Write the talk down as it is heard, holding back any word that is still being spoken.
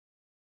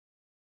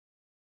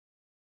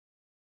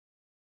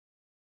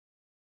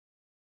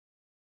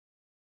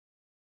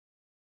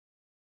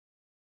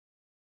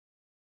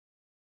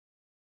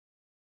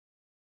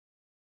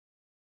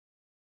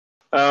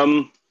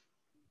So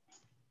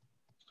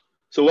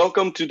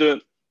welcome to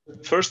the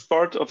first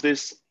part of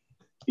this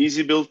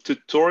EasyBuild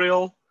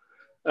tutorial.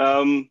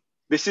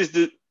 This is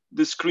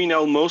the screen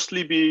I'll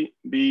mostly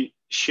be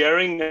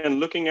sharing and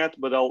looking at,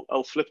 but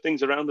I'll flip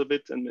things around a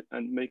bit and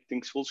make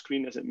things full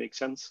screen as it makes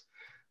sense.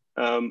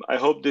 I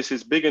hope this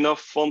is big enough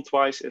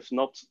font-wise. If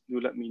not, do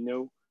let me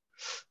know.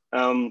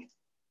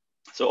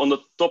 So on the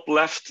top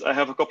left, I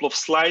have a couple of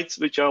slides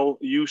which I'll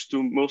use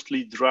to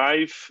mostly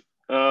drive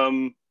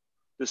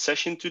the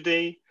session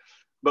today.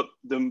 But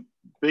the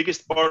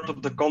biggest part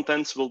of the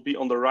contents will be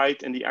on the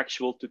right in the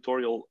actual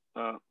tutorial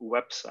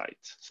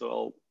website.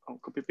 So I'll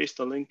copy paste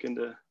a link in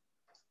the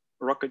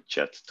Rocket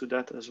chat to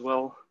that as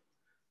well.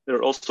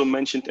 They're also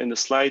mentioned in the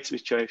slides,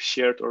 which I've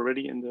shared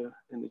already in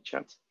the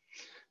chat.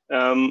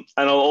 And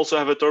I'll also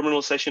have a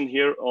terminal session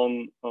here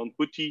on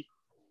PuTTY,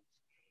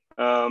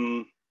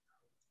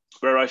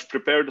 where I've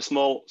prepared a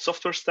small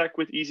software stack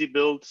with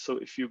EasyBuild. So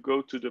if you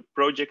go to the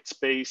project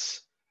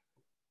space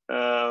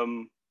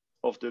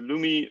of the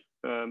LUMI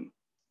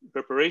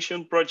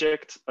preparation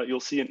project, you'll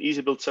see an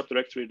EasyBuild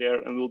subdirectory there,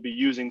 and we'll be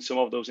using some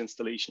of those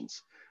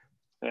installations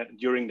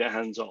during the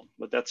hands-on,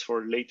 but that's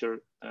for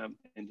later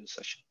in the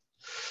session.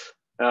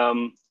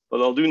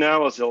 What I'll do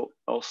now is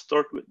I'll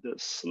start with the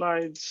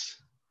slides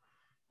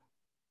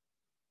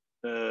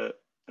and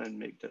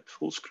make that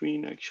full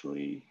screen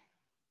actually.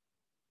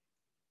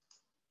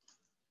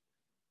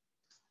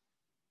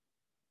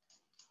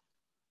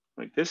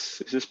 Like this.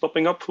 Is this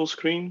popping up full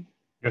screen?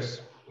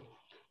 Yes.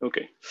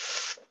 Okay.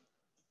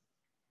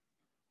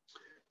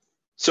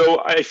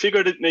 So I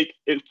figured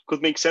it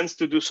could make sense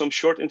to do some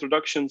short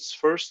introductions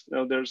first.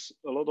 Now there's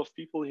a lot of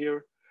people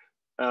here,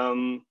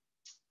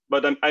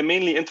 but I'm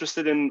mainly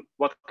interested in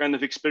what kind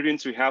of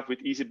experience we have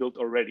with EasyBuild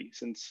already,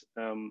 since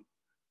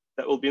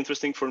that will be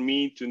interesting for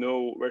me to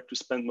know where to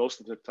spend most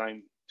of the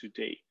time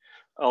today.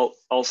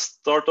 I'll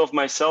start off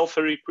myself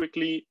very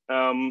quickly.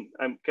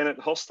 I'm Kenneth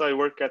Host. I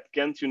work at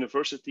Ghent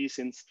University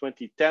since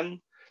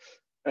 2010.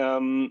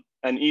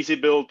 And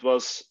EasyBuild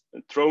was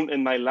thrown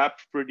in my lap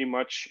pretty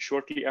much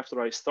shortly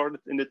after I started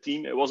in the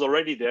team. It was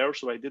already there,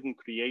 so I didn't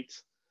create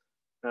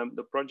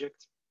the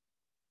project.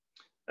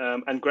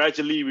 And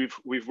gradually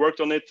we've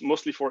worked on it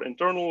mostly for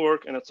internal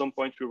work, and at some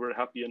point we were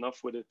happy enough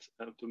with it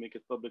to make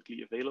it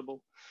publicly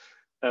available.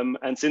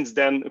 And since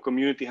then, a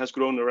community has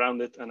grown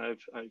around it, and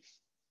I've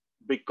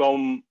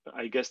become,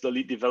 I guess, the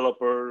lead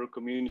developer,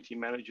 community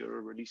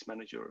manager, release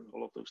manager,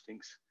 all of those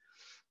things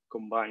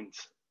combined.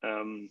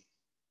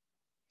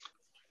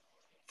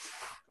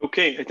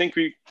 Okay, I think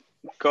we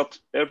got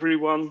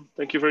everyone.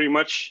 Thank you very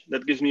much.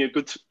 That gives me a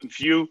good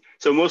view.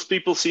 So most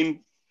people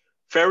seem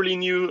fairly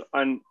new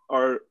and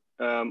are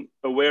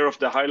aware of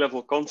the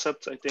high-level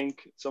concepts, I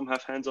think. Some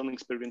have hands-on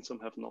experience,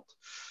 some have not.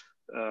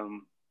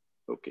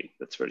 Okay,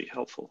 that's very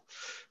helpful.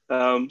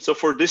 So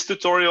for this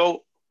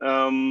tutorial,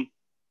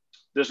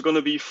 there's going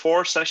to be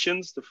 4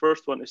 sessions. The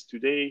first one is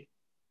today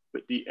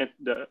with the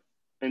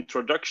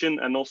introduction,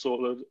 and also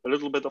a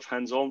little bit of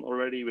hands-on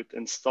already with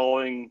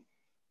installing,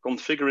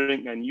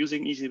 configuring, and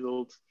using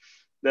EasyBuild.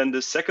 Then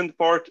the second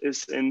part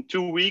is in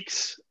 2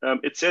 weeks.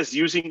 It says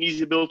using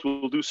EasyBuild.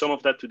 We'll do some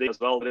of that today as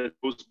well, but it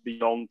goes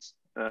beyond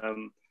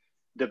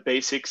the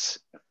basics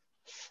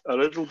a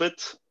little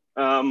bit.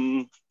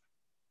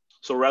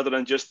 So rather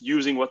than just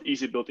using what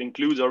EasyBuild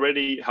includes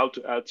already, how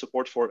to add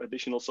support for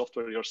additional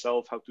software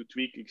yourself, how to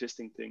tweak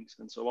existing things,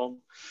 and so on.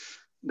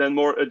 Then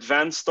more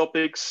advanced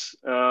topics,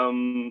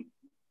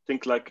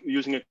 think like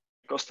using a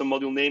custom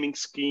module naming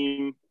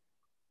scheme,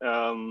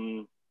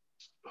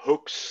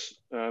 hooks,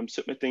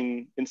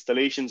 submitting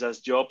installations as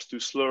jobs to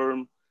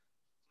Slurm.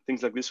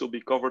 Things like this will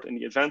be covered in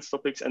the advanced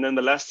topics. And then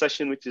the last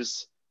session, which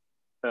is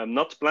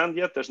not planned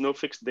yet, there's no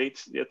fixed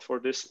date yet for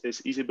this,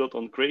 is EasyBuild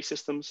on Cray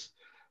systems.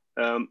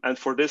 And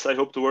for this, I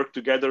hope to work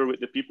together with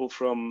the people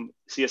from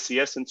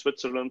CSCS in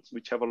Switzerland,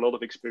 which have a lot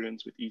of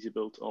experience with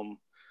EasyBuild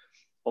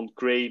on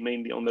Cray,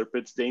 mainly on their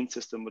Brits Dane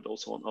system, but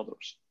also on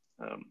others.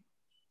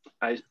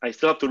 I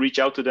still have to reach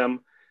out to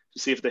them to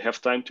see if they have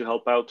time to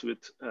help out with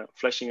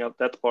fleshing out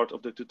that part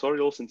of the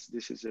tutorial, since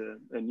this is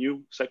a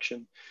new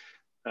section.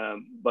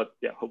 But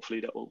yeah,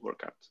 hopefully that will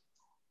work out.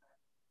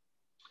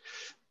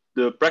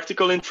 The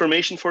practical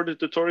information for the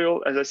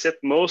tutorial, as I said,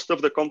 most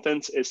of the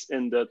content is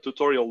in the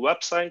tutorial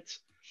website,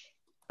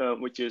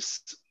 which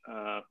is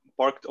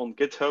parked on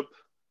GitHub.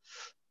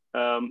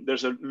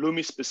 There's a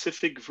LUMI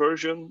specific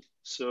version.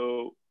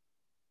 So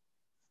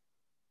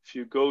if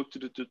you go to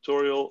the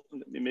tutorial,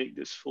 let me make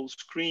this full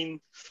screen.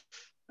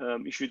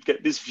 You should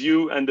get this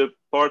view, and the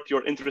part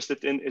you're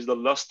interested in is the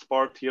last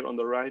part here on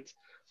the right.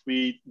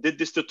 We did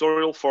this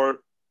tutorial for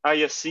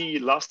ISC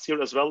last year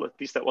as well. At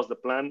least that was the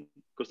plan,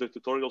 because the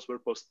tutorials were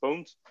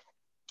postponed.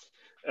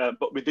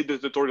 But we did the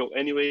tutorial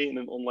anyway in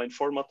an online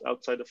format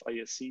outside of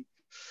ISC.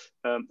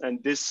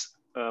 And this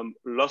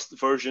last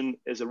version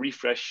is a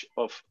refresh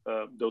of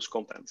those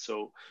contents.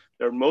 So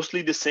they're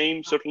mostly the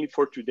same, certainly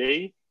for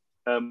today,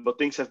 but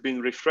things have been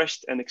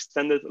refreshed and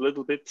extended a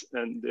little bit,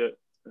 and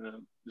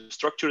the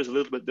structure is a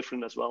little bit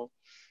different as well.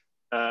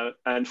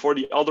 And for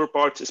the other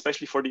parts,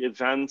 especially for the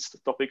advanced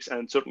topics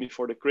and certainly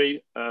for the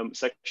Cray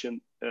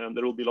section,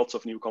 there will be lots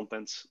of new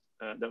contents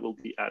that will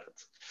be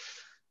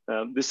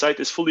added. This site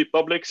is fully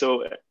public,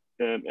 so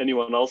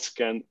anyone else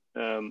can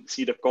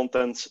see the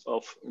contents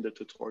of the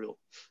tutorial.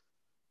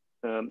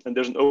 And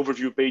there's an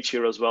overview page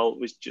here as well,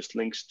 which just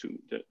links to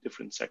the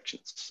different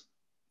sections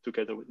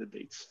together with the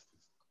dates.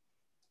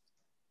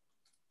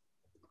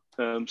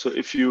 So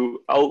if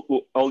you,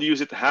 I'll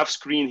use it half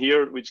screen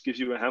here, which gives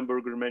you a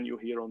hamburger menu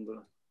here on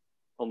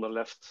the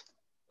left.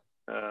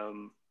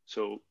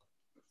 So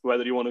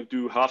whether you want to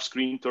do half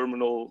screen,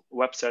 terminal,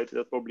 website,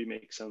 that probably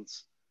makes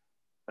sense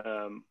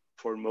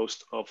for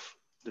most of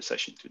the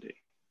session today.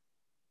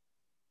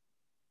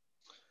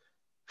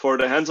 For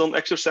the hands-on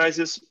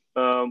exercises,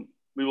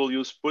 we will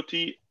use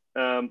PuTTY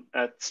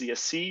at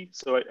CSC.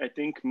 So I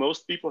think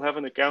most people have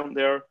an account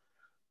there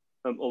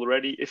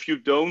already. If you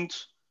don't,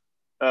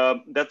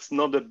 that's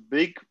not a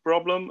big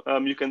problem.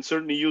 You can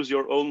certainly use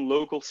your own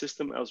local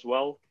system as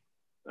well.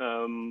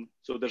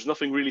 So there's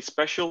nothing really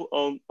special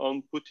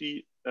on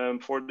PuTTY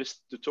for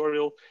this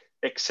tutorial,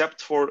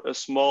 except for a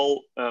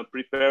small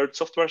prepared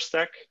software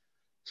stack.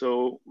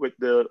 So with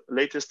the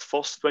latest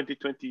FOSS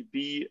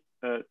 2020B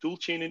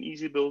toolchain in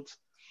EasyBuild,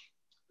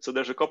 so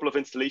there's a couple of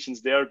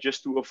installations there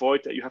just to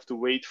avoid that you have to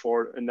wait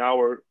for an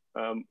hour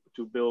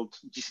to build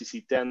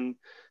GCC 10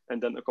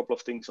 and then a couple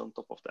of things on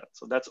top of that.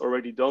 So that's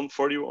already done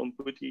for you on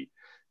PuTTY.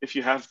 If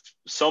you have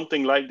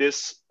something like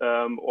this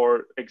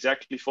or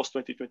exactly FOSS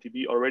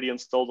 2020B already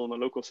installed on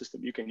a local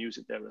system, you can use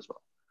it there as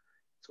well.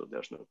 So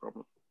there's no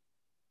problem.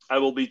 I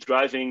will be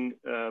driving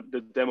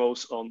the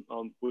demos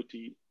on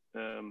PuTTY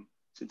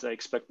since I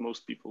expect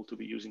most people to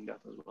be using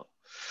that as well.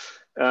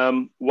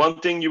 One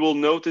thing you will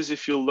notice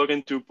if you log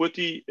into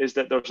PuTTY is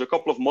that there's a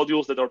couple of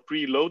modules that are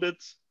preloaded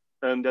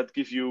and that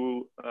give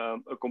you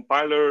a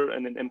compiler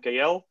and an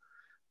MKL.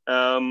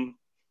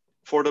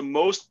 For the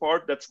most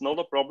part, that's not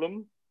a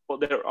problem, but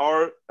there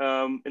are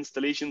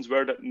installations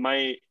where that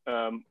might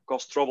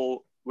cause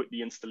trouble with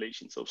the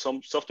installation. So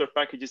some software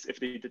packages, if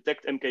they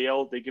detect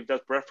MKL, they give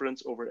that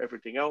preference over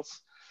everything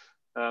else.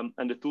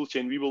 And the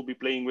toolchain we will be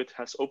playing with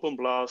has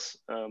OpenBLAS,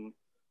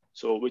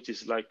 so which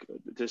is like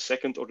the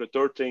second or the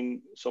third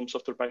thing some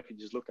software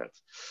packages look at.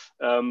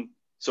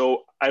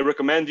 So I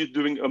recommend you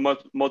doing a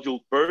module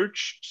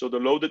purge. So the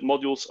loaded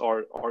modules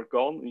are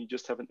gone and you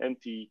just have an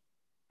empty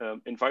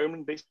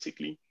environment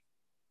basically.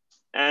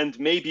 And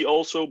maybe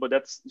also, but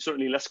that's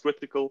certainly less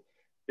critical,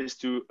 is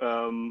to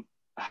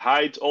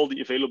hide all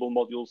the available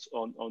modules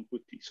on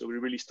PuTTY. So we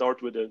really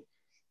start with a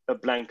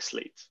blank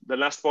slate. The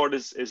last part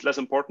is less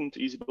important.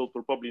 EasyBuild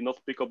will probably not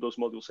pick up those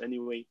modules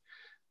anyway.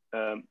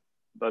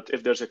 But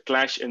if there's a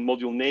clash in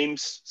module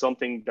names,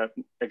 something that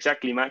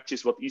exactly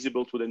matches what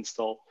EasyBuild would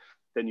install,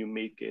 then you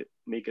make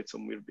it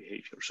some weird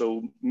behavior.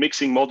 So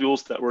mixing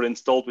modules that were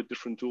installed with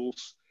different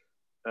tools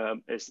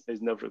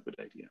is never a good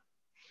idea.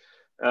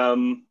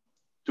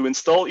 To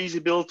install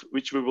EasyBuild,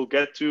 which we will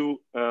get to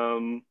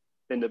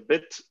in a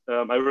bit,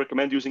 I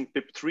recommend using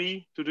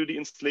pip3 to do the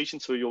installation.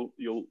 So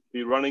you'll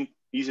be running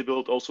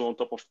EasyBuild also on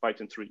top of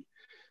Python 3.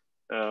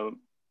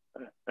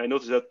 I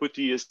noticed that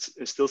PuTTY is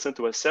still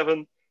CentOS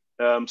 7.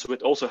 So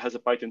it also has a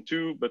Python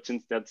 2, but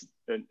since that's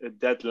a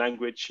dead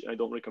language, I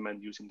don't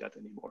recommend using that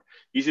anymore.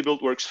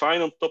 EasyBuild works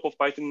fine on top of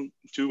Python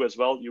 2 as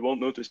well. You won't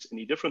notice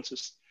any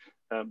differences,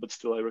 but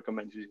still I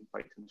recommend using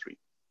Python 3.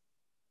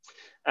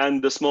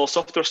 And the small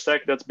software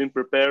stack that's been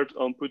prepared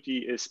on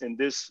PuTTY is in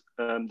this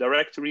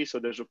directory. So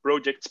there's a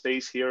project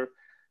space here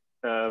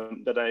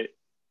that I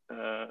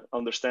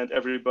understand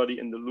everybody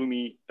in the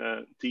LUMI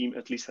team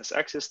at least has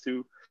access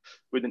to,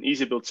 with an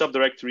EasyBuild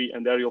subdirectory,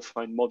 and there you'll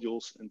find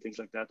modules and things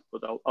like that.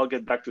 But I'll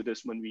get back to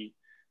this when we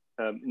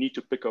need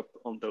to pick up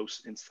on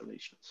those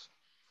installations.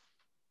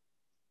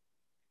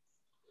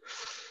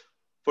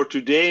 For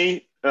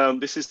today,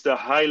 this is the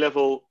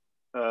high-level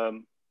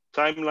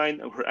timeline,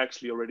 and we're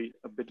actually already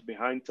a bit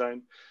behind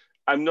time.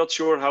 I'm not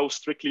sure how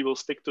strictly we'll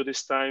stick to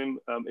this time.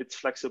 It's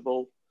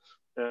flexible.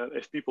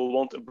 If people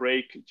want a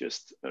break,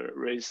 just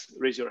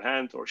raise your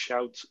hand or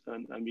shout,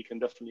 and we can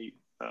definitely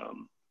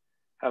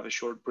have a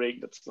short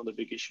break. That's not a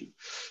big issue.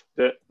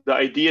 The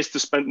idea is to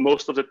spend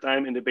most of the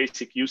time in the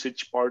basic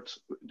usage part,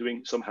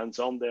 doing some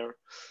hands-on there.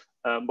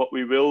 But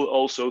we will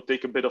also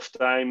take a bit of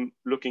time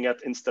looking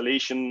at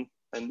installation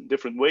and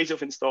different ways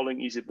of installing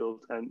EasyBuild,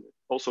 and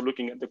also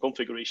looking at the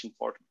configuration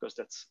part, because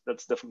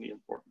that's definitely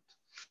important.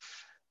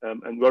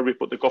 And where we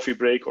put the coffee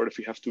break, or if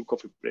we have 2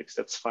 coffee breaks,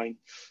 that's fine.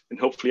 And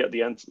hopefully at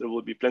the end, there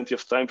will be plenty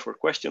of time for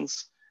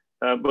questions.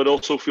 But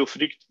also feel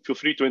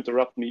free to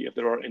interrupt me if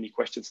there are any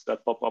questions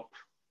that pop up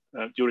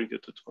during the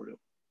tutorial.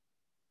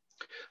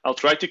 I'll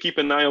try to keep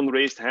an eye on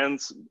raised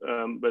hands,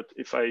 but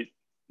if I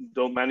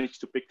don't manage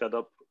to pick that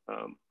up,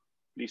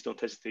 please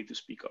don't hesitate to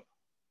speak up.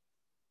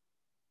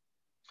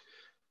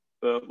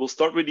 We'll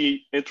start with the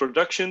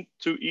introduction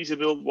to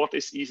EasyBuild. What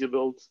is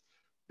EasyBuild?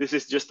 This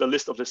is just a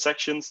list of the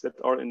sections that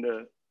are in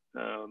the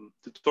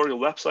tutorial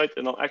website,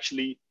 and I'll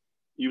actually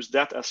use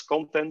that as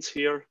contents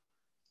here.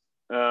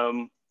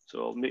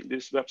 So I'll make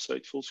this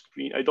website full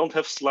screen. I don't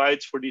have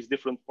slides for these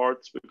different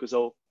parts because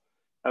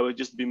I will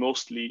just be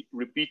mostly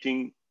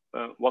repeating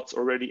what's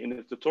already in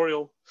the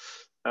tutorial.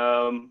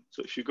 So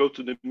if you go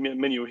to the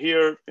menu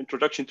here,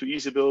 Introduction to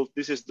EasyBuild,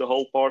 this is the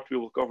whole part we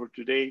will cover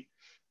today.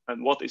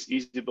 And what is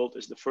EasyBuild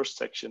is the first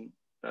section.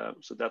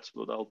 So that's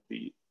what I'll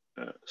be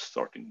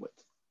starting with.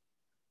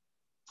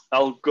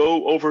 I'll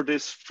go over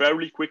this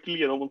fairly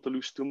quickly. I don't want to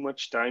lose too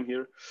much time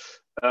here.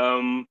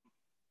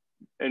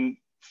 And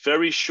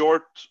very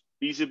short,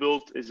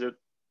 EasyBuild is a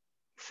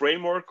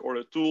framework or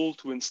a tool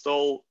to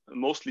install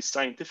mostly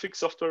scientific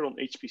software on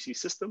HPC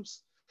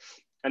systems.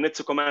 And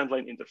it's a command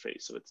line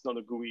interface, so it's not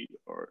a GUI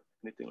or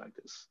anything like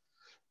this.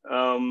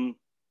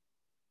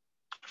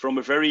 From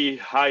a very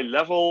high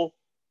level,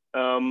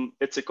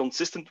 it's a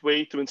consistent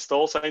way to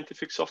install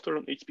scientific software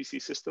on HPC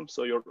systems.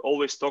 So you're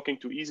always talking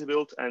to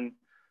EasyBuild, and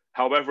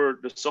however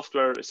the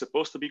software is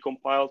supposed to be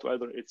compiled,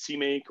 whether it's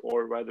CMake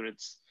or whether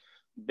it's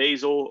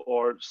Bazel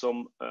or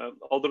some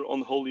other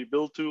unholy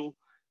build tool,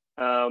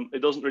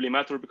 it doesn't really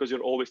matter because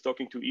you're always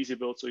talking to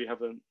EasyBuild. So you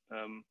have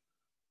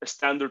a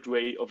standard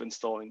way of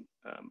installing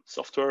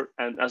software.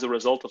 And as a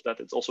result of that,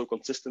 it's also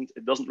consistent.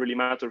 It doesn't really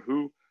matter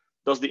who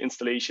does the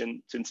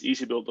installation. Since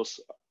EasyBuild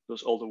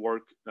does all the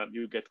work,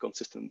 you get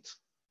consistent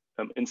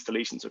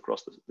installations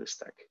across the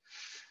stack.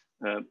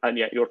 And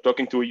yeah, you're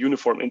talking to a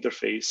uniform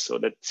interface. So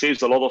that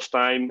saves a lot of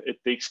time. It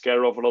takes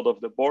care of a lot of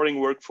the boring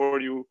work for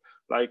you,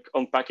 like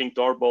unpacking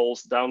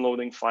tarballs,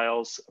 downloading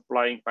files,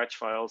 applying patch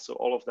files. So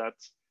all of that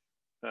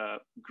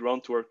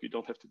grunt work you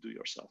don't have to do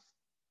yourself.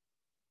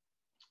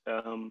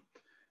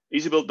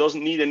 EasyBuild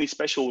doesn't need any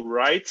special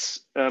rights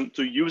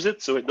to use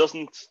it. So it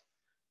doesn't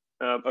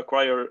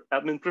acquire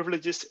admin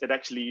privileges. It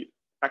actually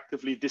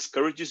actively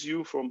discourages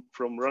you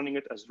from running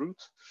it as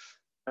root.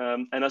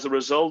 And as a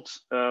result,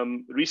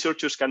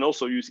 researchers can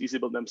also use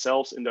EasyBuild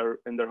themselves in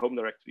their home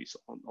directories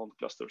on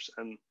clusters.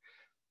 And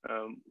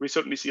we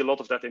certainly see a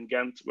lot of that in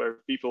Ghent, where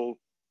people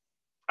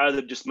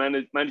either just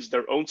manage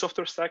their own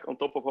software stack on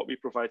top of what we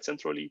provide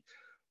centrally,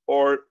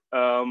 or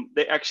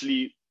they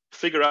actually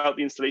figure out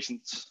the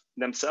installations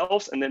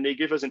themselves, and then they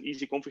give us an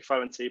easy config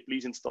file and say,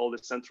 please install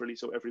this centrally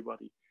so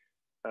everybody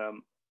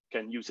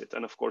can use it.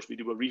 And of course, we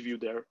do a review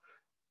there.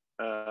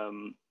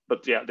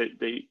 But yeah,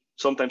 they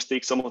sometimes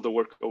take some of the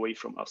work away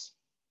from us.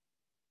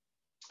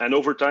 And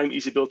over time,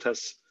 EasyBuild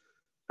has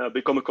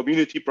become a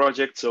community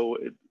project. So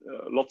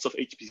lots of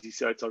HPC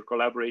sites are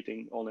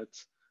collaborating on it,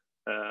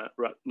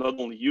 not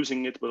only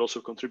using it, but also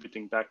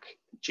contributing back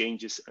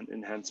changes and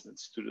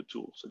enhancements to the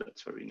tool. So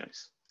that's very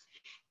nice.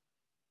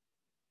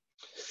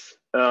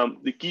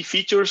 The key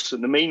features,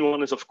 and the main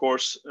one is, of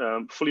course,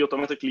 fully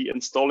automatically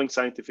installing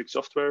scientific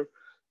software,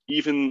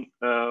 even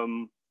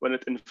when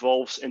it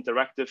involves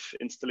interactive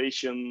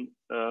installation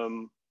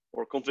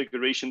or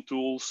configuration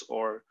tools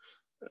or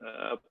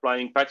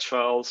applying patch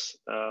files.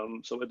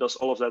 So it does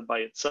all of that by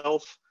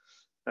itself.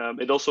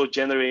 It also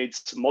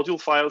generates module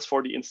files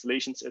for the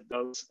installations it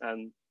does.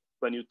 And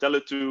when you tell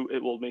it to,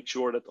 it will make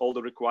sure that all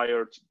the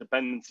required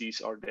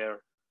dependencies are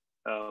there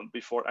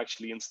before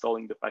actually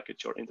installing the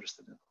package you're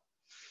interested in.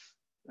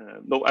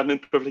 No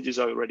admin privileges,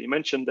 I already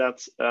mentioned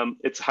that.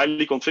 It's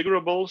highly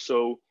configurable,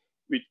 so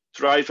we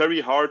try very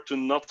hard to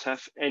not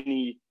have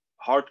any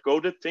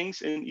hard-coded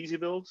things in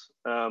EasyBuild.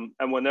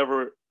 And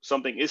whenever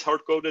something is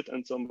hard-coded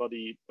and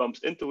somebody bumps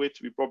into it,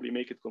 we probably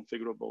make it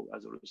configurable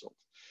as a result.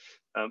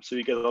 So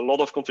you get a lot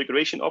of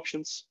configuration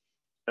options,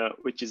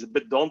 which is a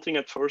bit daunting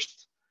at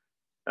first,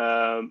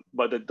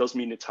 but it does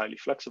mean it's highly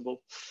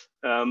flexible.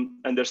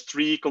 And there's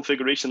 3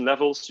 configuration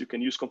levels. You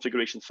can use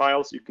configuration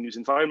files, you can use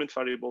environment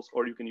variables,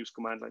 or you can use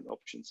command line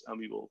options. And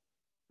we will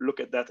look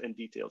at that in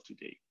detail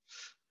today.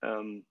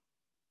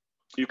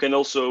 You can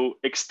also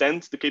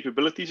extend the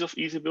capabilities of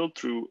EasyBuild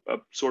through a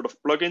sort of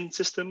plugin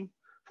system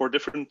for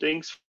different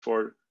things,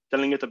 for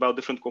telling it about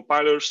different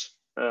compilers,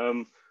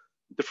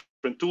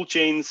 different tool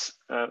chains,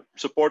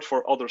 support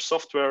for other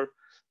software,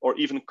 or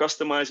even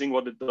customizing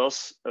what it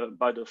does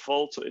by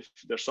default. So if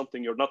there's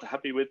something you're not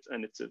happy with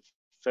and it's a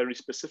very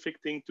specific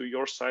thing to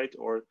your site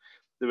or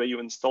the way you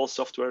install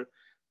software,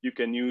 you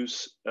can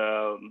use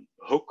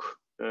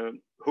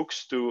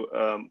hooks to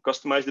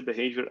customize the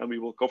behavior, and we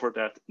will cover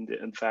that in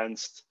the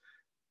advanced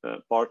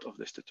part of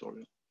this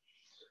tutorial.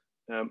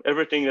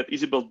 Everything that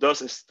EasyBuild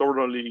does is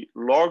thoroughly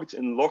logged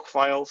in log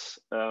files,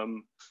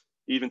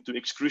 even to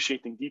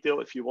excruciating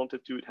detail if you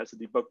wanted to. It has a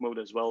debug mode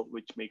as well,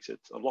 which makes it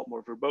a lot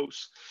more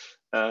verbose.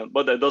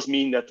 But that does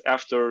mean that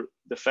after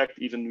the fact,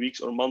 even weeks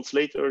or months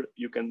later,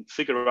 you can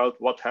figure out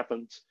what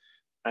happened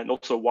and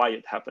also why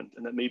it happened.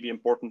 And that may be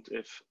important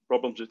if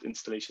problems with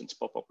installations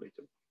pop up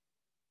later.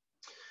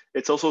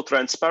 It's also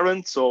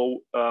transparent,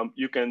 so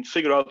you can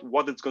figure out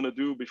what it's going to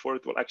do before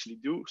it will actually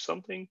do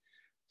something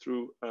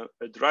through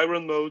a dry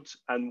run mode.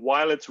 And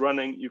while it's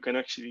running, you can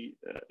actually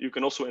you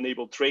can also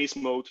enable trace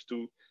mode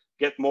to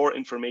get more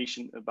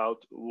information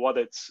about what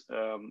it's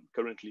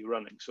currently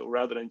running. So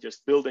rather than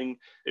just building,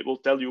 it will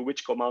tell you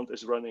which command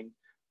is running,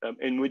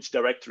 in which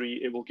directory.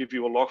 It will give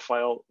you a log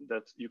file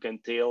that you can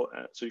tail,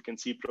 so you can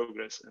see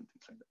progress and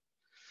things like that.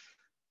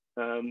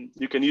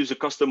 You can use a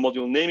custom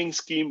module naming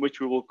scheme, which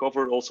we will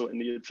cover also in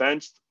the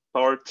advanced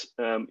part,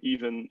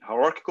 even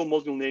hierarchical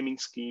module naming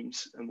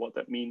schemes, and what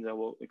that means I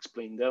will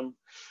explain then.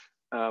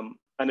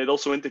 And it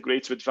also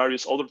integrates with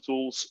various other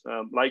tools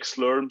like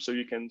Slurm, so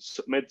you can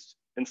submit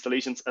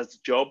installations as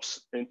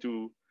jobs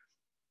into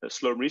a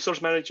Slurm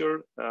Resource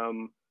Manager.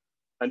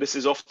 And this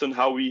is often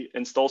how we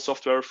install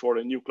software for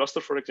a new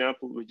cluster, for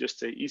example. We just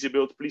say,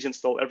 EasyBuild, please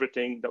install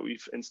everything that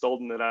we've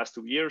installed in the last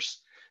 2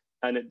 years.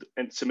 And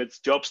it submits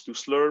jobs to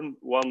Slurm,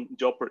 1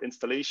 job per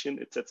installation.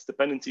 It sets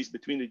dependencies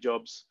between the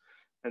jobs.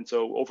 And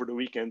so over the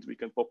weekend, we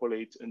can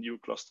populate a new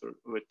cluster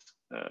with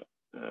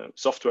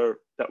software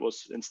that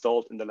was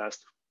installed in the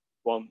last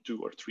 1,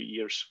 2, or 3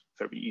 years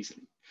very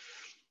easily.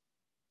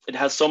 It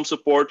has some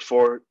support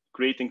for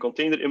creating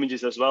container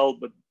images as well,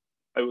 but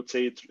I would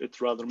say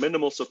it's rather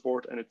minimal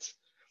support, and it's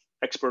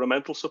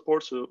experimental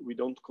support, so we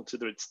don't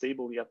consider it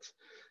stable yet.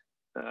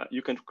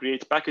 You can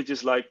create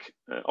packages like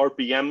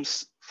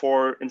RPMs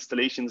for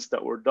installations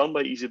that were done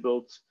by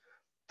EasyBuild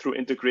through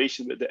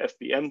integration with the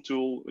FPM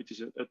tool, which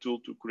is a tool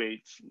to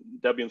create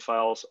Debian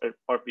files,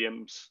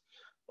 RPMs,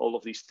 all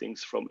of these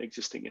things from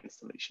existing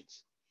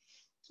installations.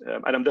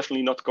 And I'm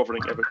definitely not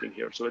covering everything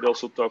here, so it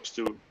also talks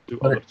to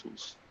other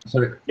tools.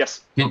 Sorry.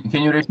 Yes.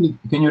 Can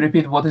you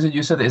repeat what is it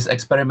you said is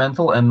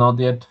experimental and not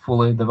yet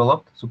fully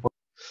developed support?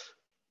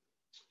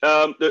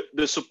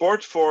 The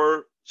support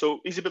for, so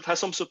EasyBuild has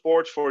some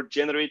support for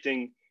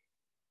generating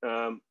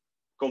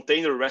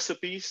container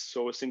recipes,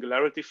 so a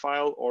Singularity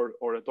file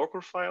or a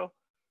Docker file,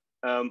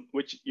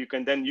 which you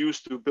can then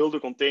use to build a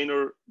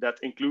container that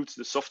includes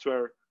the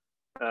software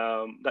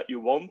that you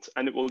want,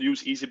 and it will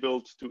use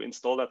EasyBuild to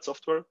install that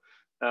software.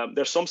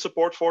 There's some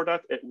support for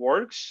that, it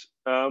works,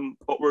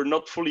 but we're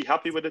not fully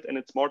happy with it, and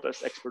it's marked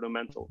as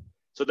experimental.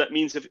 So that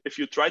means if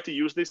you try to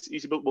use this,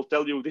 EasyBuild will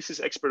tell you this is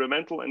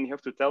experimental, and you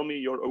have to tell me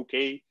you're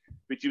okay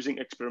with using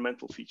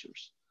experimental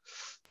features.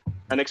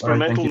 And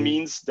experimental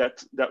means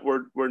that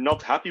we're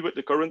not happy with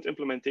the current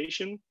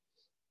implementation.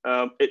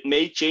 It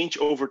may change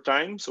over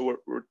time, so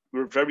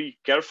we're very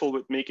careful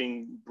with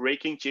making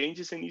breaking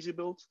changes in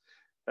EasyBuild.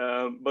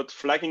 But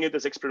flagging it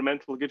as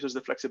experimental gives us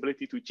the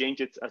flexibility to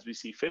change it as we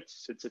see fit,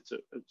 since it's a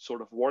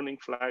sort of warning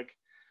flag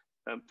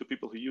to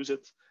people who use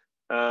it.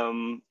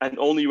 And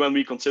only when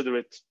we consider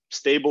it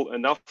stable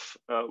enough,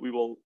 we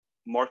will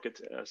mark it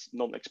as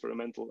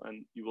non-experimental,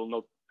 and you will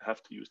not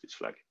have to use this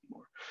flag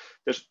anymore.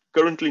 There's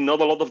currently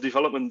not a lot of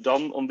development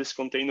done on this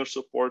container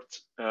support,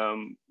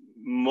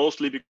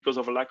 mostly because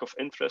of a lack of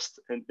interest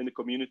in the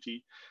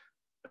community,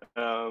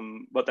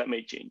 but that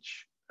may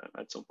change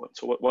at some point.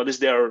 So what is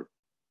there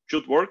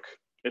should work.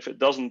 If it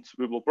doesn't,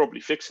 we will probably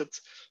fix it,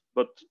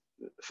 but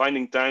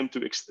finding time to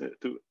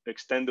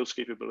extend those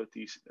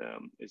capabilities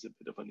is a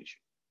bit of an issue.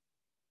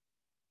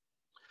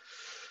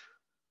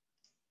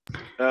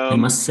 I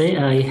must say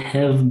I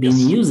have been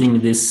using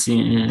this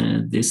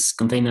this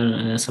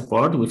container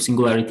support with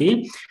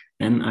Singularity,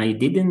 and I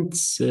didn't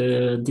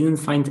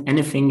find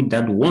anything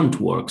that won't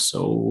work.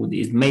 So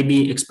it may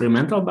be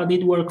experimental, but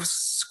it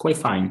works quite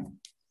fine.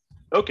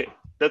 Okay,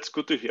 that's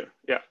good to hear.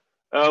 Yeah.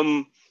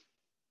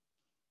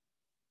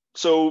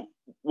 So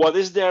what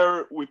is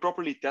there? We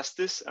properly test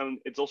this, and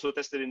it's also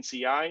tested in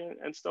CI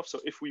and stuff. So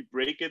if we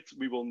break it,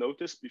 we will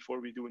notice before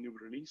we do a new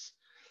release.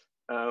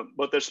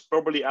 But there's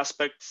probably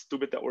aspects to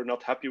it that we're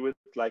not happy with.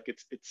 Like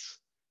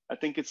I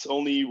think it's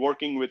only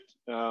working with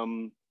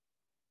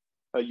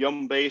a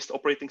YUM-based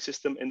operating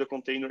system in the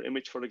container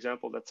image, for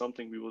example. That's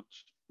something we would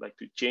like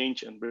to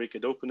change and break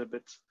it open a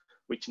bit,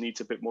 which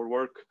needs a bit more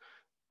work.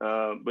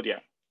 But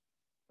yeah,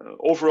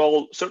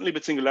 overall, certainly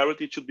with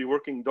Singularity, it should be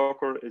working.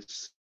 Docker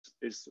is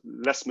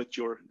less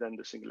mature than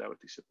the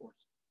Singularity support.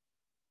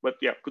 But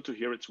yeah, good to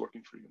hear it's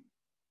working for you.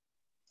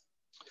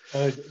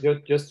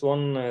 Just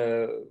one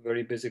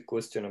very basic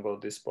question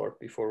about this part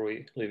before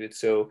we leave it.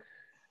 So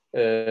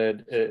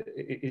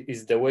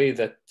is the way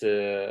that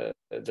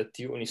that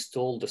you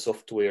install the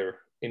software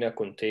in a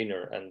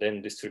container and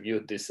then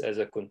distribute this as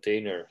a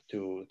container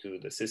to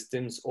the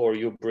systems, or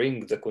you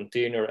bring the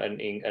container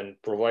and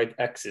provide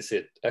access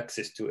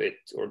to it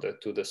or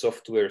to the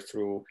software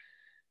through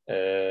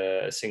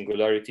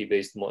Singularity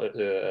based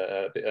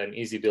an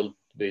EasyBuild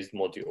based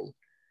module?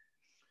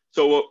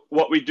 So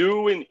what we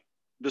do in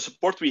the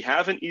support we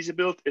have in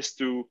EasyBuild is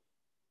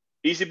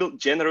EasyBuild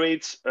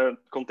generates a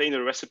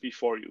container recipe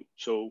for you.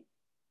 So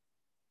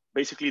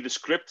basically the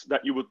script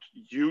that you would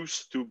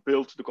use to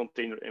build the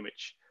container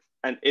image.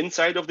 And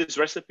inside of this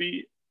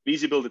recipe,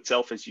 EasyBuild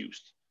itself is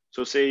used.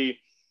 So say,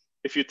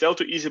 if you tell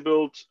to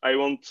EasyBuild, I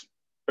want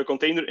a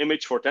container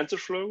image for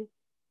TensorFlow,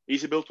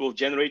 EasyBuild will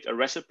generate a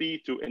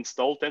recipe to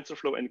install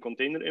TensorFlow in the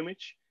container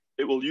image.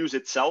 It will use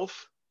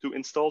itself to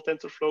install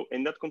TensorFlow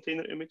in that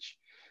container image.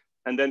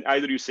 And then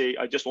either you say,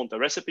 I just want a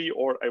recipe,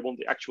 or I want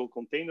the actual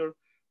container.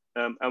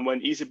 And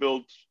when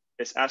EasyBuild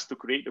is asked to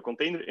create the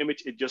container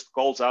image, it just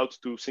calls out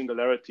to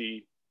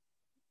Singularity,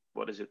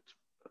 what is it,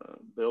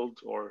 build,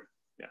 or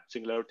yeah,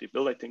 Singularity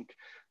build, I think.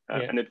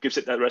 And it gives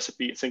it that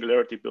recipe, and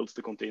Singularity builds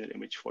the container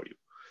image for you.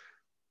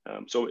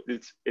 So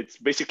it's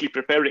basically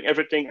preparing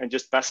everything and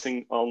just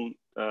passing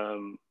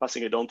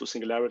it on to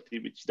Singularity,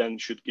 which then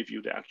should give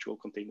you the actual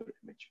container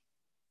image.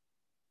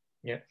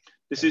 Yeah.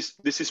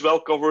 This is well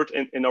covered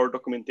in our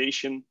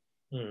documentation.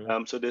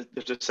 So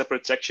there's a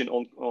separate section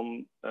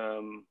on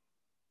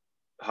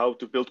how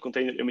to build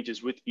container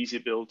images with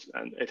EasyBuild,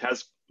 and it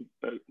has,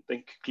 I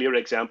think, clear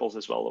examples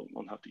as well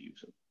on how to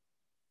use it.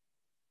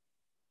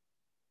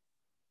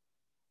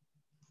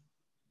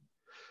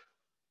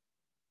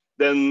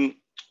 Then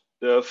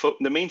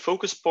the main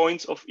focus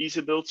points of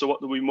EasyBuild. So what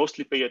do we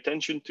mostly pay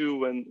attention to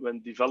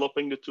when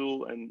developing the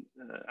tool and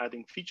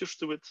adding features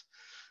to it?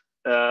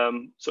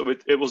 So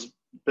it was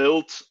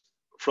built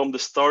from the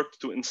start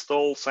to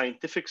install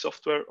scientific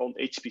software on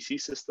HPC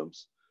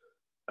systems.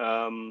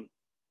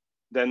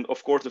 Then,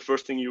 of course, the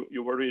first thing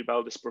you worry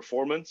about is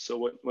performance.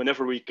 So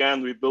whenever we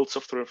can, we build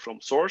software from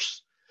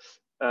source,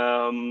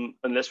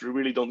 unless we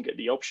really don't get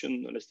the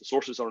option, unless the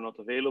sources are not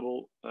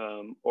available,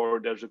 or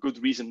there's a good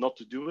reason not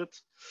to do it.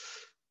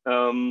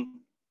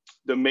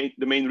 The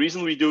main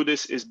reason we do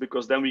this is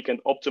because then we can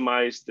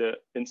optimize the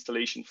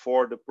installation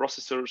for the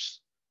processors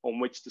on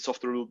which the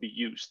software will be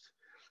used.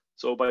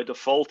 So by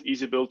default,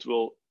 EasyBuild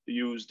will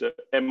use the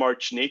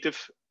MArch native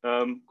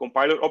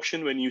compiler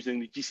option when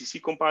using the GCC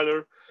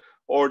compiler,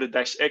 or the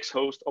 -X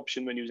host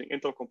option when using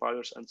Intel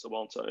compilers, and so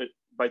on. So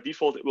by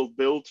default, it will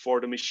build for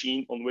the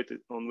machine on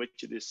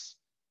which it is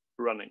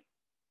running.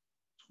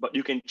 But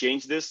you can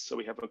change this. So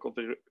we have a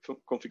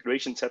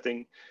configuration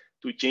setting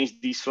to change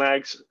these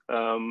flags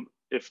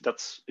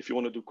if you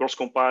want to do cross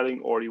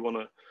compiling, or you want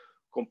to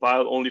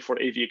compile only for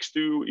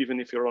AVX2, even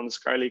if you're on a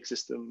Skylake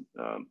system.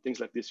 Things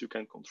like this you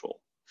can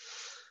control.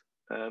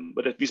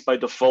 But at least by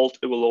default,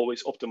 it will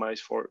always optimize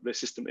for the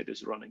system it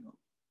is running on.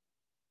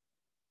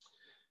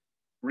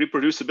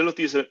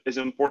 Reproducibility is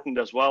important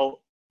as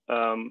well.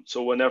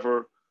 So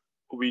whenever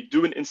we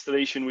do an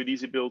installation with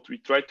EasyBuild, we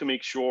try to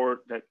make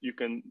sure that you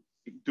can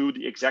do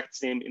the exact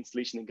same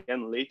installation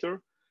again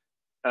later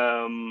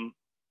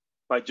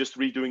by just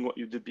redoing what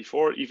you did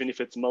before, even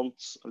if it's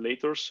months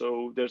later.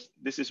 So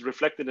this is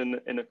reflected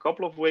in a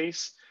couple of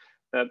ways.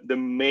 The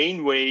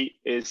main way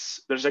is,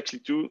 there's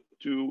actually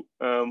two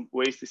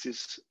ways this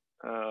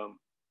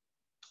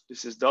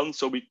is done.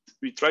 So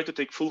we try to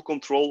take full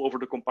control over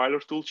the compiler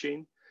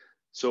toolchain.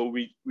 So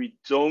we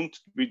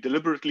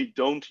deliberately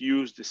don't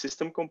use the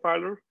system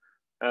compiler,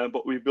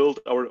 but we build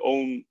our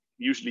own,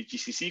 usually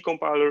GCC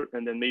compiler,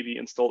 and then maybe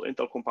install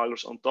Intel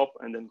compilers on top,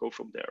 and then go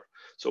from there.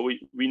 So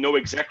we know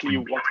exactly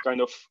what kind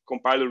of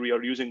compiler we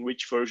are using,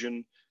 which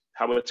version,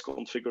 how it's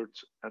configured,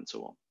 and so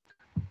on.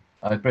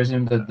 I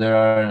presume that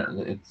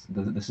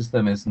the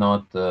system is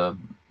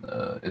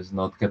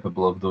not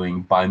capable of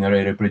doing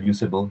binary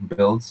reproducible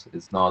builds.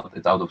 It's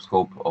out of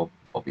scope of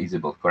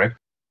EasyBuild, correct?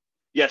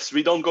 Yes,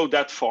 we don't go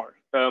that far.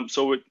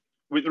 So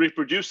with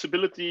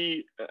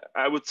reproducibility,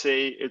 I would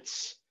say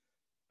it's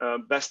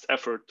best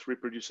effort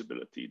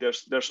reproducibility.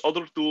 There's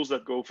other tools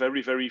that go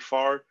very, very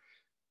far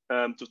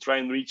to try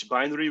and reach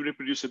binary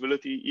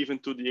reproducibility, even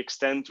to the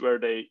extent where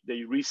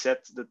they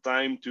reset the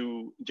time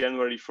to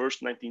January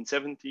 1st,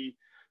 1970,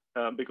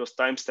 because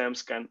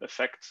timestamps can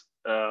affect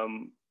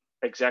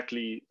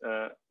exactly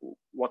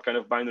what kind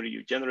of binary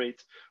you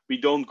generate. We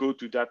don't go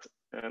to that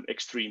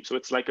extreme. So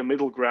it's like a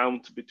middle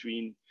ground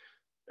between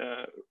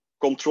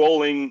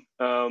controlling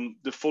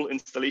the full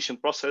installation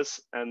process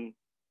and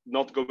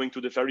not going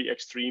to the very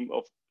extreme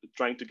of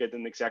trying to get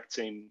an exact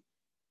same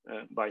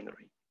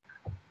binary.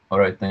 All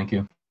right, thank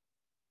you.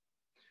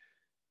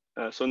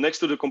 So next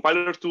to the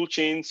compiler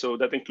toolchain, so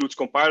that includes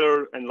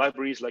compiler and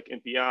libraries like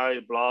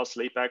MPI, BLAS,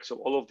 LAPACK. So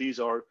all of these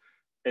are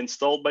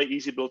installed by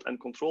EasyBuild and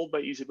controlled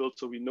by EasyBuild,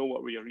 so we know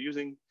what we are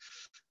using.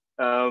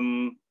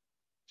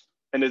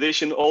 In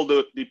addition, all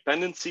the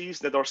dependencies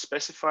that are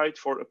specified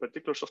for a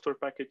particular software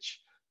package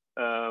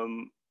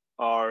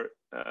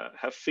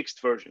have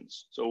fixed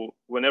versions. So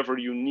whenever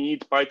you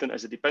need Python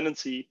as a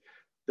dependency,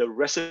 the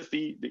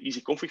recipe, the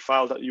easyconfig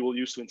file that you will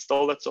use to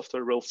install that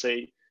software will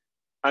say,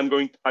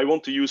 I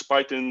want to use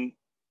Python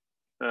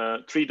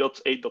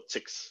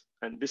 3.8.6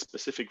 and this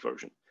specific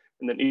version.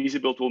 And then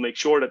EasyBuild will make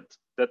sure that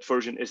that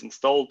version is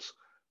installed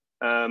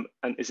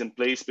and is in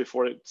place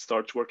before it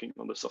starts working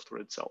on the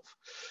software itself.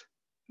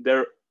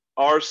 There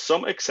are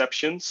some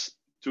exceptions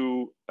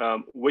to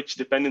which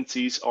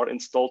dependencies are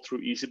installed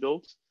through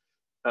EasyBuild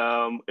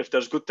if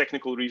there's good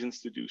technical reasons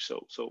to do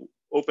so. So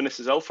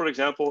OpenSSL, for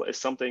example, is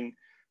something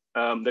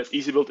that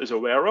EasyBuild is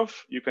aware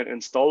of. You can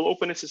install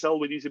OpenSSL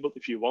with EasyBuild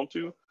if you want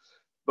to,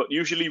 but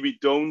usually we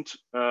don't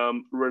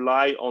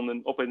rely on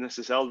an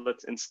OpenSSL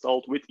that's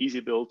installed with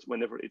EasyBuild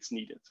whenever it's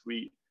needed.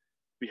 We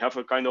have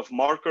a kind of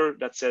marker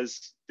that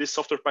says this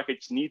software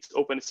package needs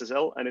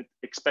OpenSSL and it's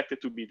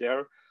expected to be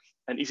there.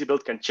 And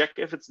EasyBuild can check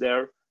if it's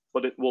there,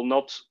 but it will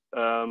not,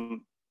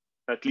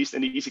 at least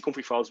in the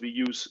easyconfig files we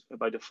use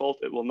by default,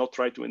 it will not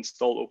try to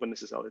install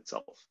OpenSSL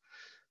itself.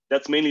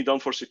 That's mainly done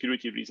for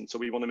security reasons. So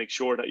we want to make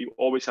sure that you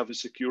always have a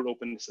secure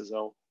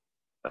OpenSSL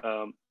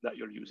that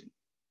you're using.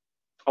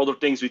 Other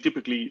things we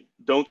typically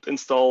don't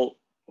install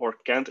or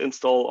can't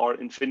install are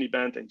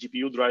InfiniBand and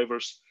GPU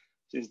drivers.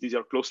 since these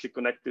are closely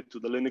connected to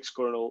the Linux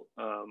kernel.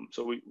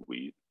 So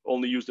we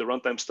only use the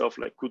runtime stuff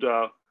like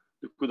CUDA,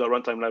 the CUDA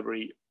runtime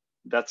library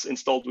that's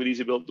installed with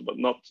EasyBuild, but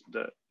not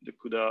the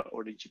CUDA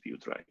or the GPU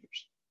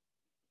drivers.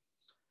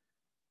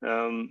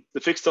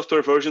 The fixed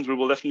software versions we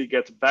will definitely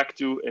get back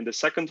to in the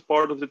second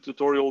part of the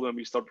tutorial when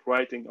we start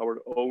writing our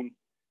own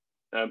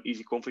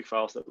easy config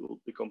files that will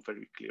become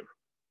very clear.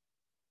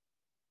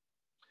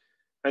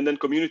 And then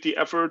community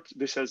effort.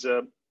 This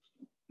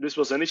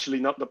was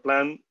initially not the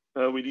plan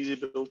with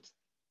EasyBuild.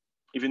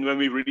 Even when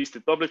we released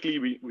it publicly,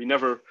 we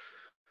never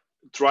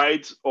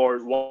tried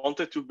or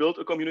wanted to build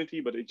a community,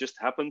 but it just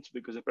happened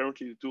because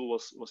apparently the tool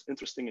was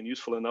interesting and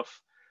useful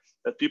enough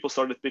that people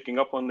started picking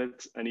up on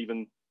it and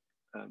even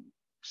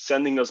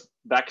sending us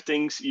back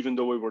things, even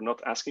though we were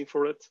not asking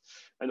for it.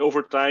 And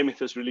over time, it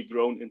has really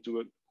grown into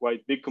a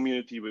quite big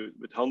community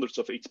with hundreds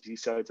of HPC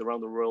sites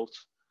around the world.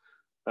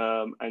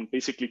 And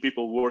basically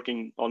people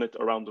working on it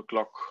around the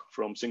clock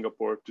from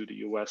Singapore to the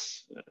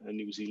US and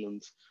New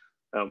Zealand.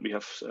 We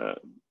have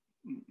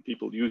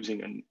people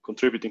using and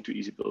contributing to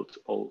EasyBuild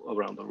all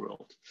around the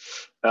world.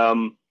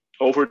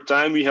 Over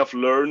time, we have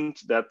learned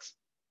that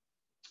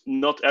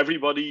not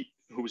everybody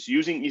who's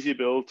using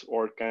EasyBuild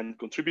or can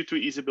contribute to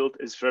EasyBuild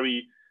is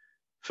very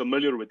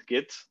familiar with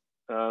Git.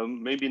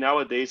 Maybe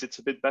nowadays it's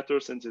a bit better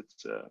since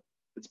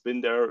it's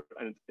been there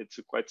and it's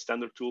a quite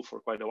standard tool for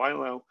quite a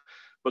while now.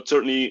 But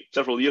certainly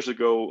several years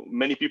ago,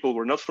 many people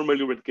were not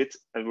familiar with Git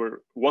and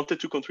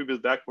wanted to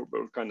contribute back, but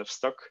were kind of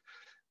stuck.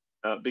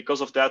 Because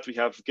of that, we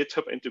have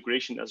GitHub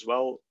integration as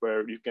well,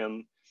 where you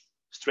can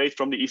straight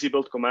from the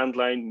EasyBuild command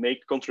line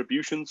make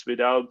contributions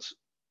without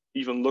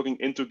even logging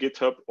into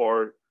GitHub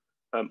or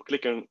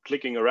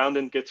clicking around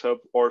in GitHub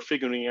or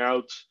figuring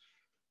out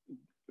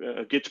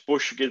git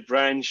push, git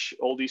branch,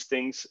 all these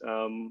things.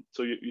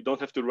 So you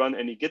don't have to run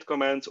any git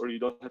commands or you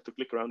don't have to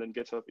click around in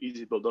GitHub.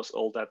 EasyBuild does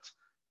all that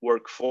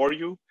work for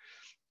you.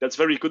 That's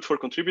very good for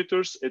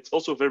contributors. It's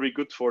also very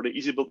good for the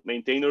EasyBuild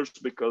maintainers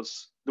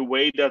because the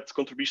way that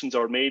contributions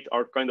are made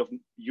are kind of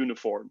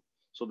uniform.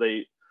 So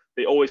they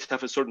always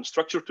have a certain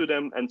structure to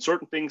them and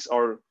certain things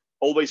are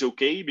always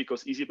okay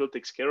because EasyBuild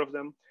takes care of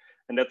them.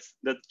 And that's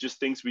just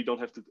things we don't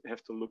have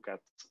to look at.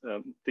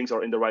 Things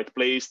are in the right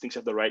place, things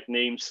have the right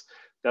names.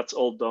 That's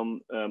all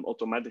done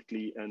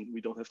automatically and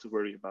we don't have to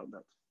worry about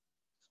that.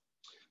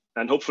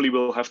 And hopefully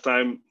we'll have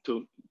time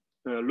to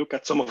look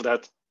at some of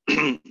that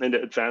in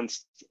the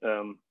advanced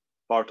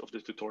part of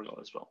the tutorial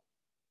as well.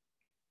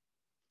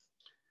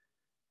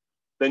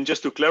 Then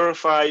just to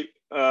clarify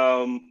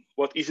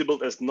what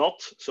EasyBuild is not.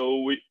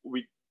 So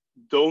we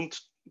don't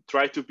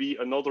try to be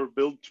another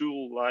build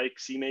tool like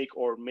CMake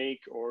or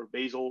Make or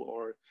Bazel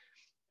or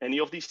any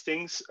of these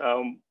things.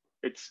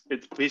 It's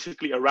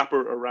basically a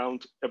wrapper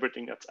around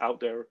everything that's out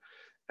there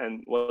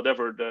and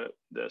whatever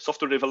the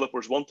software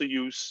developers want to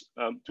use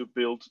to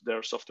build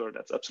their software,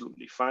 that's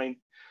absolutely fine.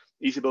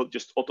 EasyBuild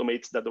just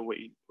automates that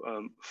away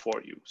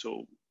for you.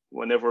 So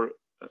whenever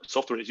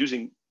software is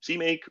using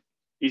CMake,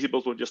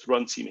 EasyBuild will just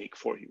run CMake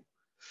for you.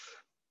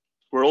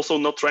 We're also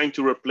not trying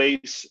to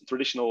replace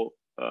traditional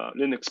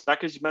Linux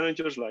package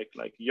managers like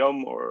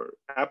Yum or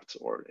apt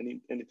or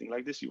anything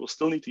like this. You will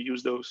still need to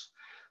use those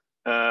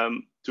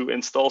to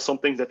install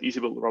something that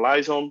EasyBuild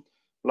relies on,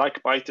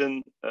 like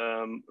Python,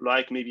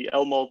 like maybe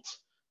LMod.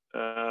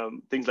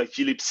 Things like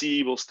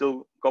glibc will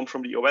still come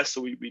from the OS,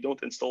 so we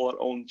don't install our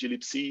own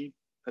glibc,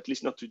 at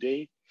least not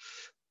today.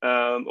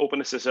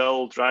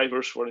 OpenSSL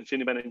drivers for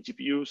InfiniBand and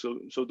GPU,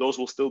 so those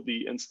will still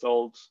be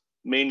installed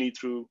mainly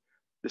through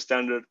the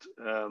standard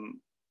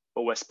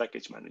OS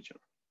package manager.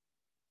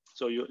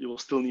 So you will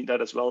still need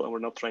that as well, and we're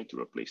not trying to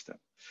replace that.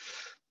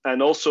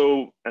 And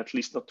also, at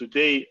least not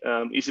today,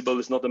 EasyBuild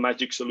is not a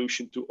magic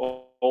solution to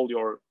all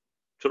your,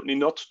 certainly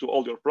not to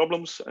all your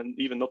problems, and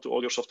even not to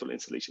all your software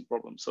installation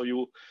problems. So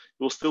you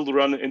will still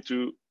run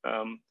into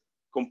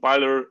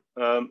compiler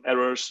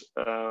errors,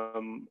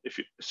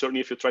 certainly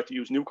if you try to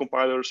use new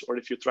compilers, or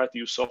if you try to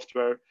use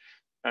software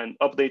and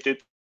update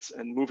it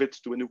and move it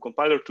to a new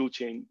compiler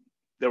toolchain,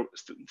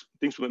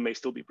 things may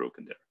still be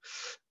broken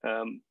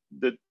there.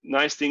 The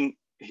nice thing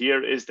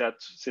here is that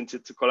since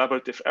it's a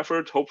collaborative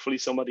effort, hopefully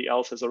somebody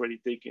else has already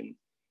taken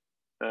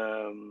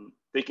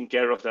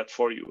care of that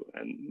for you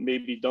and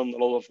maybe done a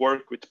lot of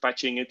work with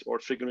patching it or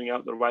figuring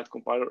out the right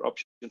compiler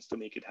options to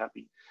make it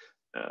happy.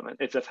 And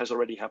if that has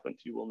already happened,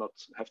 you will not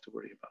have to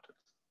worry about it.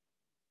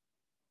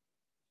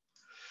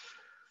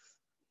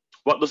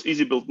 What does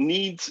EasyBuild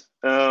need?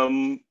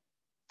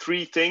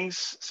 3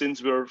 things,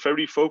 since we're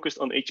very focused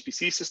on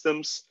HPC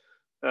systems.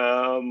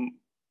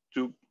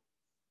 To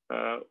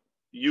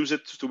use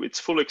it to its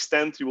full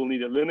extent, you will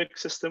need a Linux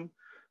system.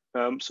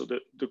 So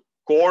the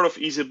core of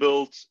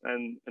EasyBuild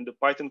and the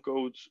Python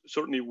code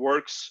certainly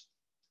works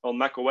on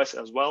macOS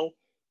as well,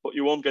 but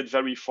you won't get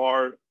very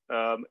far,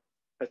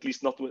 at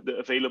least not with the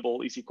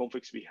available easy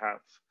configs we have.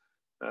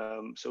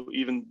 So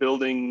even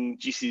building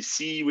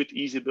GCC with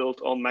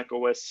EasyBuild on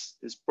macOS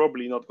is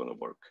probably not going to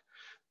work.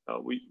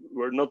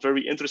 We're not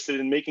very interested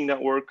in making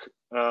that work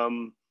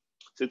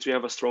since we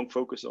have a strong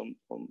focus on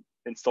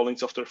installing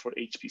software for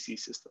HPC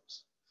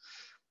systems.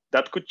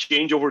 That could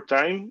change over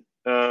time,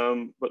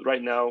 but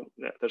right now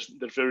there's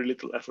very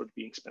little effort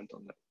being spent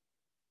on that.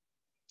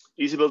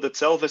 EasyBuild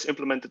itself is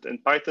implemented in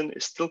Python,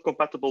 is still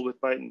compatible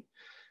with Python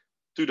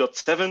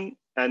 2.7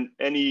 and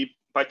any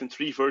Python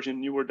 3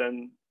 version newer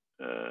than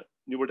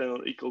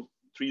or equal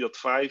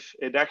 3.5.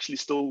 It actually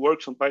still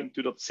works on Python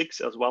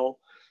 2.6 as well,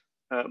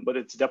 but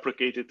it's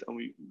deprecated, and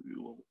we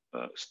will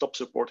stop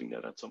supporting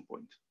that at some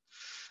point.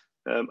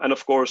 And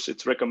of course,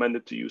 it's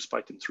recommended to use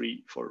Python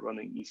 3 for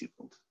running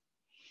EasyBuild.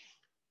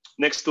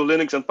 Next to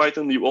Linux and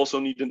Python, you also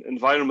need an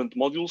environment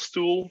modules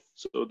tool.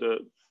 So the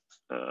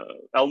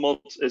LMOD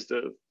is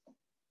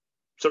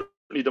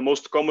certainly the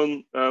most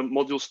common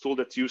modules tool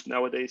that's used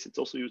nowadays. It's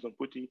also used on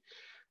PuTTY.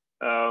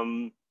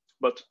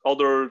 But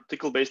other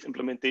Tcl-based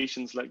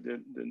implementations like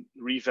the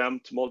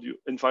revamped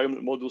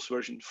environment modules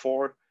version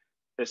 4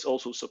 is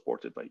also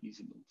supported by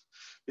EasyBuild.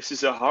 This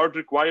is a hard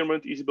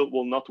requirement. EasyBuild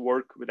will not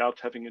work without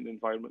having an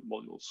environment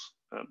modules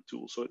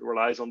tool. So it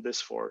relies on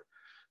this for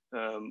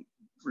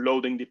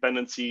loading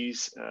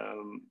dependencies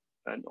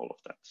and all of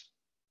that.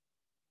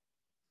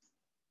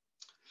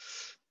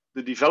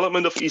 The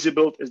development of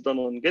EasyBuild is done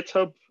on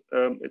GitHub.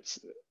 It's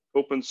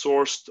open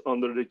sourced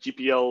under the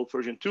GPL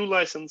version 2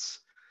 license.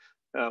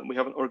 We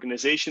have an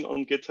organization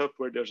on GitHub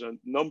where there's a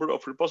number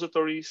of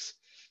repositories.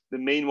 The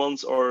main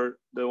ones are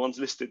the ones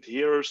listed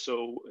here.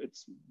 So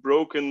it's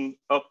broken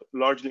up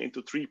largely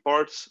into 3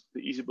 parts: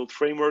 the EasyBuild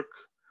framework,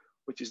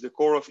 which is the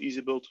core of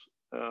EasyBuild,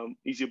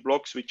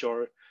 EasyBlocks, which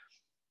are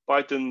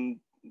Python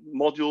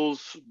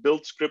modules,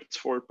 build scripts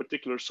for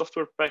particular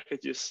software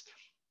packages,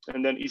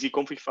 and then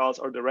easyconfig files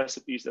are the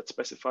recipes that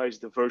specifies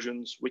the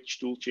versions, which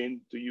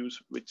toolchain to use,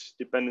 which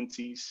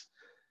dependency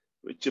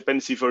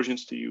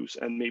versions to use,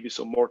 and maybe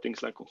some more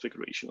things like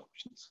configuration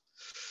options.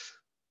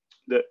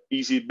 The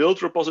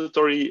EasyBuild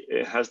repository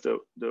has the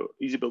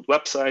EasyBuild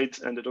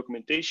website and the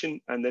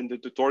documentation, and then the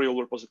tutorial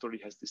repository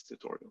has this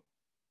tutorial.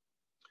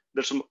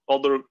 There's some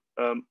other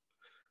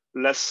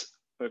less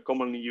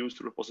commonly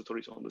used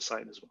repositories on the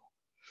side as well.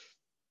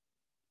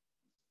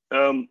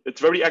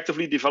 It's very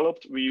actively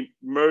developed. We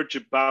merge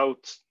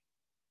about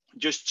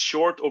just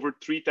short over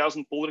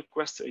 3,000 pull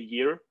requests a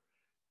year.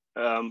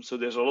 So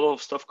there's a lot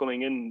of stuff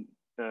coming in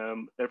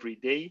every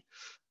day.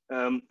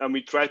 And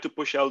we try to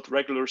push out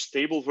regular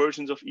stable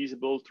versions of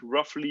EasyBuild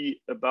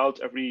roughly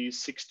about every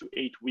 6 to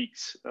 8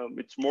 weeks.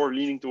 It's more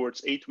leaning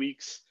towards 8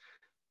 weeks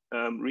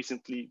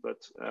recently, but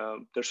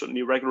there's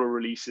certainly regular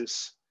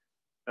releases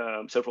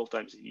several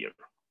times a year.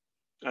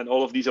 And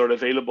all of these are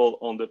available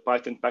on the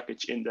Python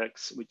package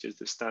index, which is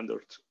the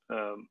standard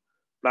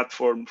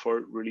platform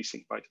for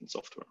releasing Python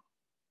software.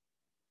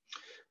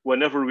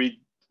 Whenever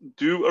we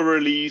do a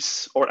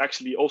release, or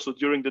actually also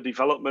during the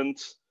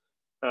development,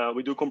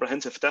 we do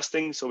comprehensive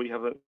testing. So we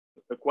have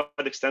a quite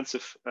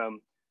extensive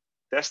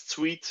test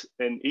suite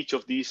in each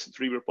of these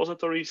 3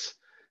 repositories,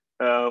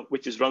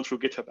 which is run through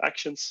GitHub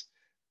Actions.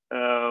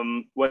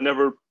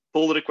 Whenever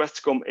pull requests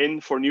come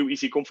in for new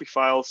easyconfig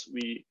files,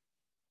 we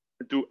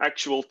do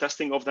actual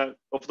testing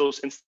of those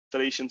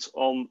installations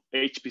on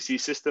HPC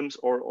systems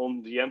or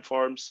on VM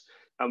farms,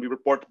 and we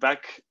report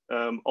back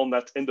on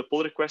that in the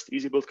pull request.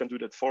 EasyBuild can do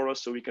that for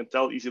us, so we can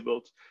tell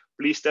EasyBuild,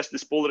 please test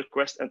this pull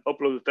request and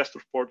upload the test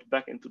report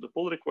back into the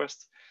pull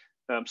request.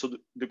 So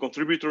the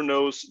contributor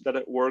knows that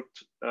it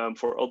worked.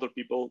 For other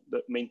people,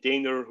 the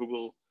maintainer who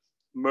will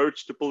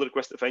merge the pull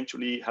request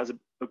eventually has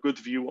a good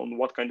view on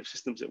what kind of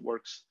systems it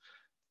works,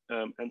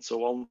 and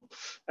so on.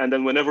 And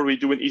then whenever we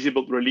do an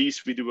EasyBuild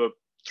release, we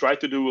try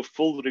to do a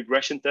full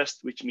regression test,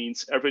 which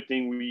means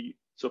everything we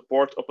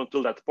support up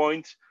until that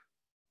point,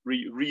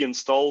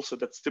 reinstall. So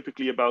that's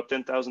typically about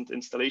 10,000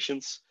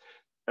 installations.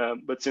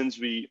 But since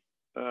we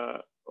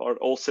are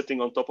all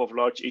sitting on top of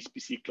large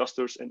HPC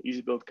clusters and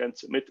EasyBuild can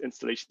submit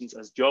installations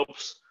as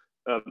jobs,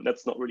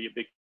 that's not really a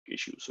big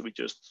issue. So we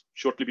just,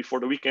 shortly before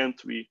the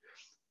weekend, we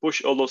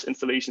push all those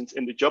installations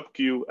in the job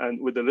queue, and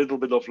with a little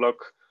bit of luck,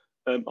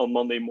 on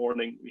Monday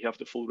morning, we have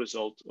the full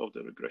result of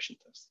the regression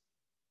test.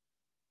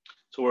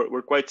 So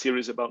we're quite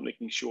serious about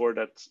making sure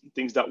that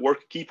things that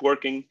work keep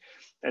working,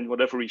 and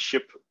whatever we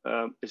ship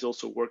is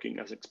also working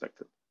as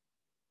expected.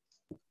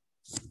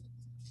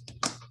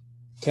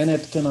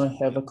 Kenneth, can I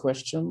have a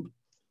question?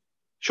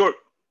 Sure.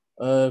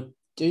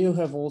 Do you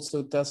have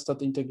also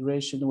tested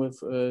integration with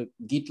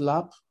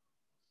GitLab?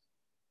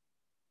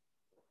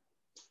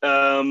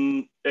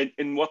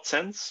 In what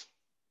sense?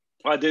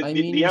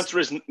 The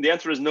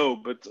answer is no,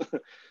 but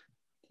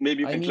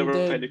maybe you can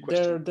clarify the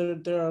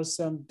question. There are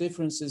some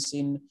differences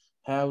in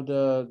how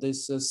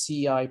this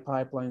CI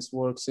pipelines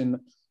works in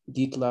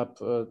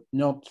GitLab.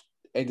 Not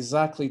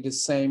exactly the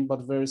same,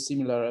 but very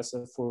similar as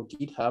for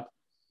GitHub.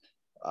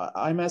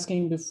 I'm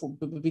asking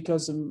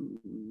because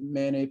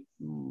many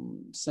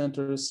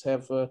centers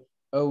have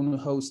own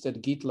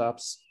hosted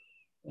GitLabs,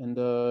 and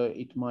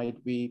it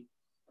might be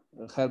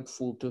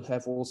helpful to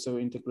have also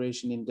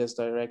integration in this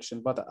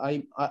direction. But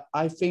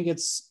I think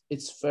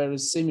it's very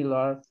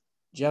similar.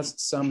 Just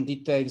some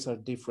details are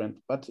different.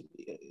 But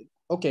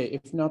okay,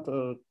 if not,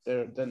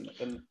 then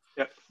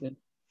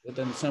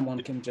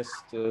someone can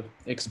just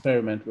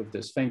experiment with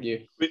this. Thank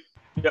you.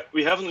 Yeah,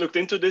 we haven't looked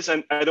into this,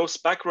 and I know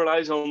SPAC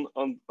relies on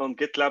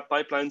GitLab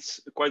pipelines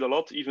quite a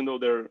lot, even though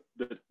the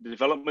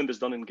development is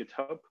done in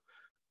GitHub,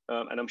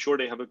 and I'm sure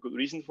they have a good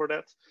reason for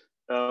that.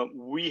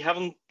 We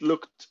haven't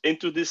looked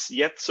into this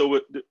yet,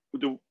 so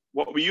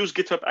what we use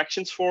GitHub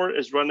Actions for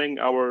is running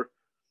our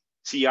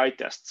CI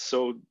tests.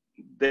 So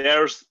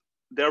there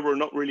we're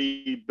not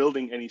really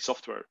building any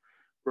software.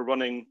 We're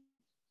running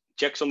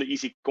checks on the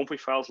easy-config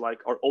files, like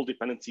are all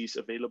dependencies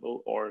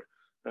available, or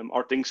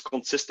are things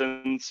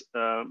consistent?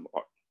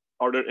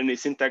 Are there any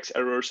syntax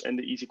errors in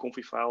the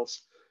easy-config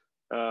files?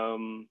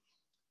 The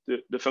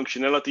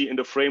functionality in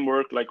the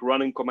framework, like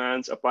running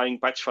commands, applying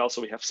patch files,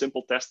 so we have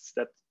simple tests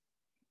that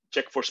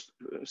check for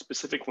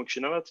specific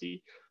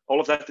functionality. All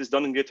of that is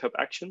done in GitHub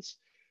Actions.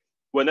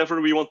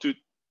 Whenever we want to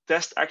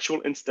test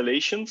actual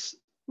installations,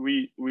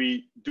 we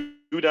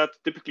do that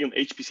typically on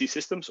HPC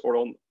systems or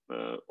on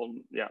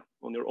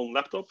your own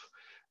laptop,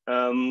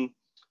 and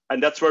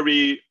that's where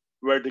the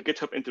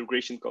GitHub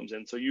integration comes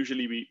in. So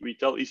usually we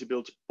tell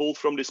EasyBuild, pull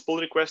from this pull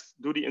request,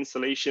 do the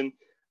installation,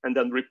 and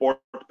then report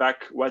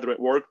back whether it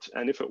worked,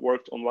 and if it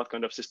worked, on what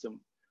kind of system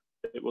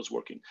it was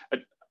working.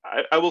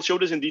 I will show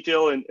this in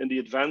detail in the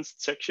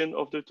advanced section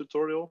of the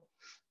tutorial.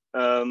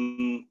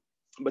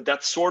 But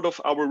that's sort of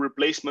our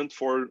replacement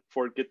for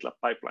GitLab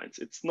pipelines.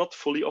 It's not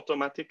fully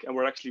automatic, and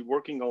we're actually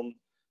working on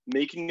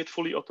making it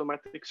fully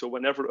automatic. So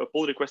whenever a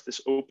pull request is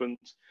opened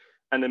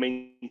and the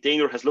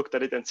maintainer has looked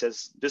at it and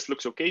says, this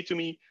looks okay to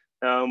me,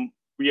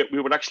 we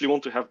would actually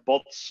want to have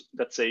bots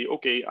that say,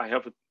 okay, I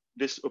have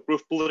this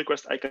approved pull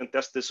request. I can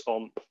test this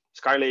on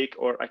Skylake,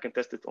 or I can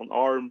test it on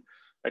ARM.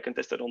 I can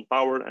test it on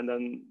Power, and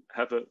then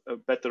have a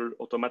better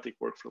automatic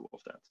workflow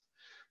of that.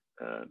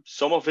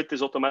 Some of it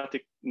is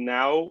automatic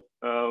now,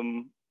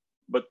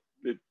 but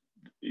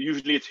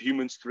usually it's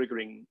humans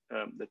triggering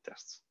the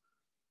tests.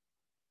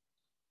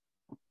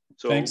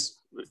 So thanks.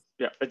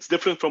 Yeah, it's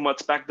different from what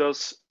SPAC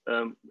does.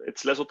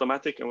 It's less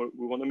automatic, and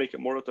we want to make it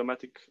more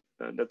automatic.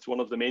 That's one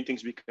of the main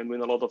things we can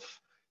win a lot of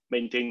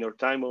maintainer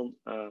time on,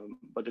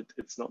 but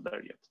it's not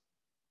there yet.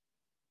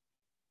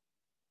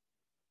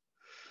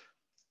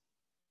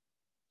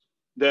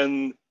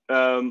 Then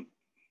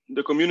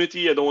the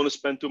community, I don't want to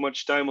spend too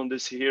much time on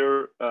this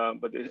here,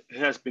 but it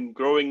has been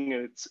growing,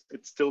 and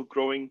it's still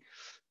growing.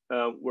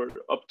 We're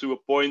up to a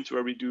point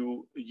where we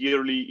do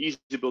yearly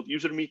EasyBuild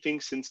user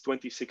meetings since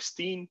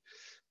 2016.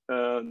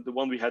 The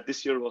one we had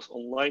this year was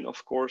online,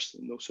 of course,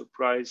 no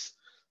surprise.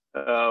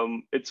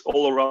 It's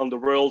all around the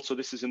world. So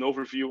this is an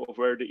overview of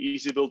where the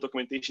EasyBuild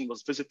documentation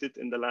was visited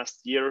in the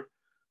last year,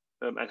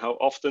 and how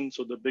often.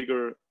 So the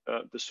bigger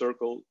the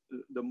circle,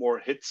 the more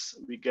hits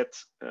we get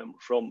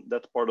from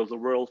that part of the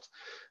world.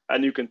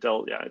 And you can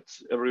tell, yeah,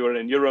 it's everywhere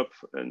in Europe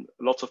and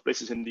lots of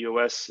places in the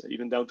US,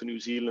 even down to New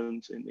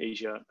Zealand, in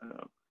Asia.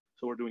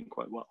 So we're doing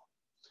quite well.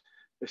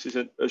 This is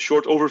a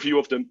short overview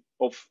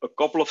of a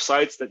couple of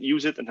sites that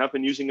use it and have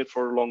been using it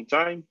for a long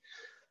time.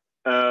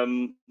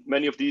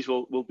 Many of these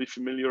will be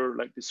familiar,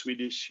 like the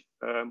Swedish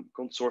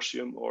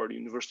consortium or the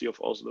University of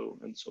Oslo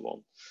and so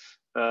on.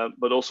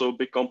 But also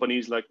big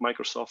companies like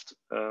Microsoft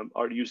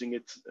are using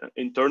it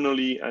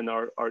internally and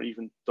are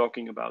even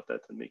talking about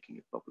that and making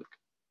it public.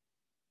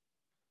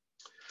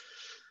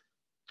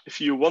 If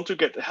you want to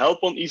get help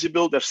on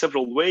EasyBuild, there's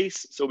several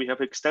ways. So we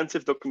have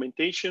extensive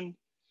documentation,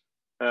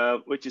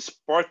 which is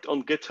parked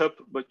on GitHub,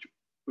 but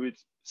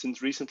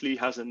since recently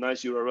has a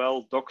nice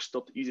URL,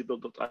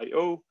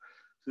 docs.easybuild.io.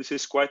 This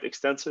is quite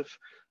extensive.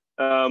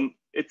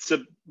 It's a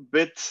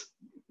bit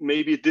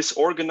maybe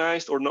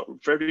disorganized or not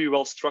very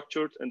well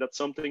structured, and that's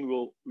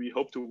something we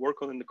hope to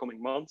work on in the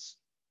coming months.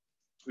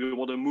 We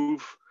want to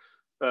move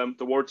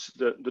towards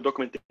the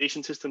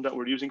documentation system that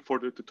we're using for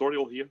the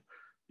tutorial here,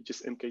 which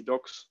is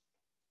MKDocs,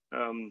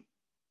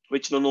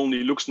 which not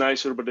only looks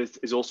nicer, but it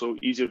is also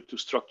easier to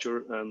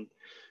structure,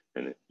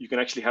 and you can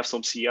actually have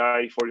some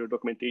CI for your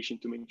documentation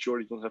to make sure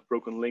you don't have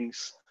broken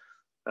links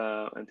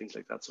and things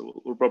like that.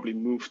 So we'll probably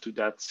move to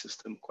that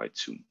system quite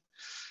soon.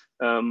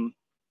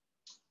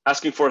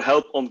 Asking for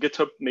help on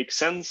GitHub makes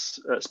sense,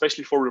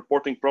 especially for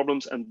reporting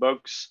problems and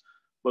bugs,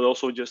 but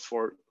also just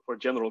for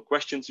general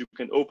questions. You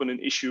can open an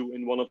issue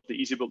in one of the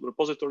EasyBuild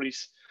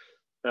repositories.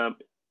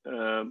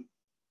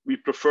 We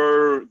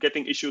prefer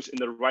getting issues in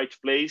the right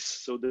place.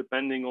 So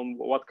depending on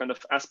what kind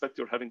of aspect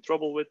you're having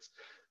trouble with.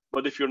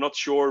 But if you're not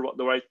sure what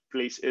the right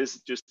place is,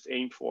 just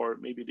aim for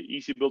maybe the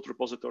EasyBuild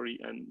repository,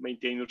 and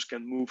maintainers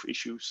can move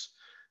issues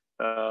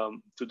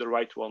to the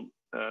right one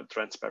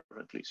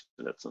transparently.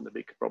 So that's not a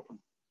big problem.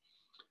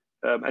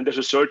 And there's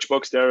a search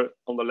box there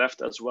on the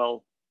left as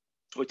well,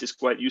 which is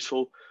quite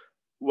useful.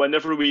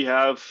 Whenever we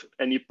have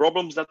any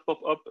problems that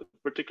pop up,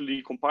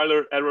 particularly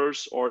compiler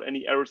errors or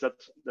any errors that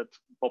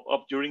pop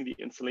up during the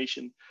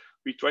installation,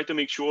 we try to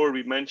make sure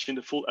we mention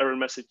the full error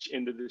message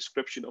in the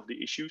description of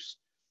the issues,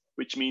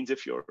 which means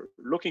if you're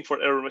looking for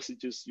error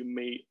messages, you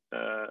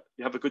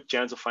have a good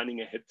chance of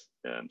finding a hit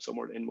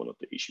somewhere in one of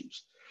the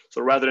issues.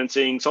 So rather than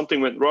saying something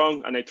went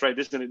wrong and I tried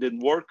this and it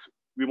didn't work,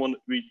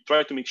 we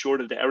try to make sure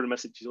that the error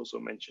message is also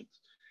mentioned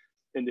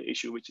in the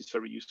issue, which is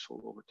very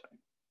useful over time.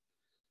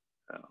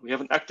 We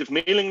have an active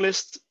mailing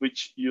list,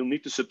 which you'll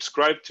need to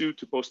subscribe to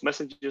post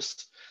messages.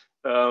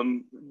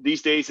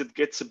 These days it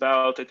gets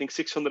about, I think,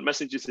 600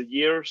 messages a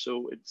year.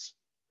 So it's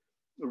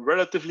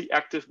relatively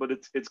active, but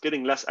it's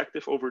getting less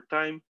active over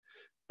time,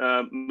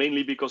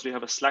 mainly because we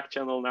have a Slack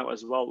channel now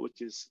as well,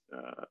 which is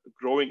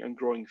growing and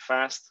growing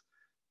fast.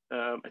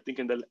 I think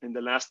in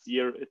the last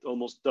year, it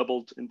almost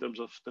doubled in terms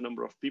of the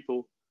number of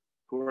people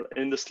who are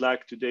in the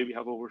Slack. Today, we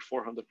have over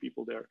 400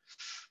 people there.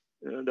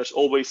 There's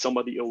always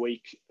somebody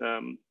awake,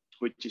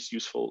 which is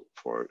useful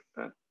for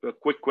a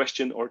quick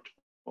question or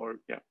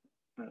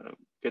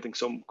getting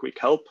some quick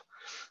help.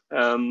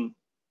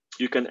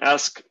 You can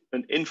ask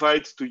an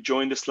invite to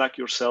join the Slack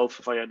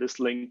yourself via this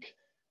link.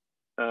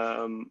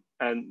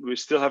 And we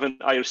still have an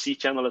IRC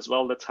channel as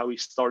well. That's how we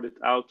started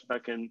out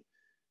back in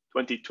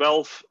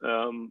 2012.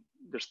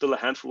 There's still a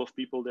handful of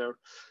people there.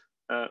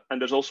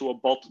 And there's also a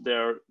bot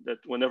there that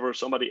whenever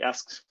somebody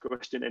asks a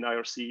question in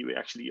IRC, we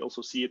actually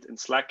also see it in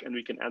Slack and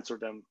we can answer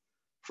them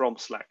from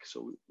Slack.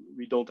 So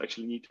we don't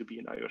actually need to be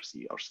in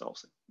IRC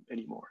ourselves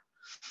anymore.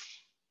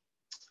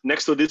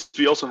 Next to this,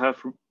 we also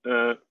have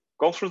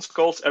conference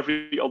calls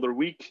every other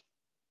week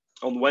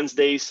on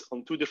Wednesdays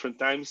on 2 different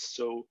times.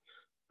 So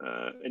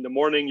in the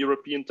morning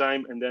European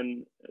time and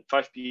then at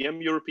 5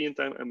 p.m. European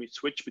time, and we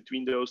switch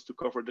between those to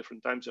cover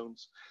different time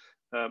zones.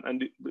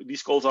 And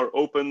these calls are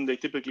open. They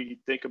typically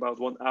take about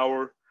 1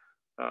 hour.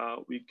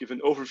 We give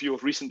an overview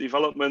of recent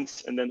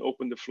developments and then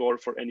open the floor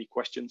for any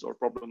questions or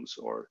problems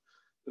or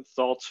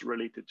thoughts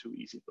related to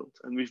EasyBuild.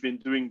 And we've been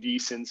doing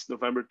these since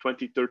November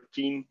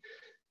 2013.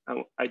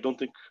 I don't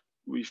think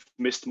we've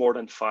missed more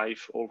than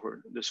 5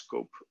 over the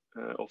scope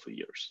of the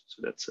years.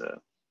 So that's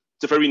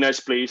it's a very nice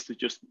place to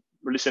just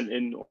listen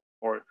in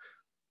or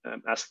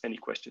ask any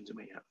questions you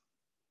may have.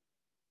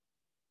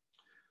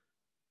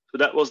 So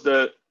that was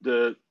the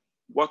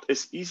what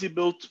is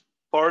EasyBuild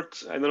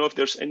part. I don't know if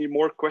there's any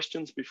more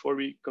questions before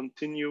we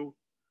continue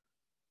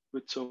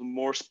with some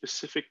more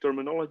specific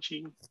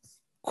terminology.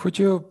 Could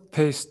you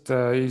paste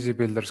the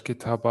EasyBuilder's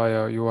GitHub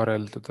IO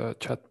URL to the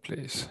chat,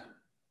 please?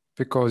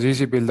 Because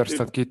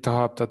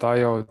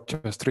easybuilders.github.io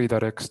just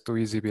redirects to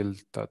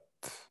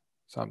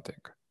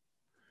easybuild.something.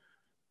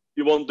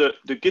 You want the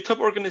GitHub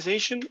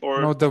organization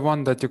or? No, the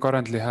one that you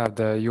currently have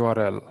the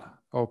URL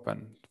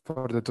open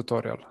for the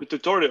tutorial. The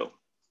tutorial?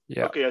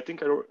 Yeah. Okay, I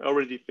think I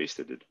already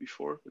pasted it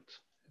before. But...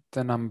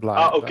 Then I'm blind.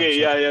 Ah, okay,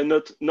 yeah,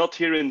 not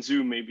here in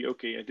Zoom maybe.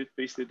 Okay, I did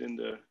paste it in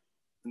the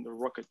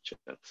Rocket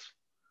chat.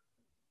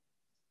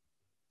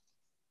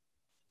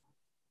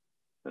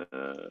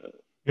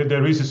 Yeah,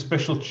 there is a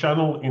special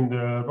channel in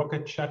the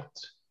Rocket chat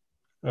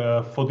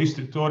for this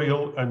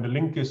tutorial, and the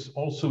link is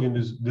also in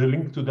this. The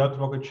link to that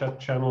Rocket chat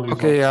channel is.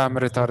 Okay, yeah, I'm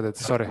retarded.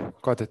 Sorry,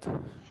 got it.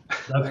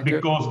 That's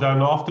because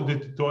then after the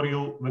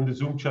tutorial, when the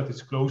Zoom chat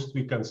is closed,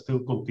 we can still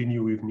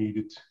continue if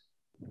needed.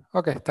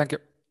 Okay, thank you.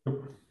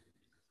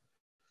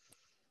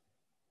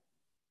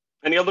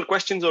 Any other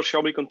questions, or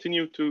shall we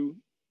continue to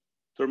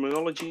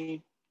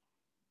terminology?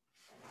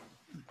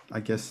 I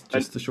guess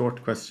just a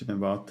short question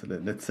about,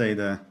 let's say,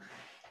 the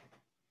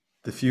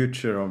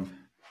future of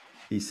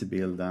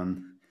EasyBuild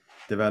and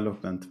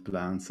development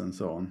plans and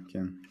so on.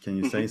 Can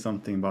you say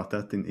something about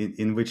that?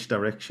 In which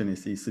direction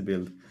is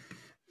EasyBuild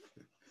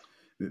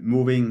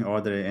moving?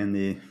 Are there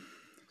any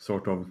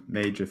sort of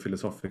major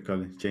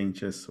philosophical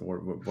changes, or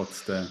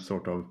what's the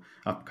sort of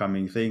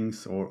upcoming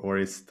things, or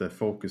is the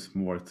focus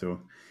more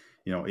to,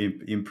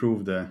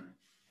 improve the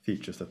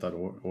features that are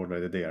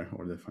already there,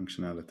 or the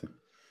functionality?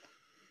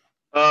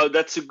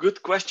 That's a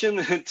good question.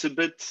 It's a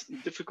bit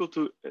difficult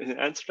to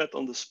answer that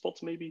on the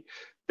spot. Maybe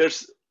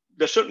there's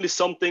certainly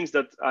some things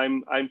that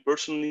I'm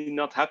personally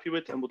not happy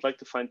with and would like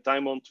to find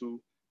time on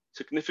to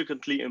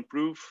significantly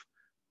improve.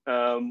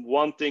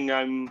 One thing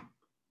I'm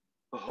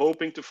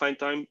hoping to find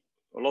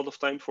a lot of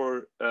time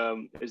for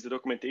is the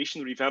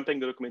documentation, revamping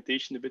the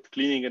documentation a bit,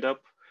 cleaning it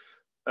up,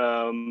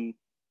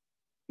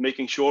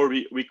 making sure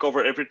we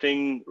cover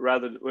everything.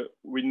 Rather,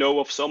 we know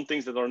of some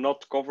things that are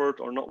not covered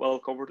or not well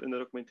covered in the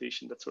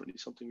documentation. That's certainly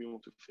something we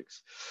want to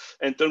fix.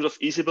 In terms of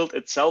EasyBuild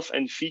itself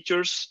and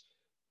features,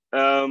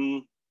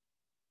 a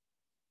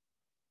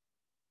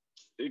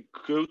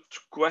good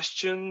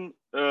question.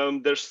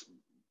 There's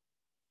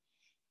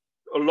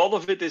a lot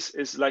of it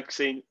is like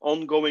saying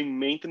ongoing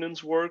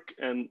maintenance work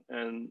and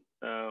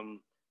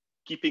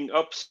keeping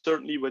up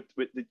certainly with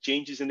the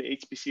changes in the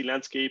HPC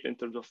landscape in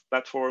terms of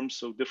platforms,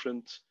 so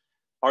different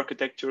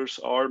architectures,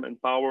 ARM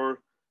and Power,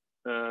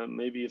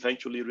 maybe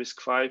eventually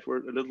RISC-V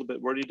we're a little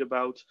bit worried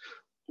about.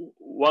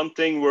 One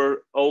thing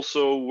we're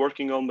also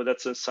working on, but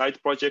that's a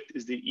side project,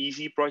 is the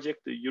EASY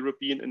project, the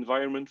European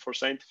Environment for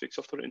Scientific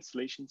Software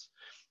Installations,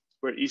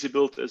 where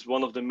EasyBuild is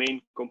one of the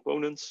main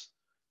components.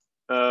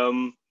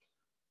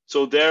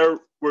 So there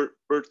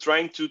we're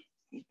trying to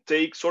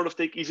take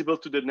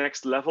EasyBuild to the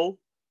next level,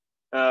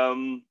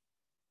 in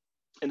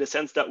the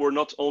sense that we're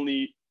not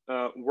only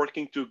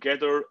working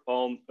together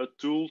on a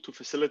tool to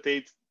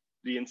facilitate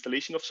the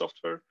installation of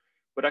software,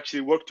 but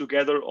actually work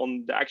together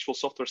on the actual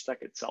software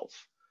stack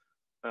itself.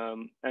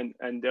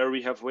 And there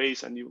we have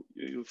ways, and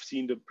you've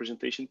seen the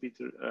presentation,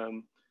 Peter.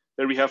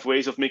 there we have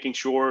ways of making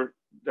sure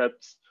that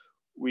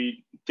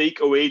we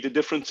take away the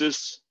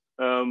differences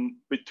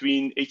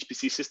between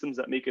HPC systems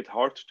that make it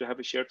hard to have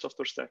a shared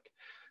software stack,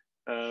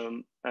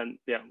 and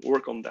yeah,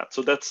 work on that.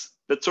 So that's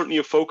certainly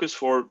a focus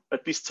for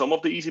at least some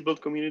of the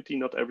EasyBuild community,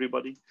 not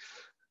everybody.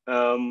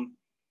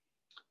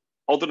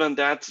 Other than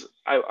that,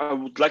 I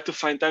would like to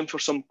find time for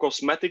some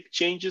cosmetic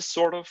changes,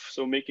 sort of.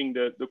 So making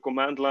the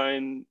command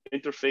line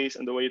interface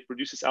and the way it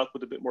produces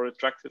output a bit more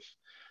attractive.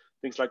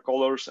 Things like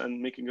colors and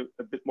making it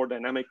a bit more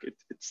dynamic. It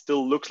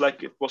still looks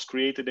like it was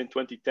created in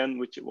 2010,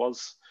 which it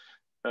was.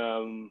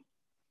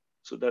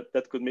 So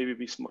that could maybe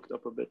be smucked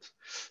up a bit.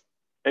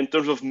 In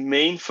terms of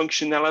main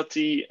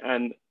functionality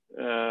and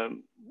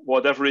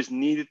whatever is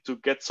needed to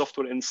get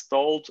software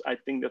installed, I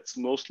think that's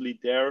mostly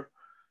there.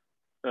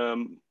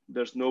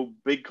 There's no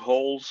big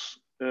holes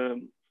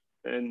in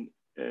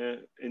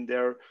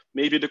there.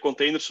 Maybe the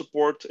container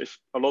support, if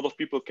a lot of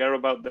people care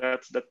about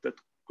that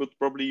could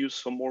probably use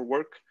some more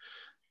work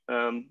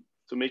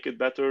to make it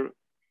better.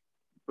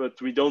 But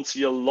we don't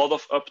see a lot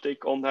of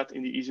uptake on that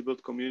in the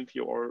EasyBuild community,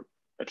 or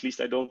at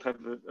least I don't have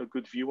a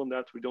good view on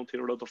that. We don't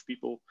hear a lot of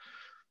people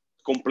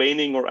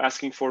complaining or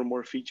asking for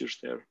more features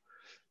there.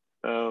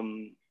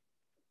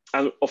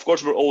 And of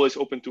course, we're always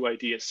open to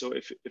ideas. So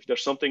if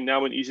there's something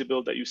now in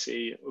EasyBuild that you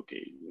say,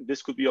 okay,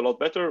 this could be a lot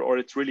better, or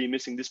it's really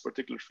missing this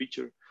particular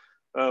feature,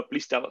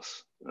 please tell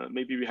us.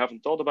 Maybe we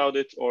haven't thought about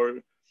it,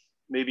 or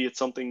maybe it's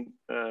something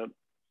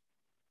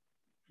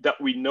that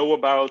we know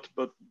about,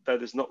 but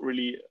that is not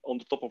really on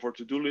the top of our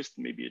to-do list.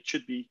 Maybe it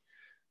should be.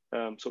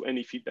 So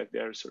any feedback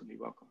there is certainly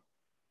welcome.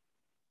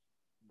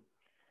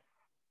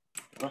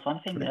 There was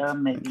one thing,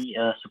 maybe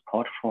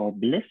support for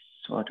Bliss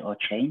or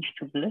change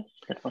to Bliss.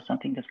 That was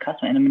something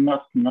discussed, and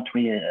not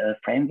really a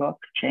framework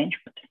change,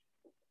 but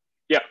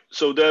yeah.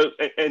 So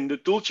the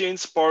tool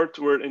chains part,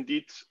 we're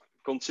indeed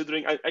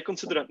considering. I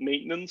consider that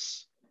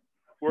maintenance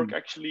work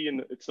actually,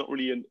 and it's not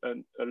really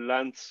a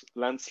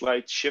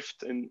landslide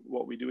shift in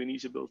what we do in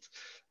EasyBuild.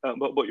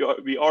 But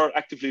we are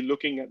actively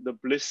looking at the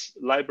Bliss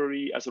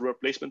library as a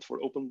replacement for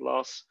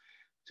OpenBLAS,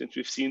 since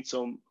we've seen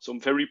some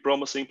very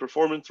promising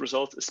performance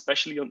results,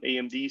 especially on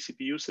AMD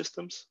CPU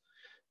systems.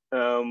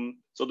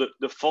 So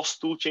the FOSS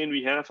toolchain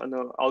we have, and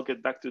I'll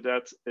get back to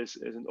that, is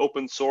an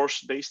open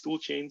source based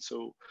toolchain.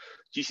 So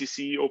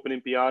GCC,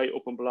 OpenMPI,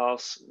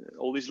 OpenBLAS,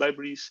 all these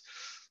libraries.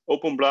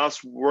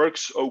 OpenBLAS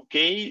works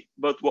okay,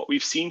 but what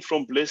we've seen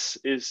from Bliss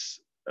is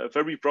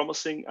very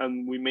promising,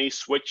 and we may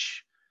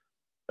switch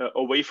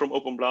away from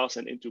OpenBLAS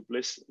and into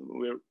Bliss.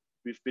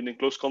 We've been in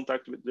close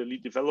contact with the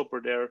lead developer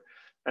there,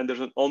 and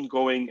there's an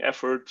ongoing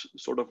effort,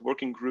 sort of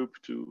working group,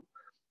 to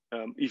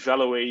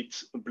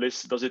evaluate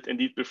Bliss. Does it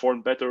indeed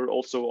perform better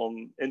also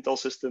on Intel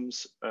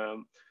systems?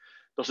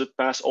 Does it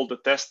pass all the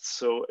tests?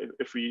 So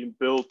if we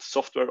build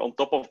software on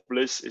top of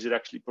Bliss, is it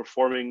actually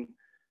performing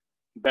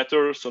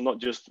better? So not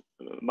just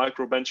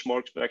micro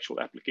benchmarks, but actual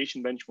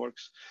application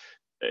benchmarks.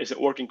 Is it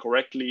working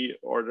correctly?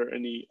 Or are there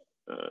any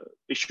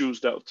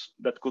issues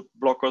that could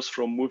block us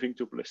from moving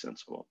to Bliss and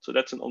so on? So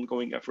that's an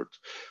ongoing effort.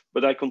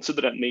 But I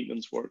consider that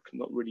maintenance work,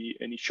 not really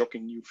any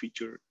shocking new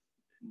feature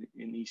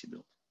in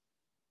EasyBuild.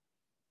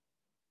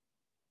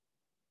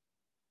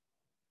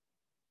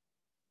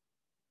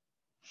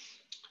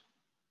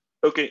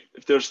 Okay,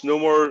 if there's no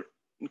more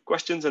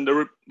questions, and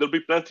there'll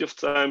be plenty of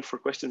time for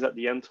questions at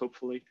the end,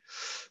 hopefully.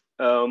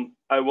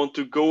 I want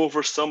to go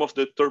over some of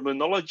the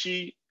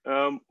terminology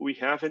we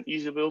have in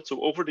EasyBuild. So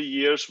over the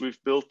years,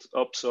 we've built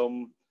up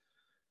some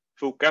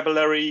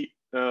vocabulary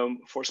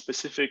for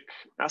specific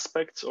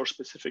aspects or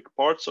specific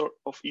parts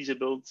of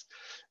EasyBuild.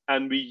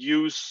 And we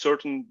use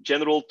certain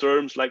general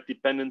terms like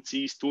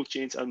dependencies,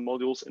 toolchains, and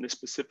modules in a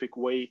specific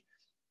way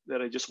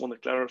that I just want to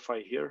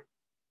clarify here.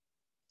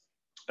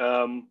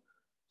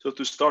 So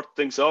to start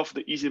things off,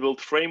 the EasyBuild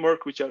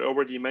framework, which I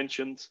already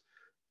mentioned,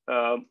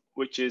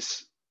 which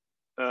is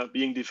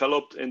being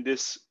developed in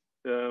this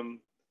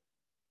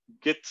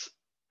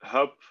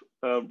GitHub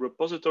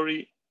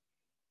repository,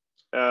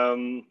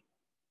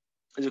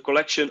 is a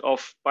collection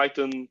of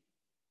Python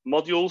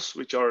modules,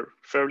 which are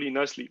fairly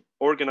nicely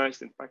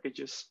organized in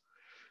packages.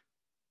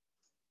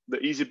 The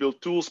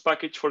EasyBuild tools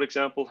package, for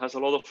example, has a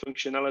lot of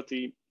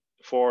functionality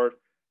for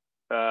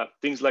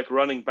things like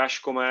running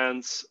bash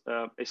commands,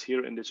 is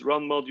here in this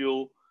run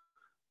module.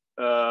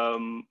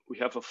 We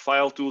have a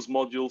file tools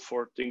module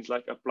for things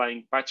like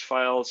applying patch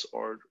files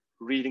or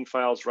reading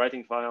files,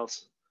 writing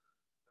files,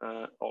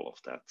 all of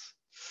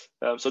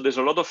that. So there's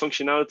a lot of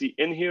functionality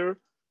in here,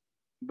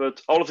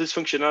 but all of this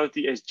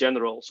functionality is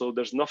general. So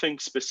there's nothing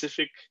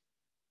specific,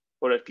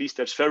 or at least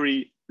there's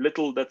very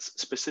little that's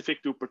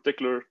specific to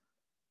particular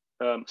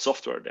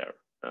software there.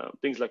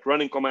 Things like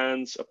running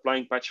commands,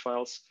 applying patch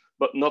files,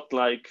 but not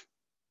like,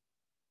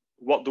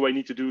 what do I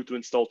need to do to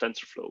install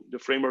TensorFlow? The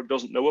framework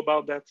doesn't know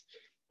about that,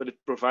 but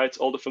it provides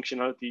all the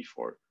functionality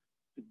for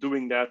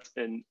doing that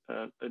in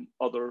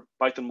another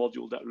Python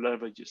module that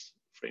leverages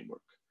the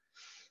framework.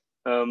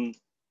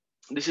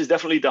 This is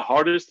definitely the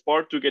hardest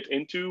part to get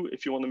into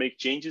if you want to make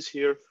changes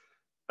here.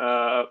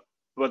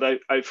 But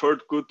I've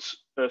heard good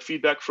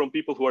feedback from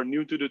people who are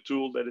new to the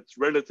tool that it's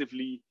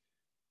relatively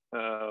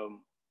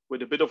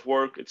with a bit of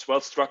work, it's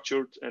well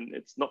structured, and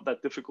it's not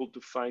that difficult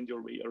to find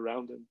your way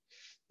around them.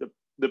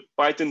 The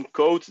Python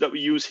code that we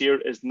use here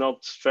is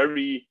not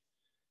very,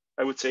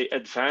 I would say,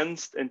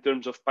 advanced in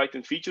terms of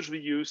Python features we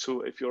use.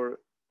 So if you're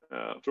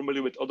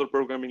familiar with other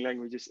programming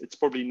languages, it's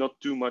probably not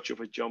too much of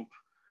a jump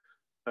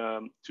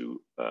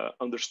to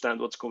understand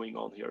what's going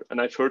on here.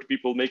 And I've heard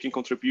people making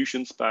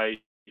contributions by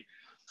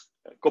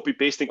copy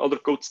pasting other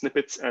code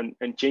snippets and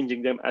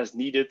changing them as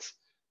needed,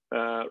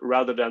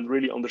 rather than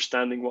really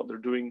understanding what they're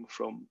doing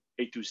from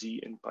A to Z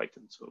in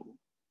Python. So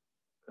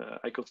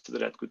I consider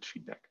that good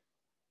feedback.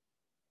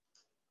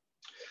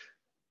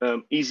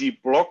 Easy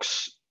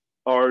blocks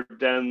are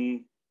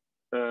then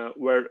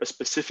where a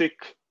specific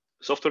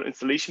software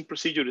installation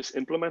procedure is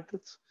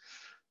implemented.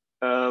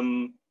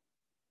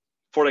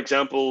 For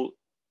example,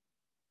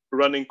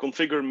 running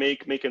configure,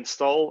 make,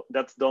 install,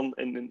 that's done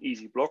in an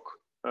easy block.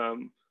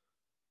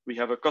 We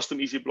have a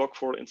custom easy block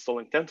for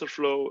installing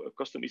TensorFlow, a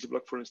custom easy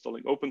block for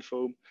installing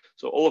OpenFOAM.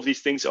 So all of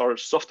these things are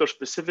software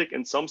specific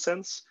in some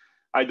sense,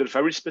 either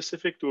very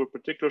specific to a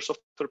particular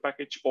software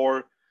package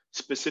or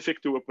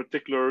specific to a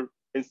particular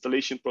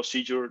installation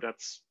procedure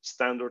that's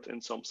standard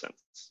in some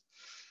sense.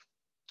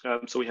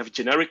 So we have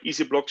generic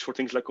easy blocks for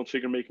things like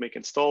configure, make,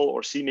 install,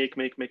 or CMake,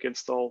 make,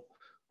 install,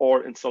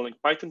 or installing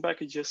Python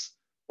packages,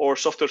 or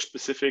software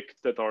specific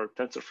that are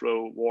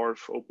TensorFlow,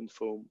 Wharf,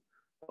 OpenFOAM.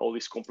 All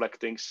these complex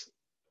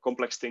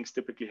things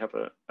typically have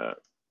a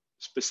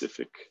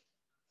specific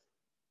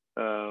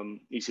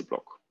easy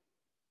block.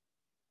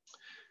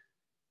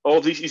 All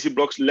of these easy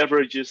blocks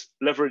leverage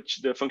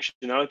the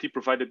functionality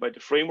provided by the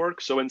framework.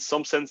 So in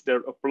some sense, they're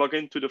a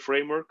plugin to the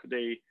framework.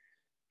 They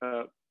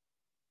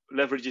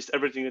leverages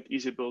everything that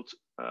EasyBuild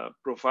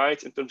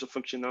provides in terms of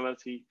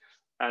functionality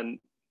and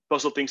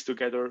puzzle things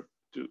together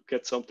to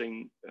get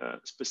something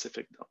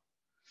specific done.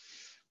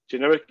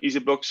 Generic easy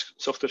blocks,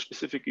 software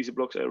specific easy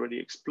blocks, I already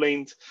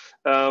explained.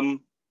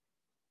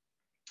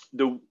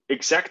 The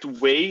exact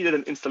way that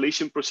an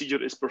installation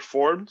procedure is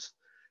performed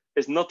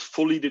is not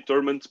fully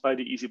determined by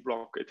the easy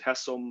block. It has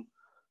some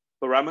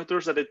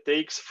parameters that it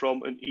takes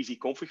from an easy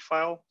config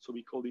file. So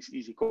we call these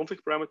easy config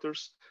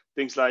parameters,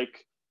 things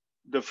like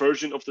the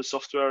version of the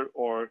software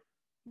or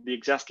the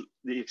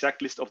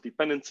exact list of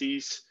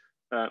dependencies,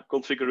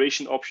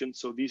 configuration options.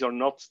 So these are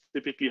not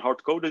typically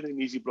hard coded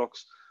in easy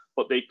blocks,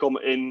 but they come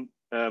in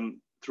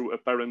through a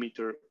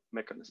parameter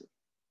mechanism.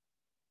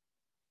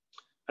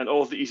 And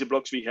all of the easy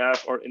blocks we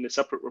have are in a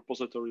separate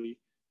repository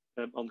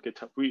on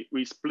GitHub.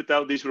 We split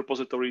out these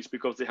repositories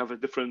because they have a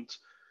different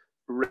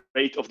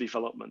rate of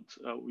development.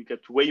 We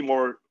get way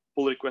more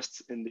pull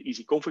requests in the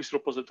easy configs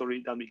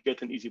repository than we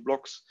get in easy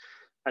blocks,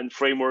 and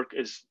framework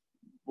is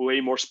way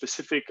more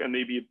specific and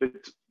maybe a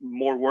bit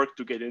more work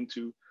to get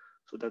into.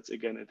 So that's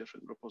again a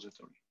different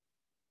repository.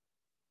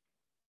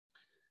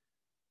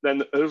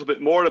 Then a little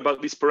bit more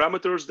about these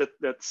parameters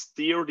that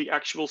steer the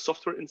actual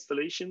software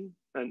installation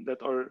and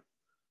that are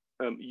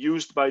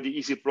used by the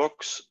easy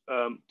blocks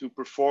to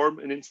perform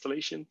an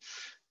installation.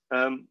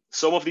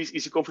 Some of these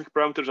easy config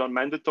parameters are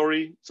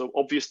mandatory. So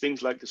obvious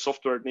things like the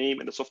software name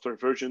and the software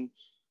version,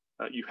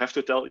 you have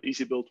to tell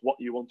EasyBuild what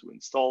you want to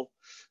install.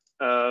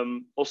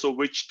 Also,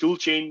 which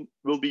toolchain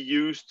will be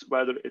used,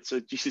 whether it's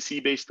a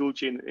GCC-based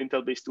toolchain, an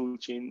Intel-based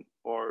toolchain,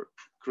 or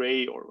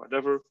Cray or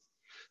whatever.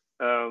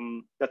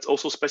 That's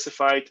also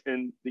specified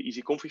in the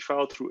easy config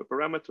file through a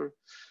parameter.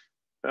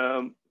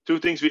 Two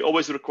things we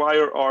always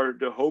require are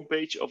the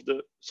homepage of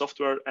the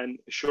software and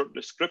a short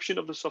description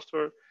of the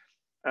software.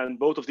 And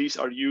both of these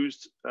are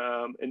used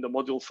in the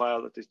module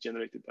file that is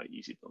generated by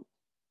EasyBuild.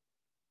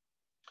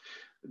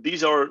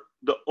 These are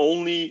the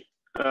only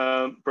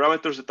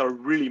parameters that are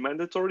really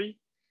mandatory,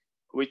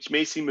 which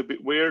may seem a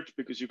bit weird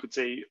because you could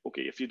say,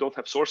 okay, if you don't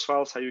have source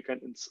files, how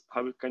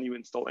can you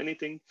install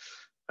anything?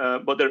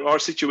 But there are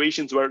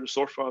situations where the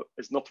source file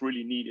is not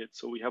really needed.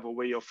 So we have a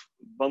way of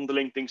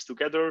bundling things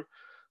together,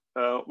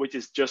 which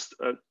is just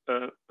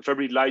a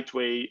very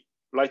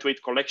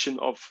lightweight collection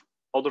of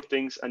other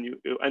things, and you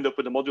end up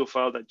with a module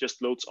file that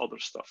just loads other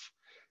stuff.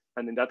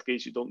 And in that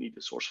case, you don't need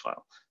the source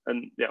file.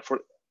 And yeah,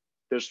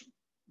 there's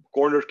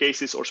corner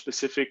cases or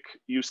specific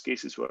use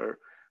cases where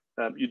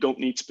you don't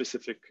need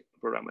specific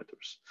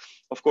parameters.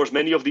 Of course,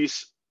 many of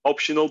these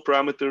optional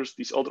parameters,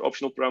 these other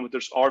optional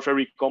parameters are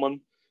very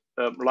common,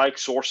 like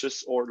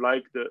sources or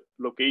like the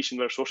location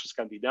where sources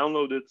can be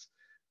downloaded,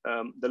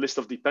 the list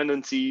of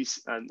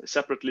dependencies and a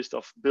separate list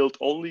of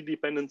build-only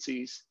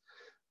dependencies,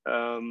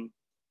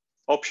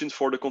 options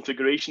for the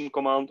configuration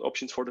command,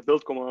 options for the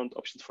build command,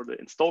 options for the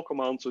install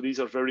command. So these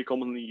are very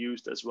commonly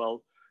used as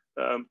well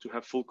to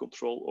have full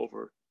control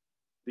over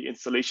the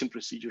installation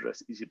procedure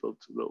as EasyBuild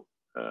will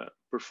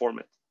perform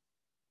it.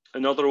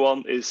 Another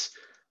one is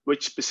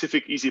which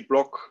specific easy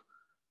block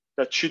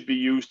that should be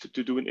used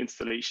to do an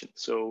installation.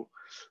 So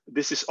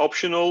this is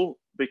optional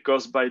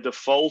because by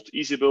default,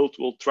 EasyBuild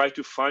will try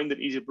to find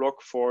an easy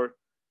block for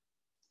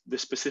the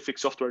specific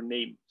software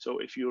name. So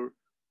if you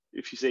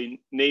say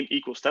name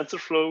equals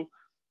TensorFlow,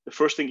 the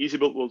first thing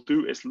EasyBuild will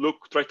do is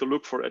try to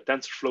look for a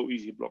TensorFlow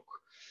easy block.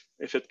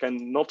 If it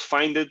cannot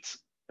find it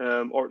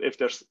or if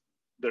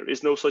there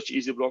is no such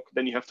EasyBlock,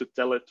 then you have to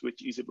tell it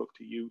which EasyBlock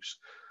to use.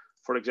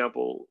 For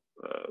example,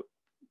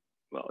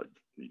 well,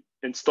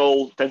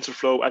 install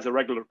TensorFlow as a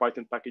regular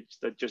Python package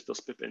that just does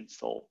pip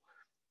install,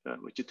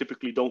 which you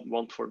typically don't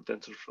want for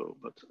TensorFlow,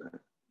 but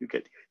you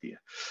get the idea.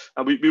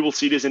 And we will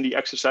see this in the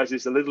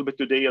exercises a little bit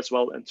today as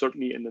well, and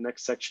certainly in the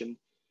next section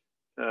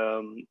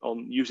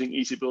on using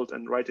EasyBuild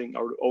and writing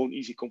our own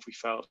easyconfig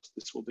files.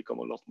 This will become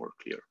a lot more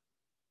clear.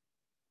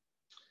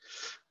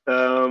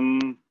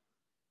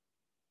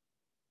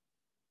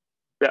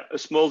 Yeah, a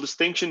small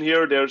distinction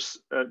here. There's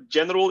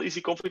general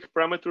easyconfig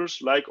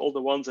parameters, like all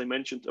the ones I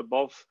mentioned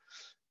above.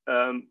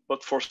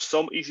 But for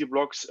some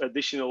EasyBlocks,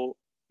 additional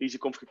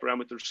easyconfig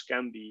parameters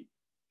can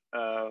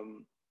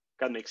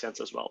make sense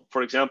as well.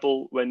 For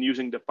example, when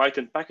using the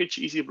Python package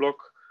EasyBlock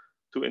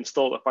to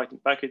install a Python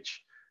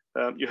package,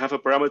 you have a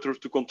parameter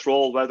to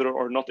control whether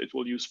or not it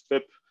will use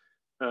pip,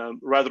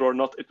 whether or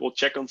not it will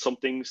check on some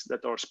things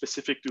that are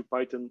specific to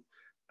Python,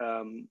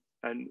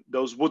 and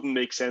those wouldn't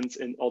make sense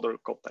in other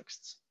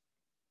contexts.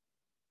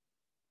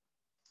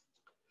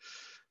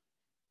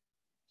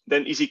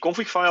 Then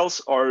easyconfig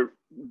files are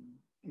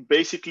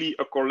basically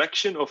a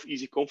collection of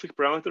easyconfig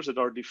parameters that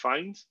are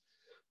defined.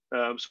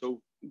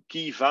 So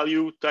key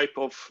value type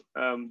of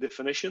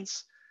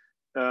definitions,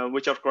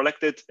 which are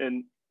collected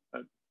in a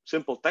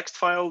simple text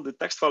file. The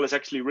text file is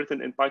actually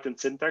written in Python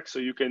syntax, so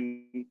you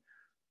can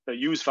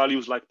use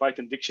values like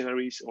Python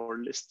dictionaries or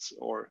lists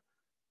or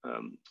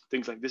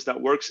things like this. That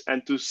works.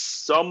 And to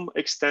some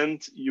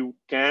extent, you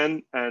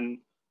can, and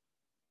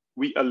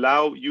we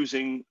allow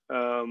using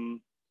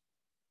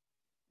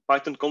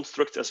Python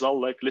constructs as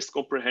well, like list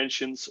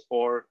comprehensions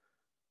or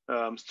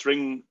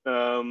string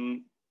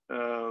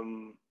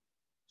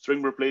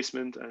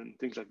replacement and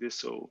things like this.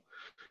 So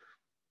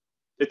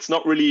it's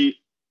not really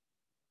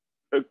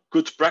a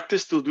good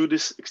practice to do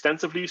this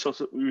extensively. So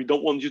we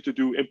don't want you to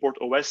do import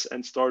OS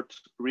and start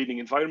reading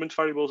environment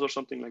variables or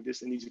something like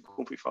this in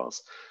easyconfig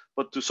files.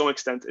 But to some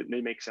extent, it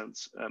may make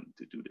sense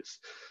to do this.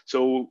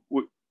 So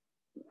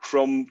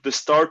from the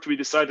start, we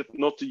decided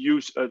not to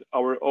use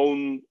our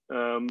own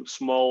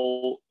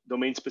small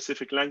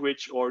domain-specific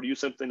language or use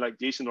something like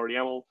JSON or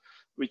YAML,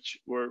 which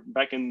were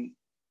back in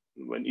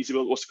when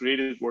EasyBuild was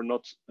created, were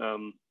not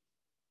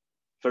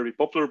very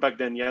popular back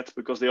then yet,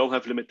 because they all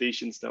have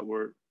limitations that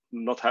we're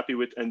not happy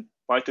with. And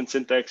Python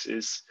syntax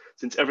is,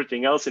 since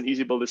everything else in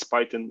EasyBuild is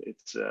Python,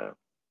 it's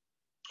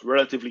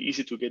relatively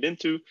easy to get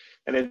into,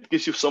 and it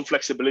gives you some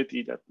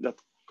flexibility that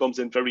comes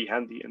in very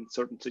handy in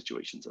certain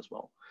situations as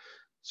well.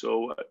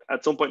 So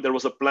at some point there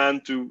was a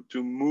plan to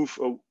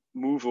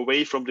move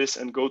away from this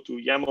and go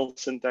to YAML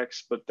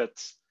syntax, but that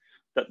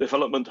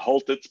development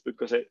halted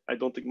because I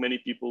don't think many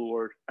people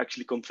were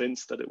actually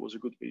convinced that it was a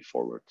good way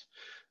forward.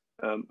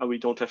 And we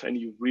don't have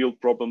any real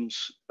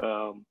problems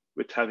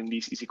with having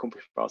these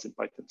easyconfig files in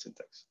Python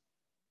syntax.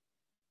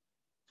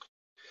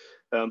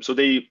 So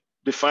they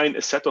define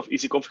a set of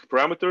easyconfig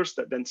parameters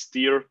that then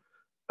steer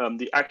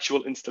the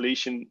actual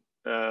installation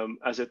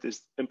as it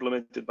is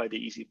implemented by the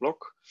EasyBlock.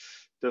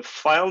 The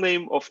file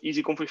name of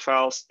easyconfig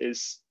files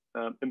is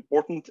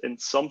important in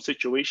some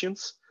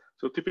situations.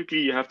 So typically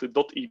you have the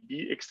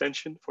 .eb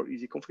extension for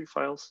easyconfig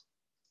files,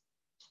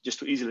 just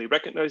to easily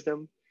recognize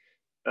them.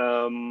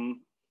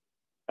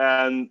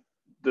 And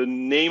the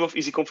name of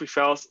easyconfig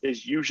files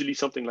is usually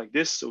something like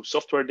this. So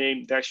software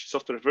name dash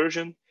software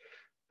version.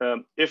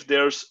 If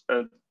there's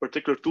a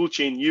particular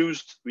toolchain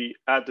used, we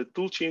add the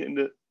toolchain in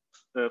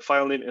the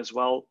file name as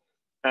well.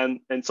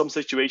 And in some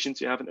situations,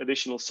 you have an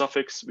additional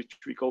suffix, which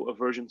we call a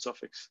version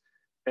suffix,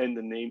 in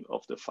the name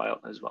of the file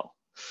as well.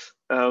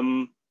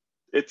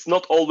 It's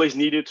not always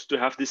needed to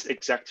have this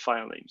exact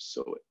file name.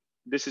 So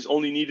this is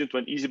only needed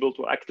when EasyBuild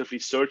will actively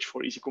search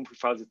for easyconfig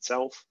files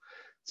itself,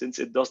 since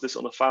it does this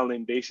on a file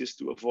name basis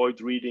to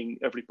avoid reading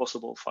every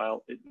possible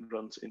file it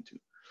runs into.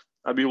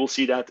 And we will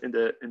see that in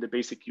the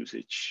basic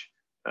usage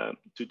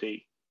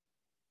today.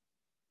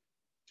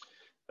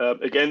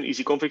 Again,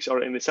 easyconfigs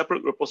are in a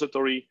separate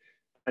repository,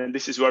 and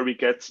this is where we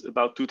get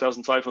about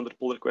 2,500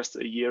 pull requests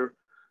a year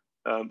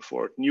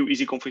for new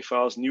easyconfig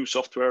files, new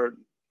software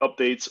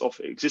updates of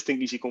existing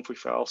easyconfig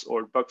files,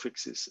 or bug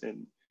fixes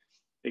in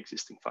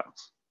existing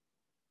files.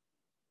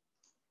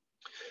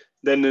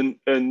 Then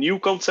a new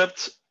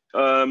concept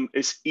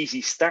is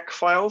easy stack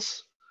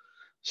files.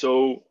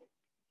 So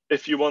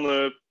if you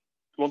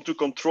want to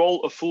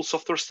control a full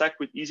software stack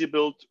with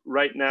EasyBuild,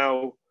 right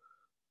now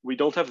we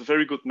don't have a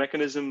very good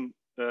mechanism,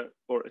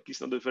 or at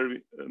least not a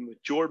very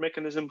mature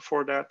mechanism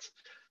for that.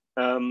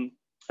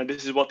 And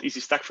this is what easy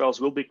stack files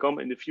will become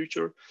in the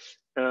future.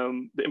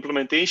 The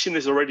implementation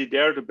is already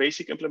there, the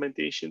basic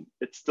implementation.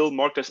 It's still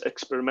marked as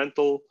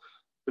experimental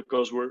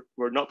because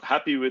we're not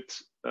happy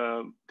with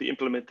the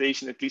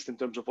implementation, at least in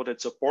terms of what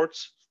it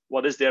supports.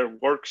 What is there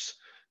works.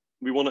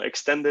 We want to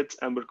extend it,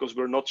 and because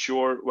we're not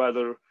sure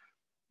whether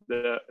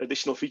the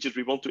additional features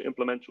we want to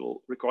implement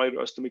will require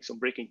us to make some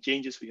breaking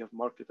changes, we have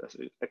marked it as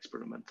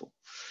experimental.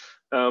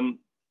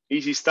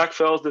 Easy stack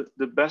files,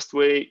 the best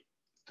way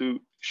to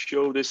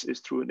show this is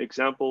through an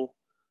example.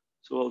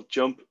 So I'll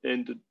jump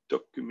in the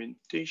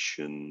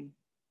documentation.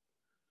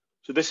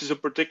 So this is a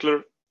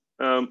particular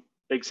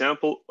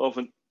example of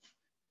an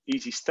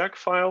EasyStack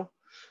file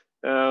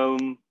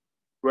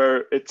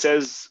where it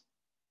says,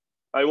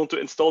 I want to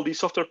install these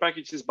software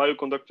packages,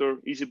 Bioconductor,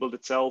 EasyBuild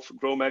itself,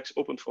 GrowMax,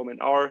 OpenFOAM,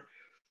 and R.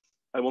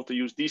 I want to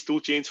use these tool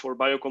chains for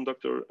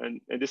Bioconductor.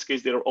 And in this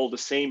case, they're all the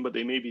same, but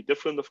they may be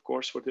different, of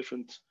course, for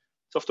different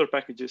software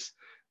packages.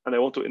 And I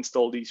want to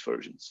install these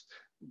versions.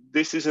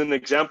 This is an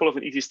example of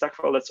an EasyStack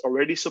file that's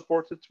already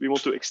supported. We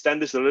want to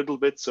extend this a little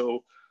bit.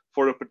 So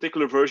for a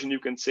particular version, you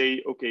can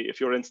say, okay,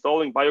 if you're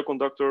installing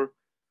Bioconductor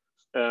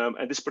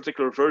and this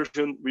particular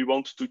version, we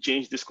want to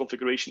change this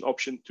configuration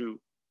option to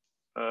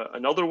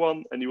another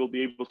one, and you will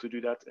be able to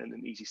do that in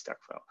an EasyStack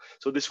file.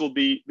 So this will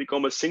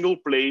become a single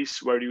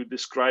place where you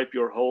describe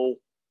your whole,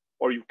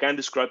 or you can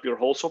describe your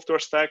whole software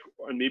stack,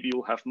 and maybe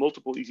you'll have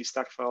multiple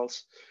EasyStack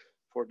files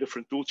for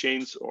different tool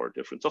chains or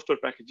different software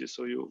packages.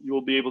 So you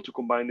will be able to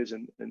combine this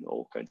in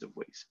all kinds of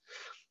ways.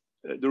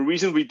 The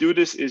reason we do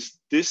this is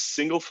this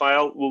single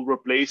file will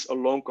replace a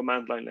long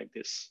command line like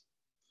this.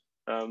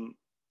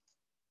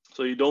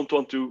 So you don't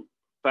want to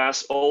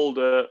pass all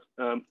the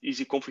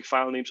easyconfig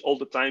file names all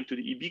the time to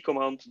the EB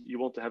command. You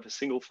want to have a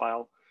single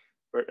file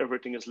where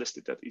everything is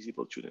listed that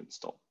EasyBuild should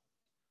install.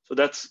 So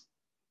that's,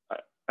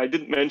 I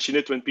didn't mention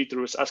it when Peter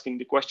was asking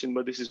the question,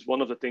 but this is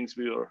one of the things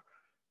we are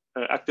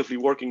actively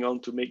working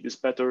on to make this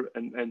better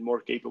and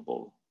more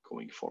capable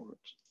going forward.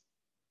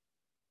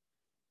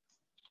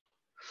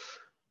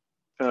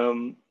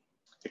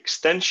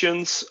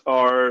 Extensions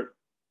are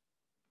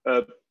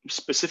a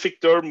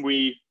specific term.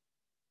 We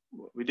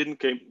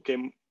didn't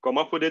come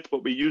up with it,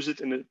 but we use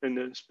it in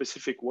a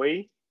specific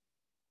way.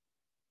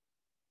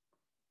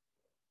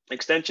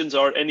 Extensions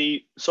are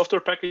any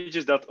software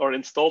packages that are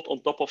installed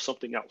on top of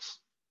something else.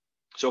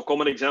 So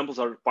common examples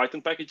are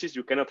Python packages.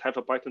 You cannot have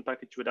a Python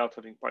package without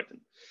having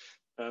Python.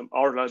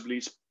 R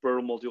libraries,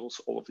 Perl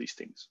modules, all of these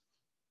things.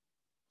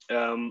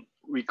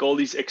 We call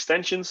these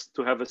extensions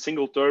to have a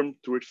single term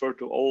to refer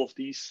to all of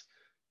these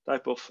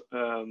type of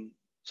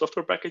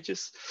software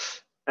packages.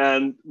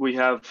 And we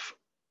have,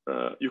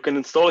 you can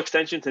install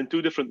extensions in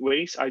two different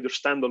ways, either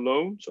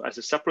standalone, so as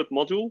a separate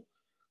module.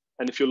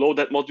 And if you load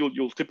that module,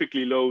 you'll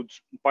typically load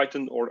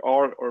Python or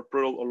R or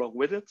Perl along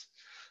with it.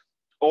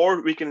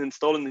 Or we can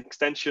install an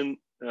extension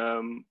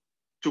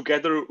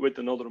together with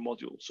another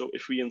module. So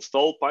if we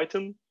install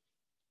Python,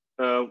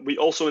 we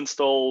also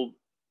install,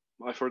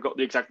 I forgot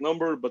the exact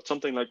number, but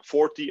something like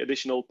 40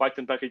 additional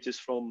Python packages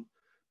from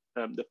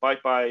the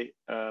PyPy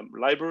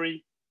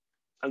library.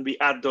 And we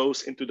add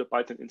those into the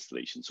Python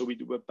installation. So we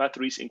do a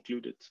batteries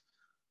included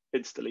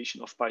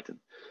installation of Python.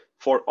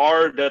 For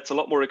R, that's a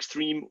lot more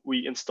extreme.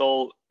 We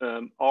install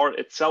R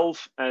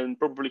itself and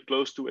probably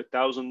close to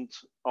 1,000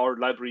 R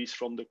libraries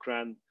from the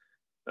CRAN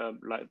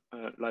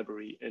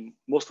library. And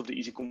most of the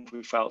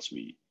easyconfig files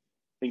we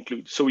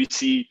include. So we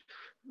see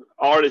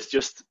R is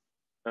just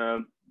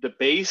the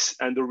base,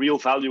 and the real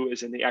value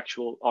is in the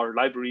actual R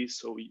libraries.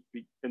 So we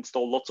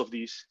install lots of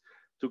these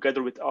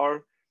together with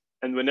R.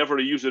 And whenever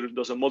a user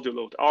does a module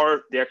load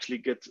R, they actually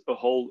get a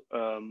whole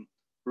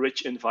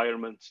rich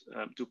environment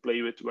to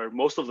play with, where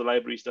most of the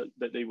libraries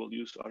that they will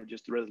use are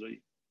just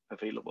readily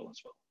available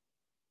as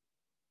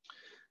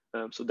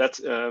well. So that's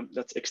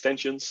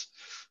extensions.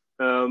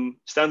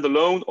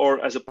 Standalone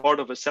or as a part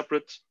of a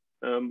separate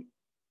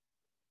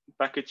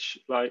package,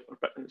 like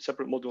a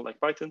separate module like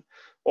Python,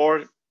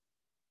 or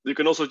you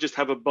can also just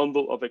have a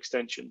bundle of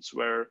extensions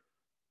where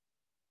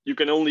you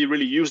can only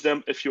really use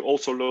them if you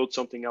also load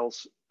something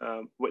else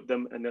with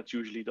them, and that's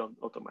usually done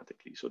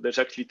automatically. So there's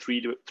actually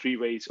three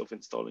ways of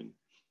installing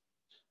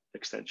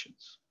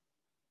extensions.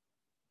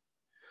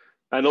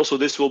 And also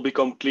this will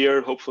become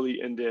clear,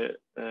 hopefully, in the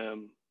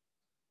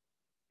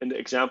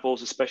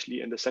examples,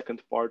 especially in the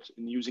second part.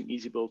 In using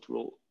EasyBuild,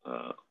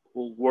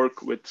 we'll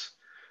work with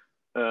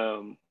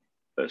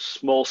a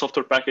small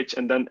software package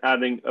and then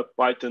adding a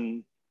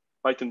Python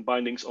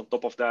bindings on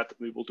top of that.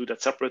 We will do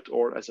that separate,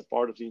 or as a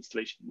part of the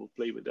installation, we'll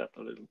play with that a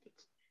little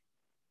bit.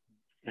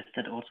 Is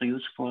that also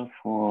useful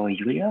for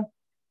Julia?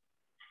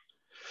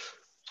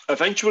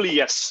 Eventually,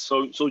 yes.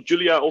 So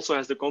Julia also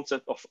has the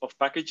concept of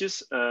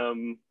packages.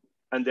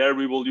 And there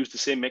we will use the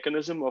same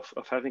mechanism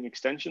of having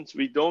extensions.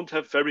 We don't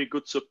have very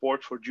good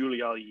support for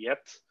Julia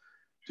yet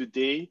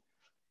today,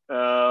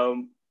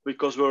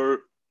 because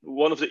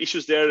one of the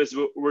issues there is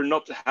we're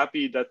not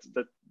happy that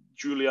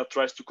Julia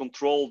tries to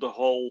control the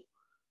whole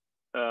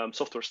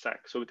software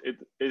stack. So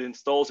it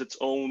installs its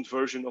own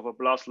version of a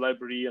BLAST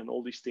library and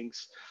all these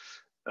things.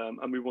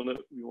 And we want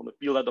to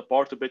peel that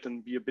apart a bit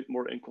and be a bit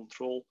more in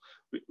control.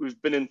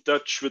 We've been in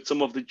touch with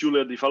some of the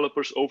Julia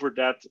developers over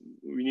that.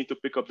 We need to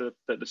pick up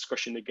that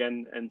discussion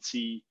again and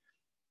see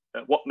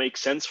what makes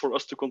sense for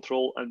us to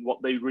control and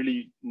what they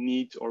really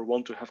need or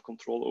want to have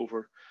control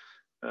over,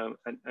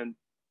 and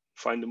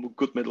find a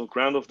good middle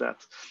ground of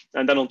that.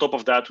 And then on top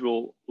of that,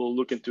 we'll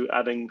look into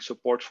adding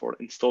support for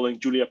installing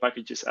Julia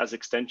packages as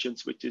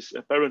extensions, which is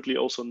apparently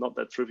also not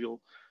that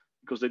trivial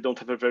because they don't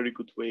have a very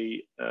good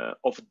way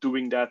of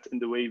doing that in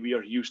the way we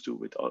are used to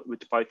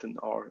with Python,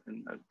 R,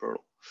 and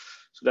Perl.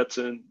 So that's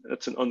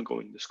an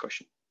ongoing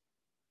discussion.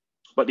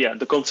 But yeah,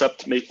 the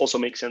concept may also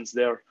make sense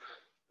there,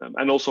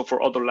 and also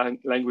for other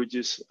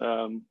languages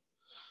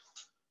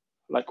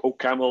like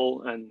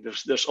OCaml, and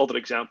there's other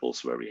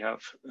examples where we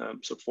have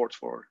support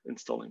for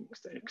installing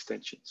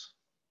extensions.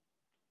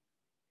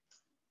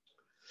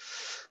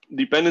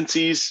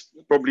 Dependencies,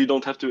 probably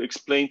don't have to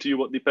explain to you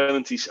what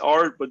dependencies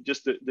are, but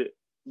just the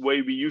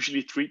way we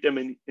usually treat them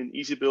in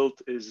EasyBuild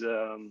is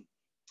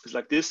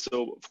like this.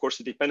 So of course,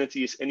 the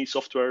dependency is any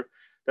software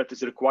that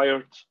is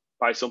required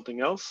by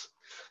something else,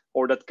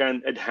 or that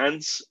can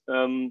enhance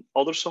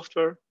other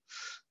software.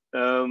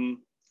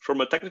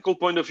 From a technical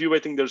point of view, I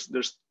think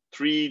there's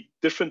three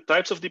different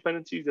types of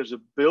dependencies. There's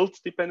a build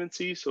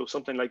dependency, so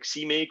something like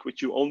CMake,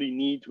 which you only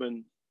need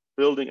when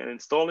building and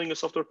installing a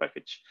software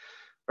package.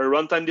 A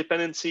runtime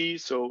dependency,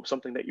 so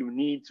something that you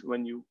need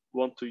when you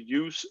want to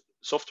use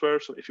software.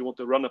 So if you want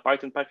to run a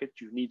Python package,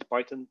 you need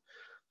Python.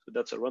 So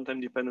that's a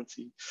runtime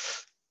dependency.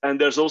 And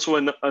there's also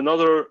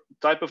another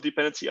type of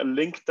dependency, a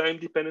link time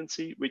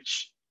dependency,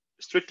 which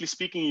strictly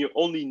speaking, you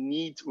only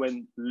need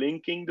when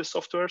linking the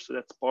software. So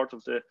that's part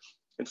of the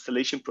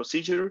installation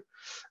procedure.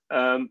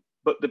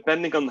 But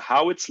depending on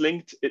how it's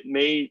linked, it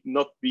may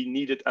not be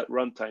needed at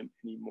runtime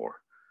anymore.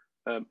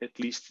 At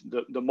least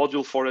the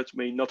module for it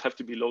may not have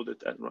to be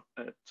loaded at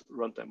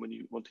runtime when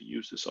you want to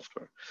use the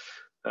software.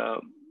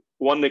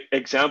 One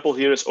example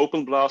here is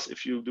OpenBlast.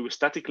 If you do a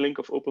static link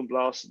of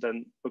OpenBlast,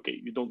 then okay,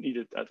 you don't need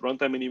it at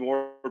runtime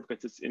anymore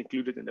because it's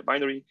included in the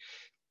binary.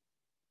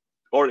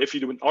 Or if you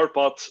do an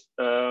RPOT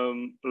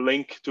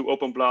link to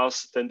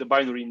OpenBlast, then the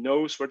binary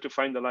knows where to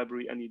find the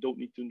library and you don't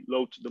need to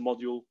load the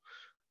module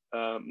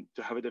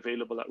to have it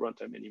available at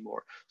runtime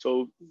anymore.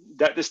 So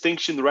that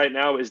distinction right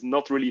now is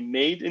not really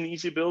made in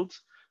EasyBuild.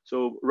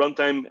 So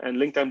runtime and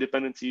link time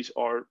dependencies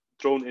are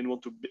thrown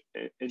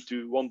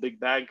into one big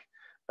bag,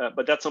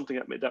 but that's something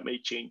that may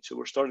change. So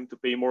we're starting to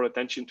pay more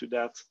attention to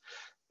that.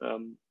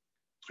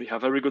 We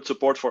have very good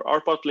support for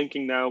RPOT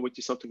linking now, which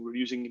is something we're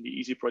using in the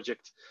Easy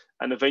project.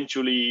 And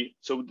eventually,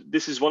 so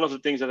this is one of the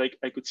things that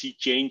I could see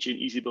change in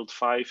EasyBuild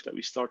 5, that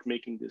we start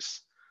making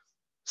this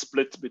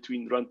split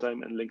between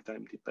runtime and link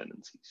time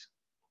dependencies.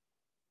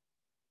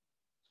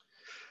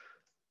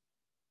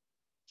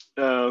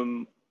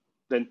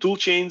 Then tool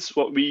chains,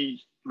 what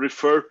we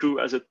refer to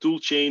as a tool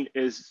chain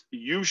is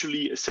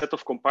usually a set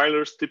of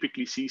compilers,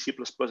 typically C, C++,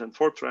 and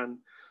Fortran,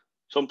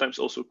 sometimes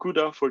also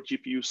CUDA for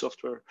GPU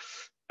software,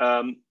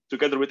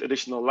 together with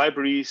additional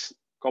libraries,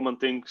 common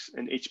things,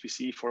 and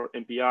HPC for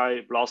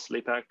MPI, BLAST,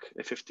 LAPACK,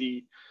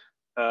 FFT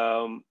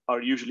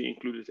are usually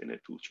included in a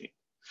tool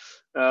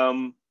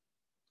chain.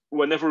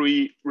 Whenever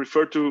we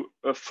refer to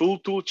a full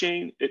tool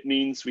chain, it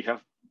means we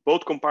have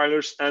both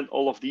compilers and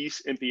all of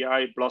these,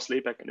 MPI, BLAST,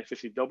 LAPACK, and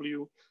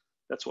FFTW.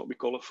 That's what we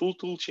call a full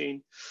tool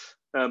chain.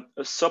 A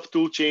sub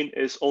tool chain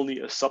is only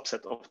a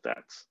subset of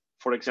that.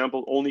 For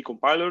example, only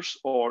compilers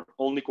or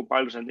only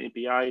compilers and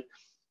MPI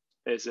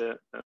is a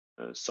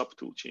sub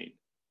tool chain.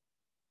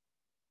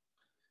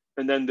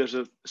 And then there's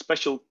a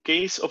special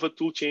case of a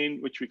tool chain,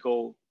 which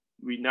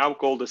we now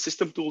call the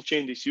system tool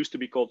chain. This used to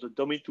be called the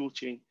dummy tool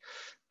chain.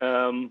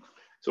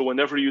 So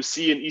whenever you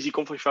see an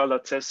easyconfig file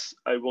that says,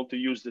 I want to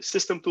use the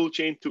system tool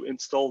chain to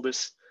install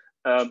this,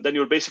 then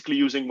you're basically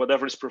using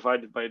whatever is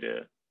provided by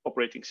the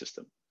operating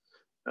system.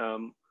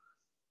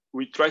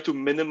 We try to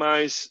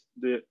minimize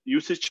the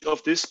usage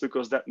of this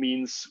because that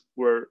means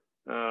we're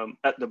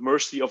at the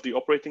mercy of the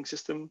operating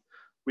system.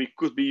 We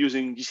could be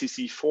using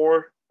GCC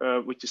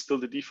 4, which is still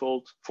the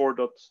default,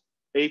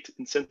 4.8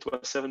 in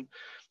CentOS 7.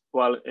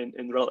 While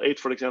in RHEL 8,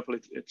 for example,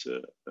 it's a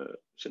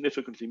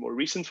significantly more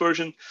recent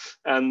version,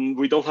 and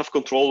we don't have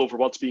control over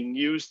what's being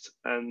used,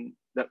 and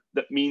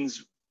that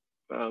means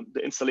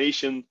the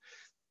installation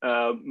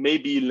may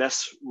be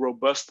less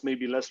robust,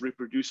 maybe less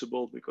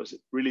reproducible, because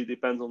it really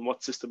depends on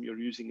what system you're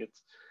using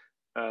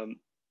it,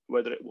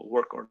 whether it will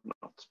work or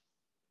not.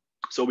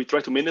 So we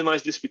try to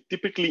minimize this. We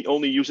typically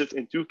only use it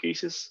in two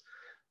cases: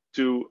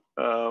 to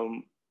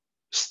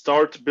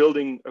start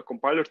building a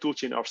compiler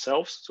toolchain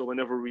ourselves. So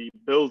whenever we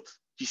build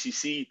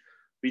GCC,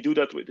 we do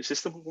that with the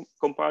system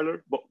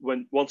compiler. But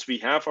once we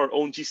have our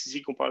own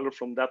GCC compiler,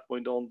 from that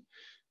point on,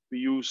 we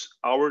use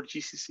our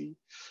GCC.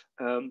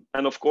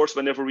 And of course,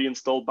 whenever we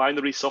install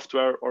binary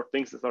software or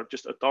things that are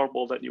just a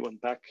tarball that you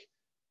unpack,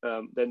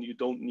 then you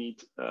don't need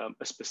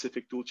a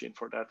specific toolchain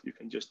for that. You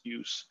can just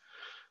use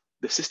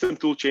the system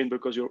toolchain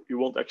because you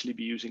won't actually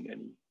be using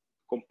any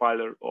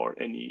compiler or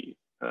any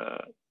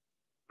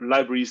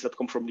libraries that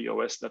come from the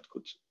OS that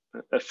could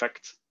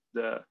affect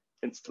the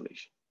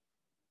installation.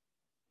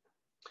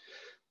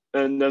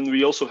 And then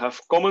we also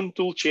have common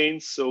tool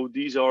chains. So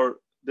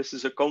this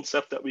is a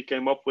concept that we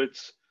came up with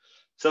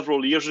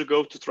several years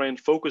ago to try and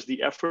focus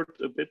the effort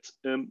a bit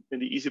in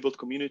the EasyBuild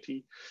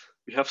community.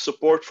 We have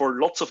support for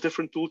lots of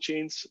different tool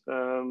chains.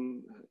 I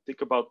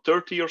think about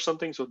 30 or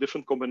something. So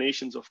different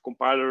combinations of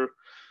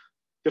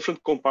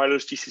different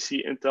compilers,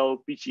 GCC, Intel,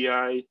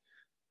 PGI,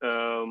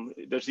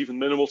 There's even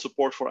minimal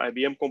support for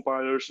IBM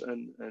compilers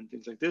and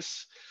things like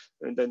this.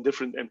 And then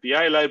different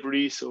MPI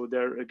libraries. So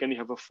there again, you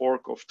have a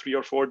fork of 3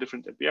 or 4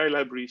 different MPI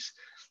libraries.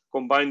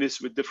 Combine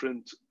this with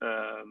different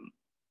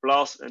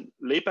BLAS and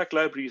LAPACK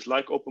libraries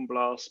like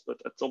OpenBLAS, but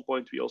at some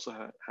point we also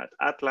had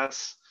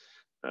Atlas.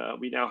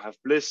 We now have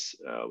Bliss,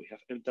 we have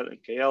Intel and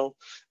KL,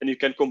 and you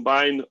can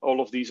combine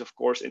all of these, of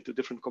course, into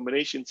different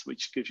combinations,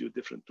 which give you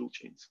different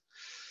toolchains.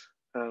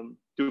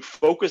 To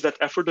focus that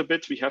effort a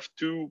bit, we have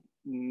 2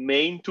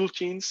 main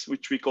toolchains,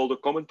 which we call the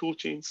common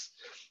toolchains.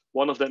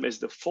 One of them is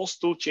the FOSS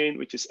toolchain,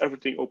 which is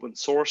everything open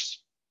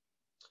source.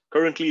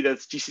 Currently,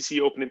 that's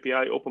GCC,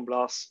 OpenMPI,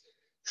 OpenBLAS,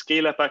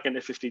 ScalaPack, and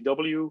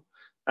FFTW.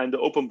 And the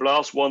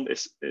OpenBLAS one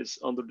is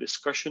under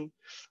discussion.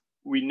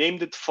 We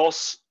named it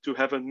FOSS to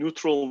have a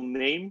neutral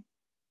name.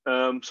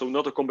 So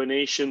not a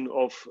combination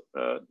of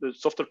the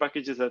software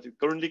packages that it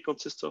currently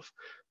consists of,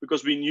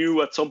 because we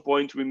knew at some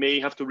point we may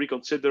have to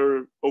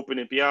reconsider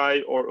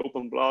OpenMPI or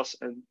OpenBLAS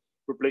and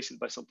replace it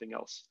by something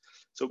else.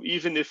 So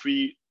even if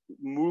we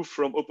move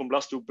from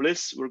OpenBLAS to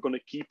Bliss, we're going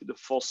to keep the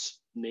FOSS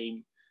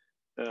name.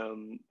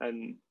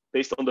 And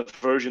based on the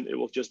version, it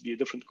will just be a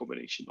different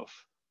combination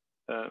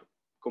of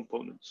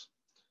components.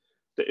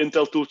 The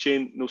Intel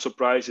toolchain, no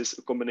surprise, is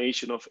a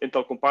combination of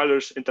Intel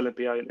compilers, Intel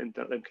MPI, and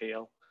Intel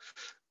MKL.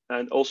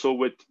 And also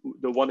with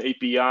the one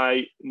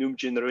API new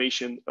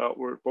generation,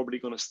 we're probably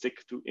going to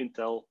stick to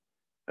Intel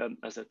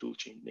as a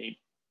toolchain name.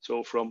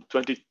 So from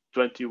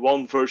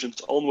 2021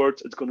 versions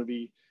onwards, it's going to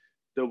be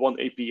the one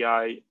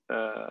API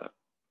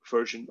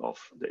version of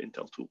the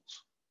Intel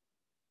tools.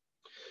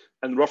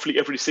 And roughly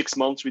every 6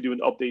 months, we do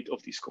an update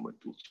of these common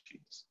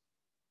toolchains.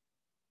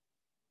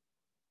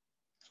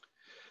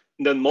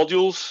 And then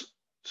modules.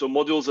 So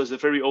modules is a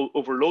very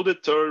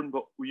overloaded term,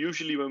 but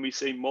usually when we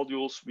say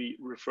modules, we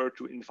refer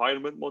to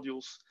environment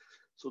modules.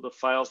 So the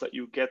files that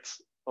you get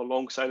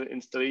alongside an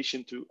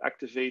installation to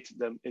activate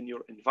them in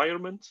your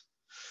environment.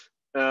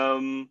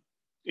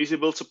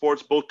 EasyBuild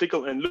supports both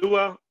Tcl and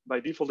Lua. By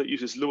default, it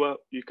uses Lua.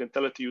 You can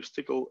tell it to use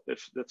Tcl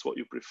if that's what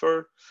you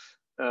prefer.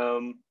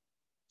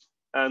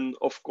 And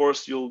of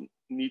course, you'll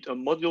need a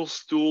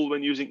modules tool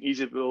when using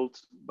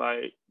EasyBuild.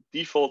 By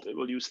default, it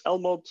will use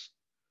lmod.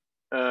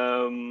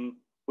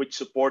 Which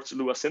supports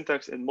Lua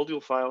syntax and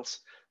module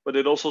files, but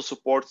it also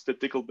supports the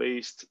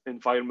Tcl-based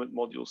environment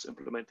modules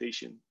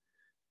implementation.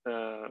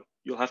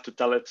 You'll have to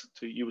tell it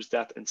to use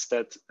that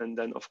instead. And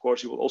then, of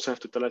course, you will also have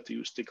to tell it to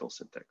use Tcl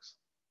syntax.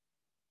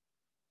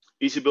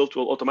 EasyBuild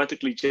will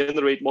automatically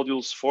generate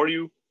modules for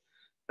you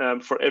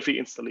for every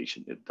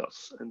installation it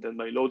does. And then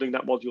by loading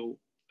that module,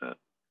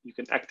 you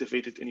can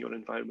activate it in your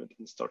environment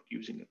and start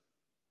using it.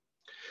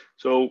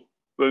 So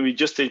when we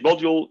just say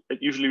module, it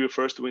usually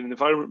refers to an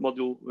environment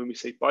module. When we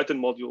say Python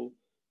module,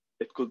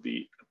 it could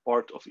be a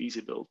part of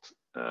EasyBuild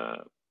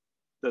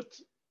that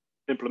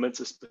implements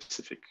a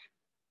specific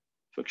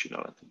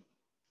functionality.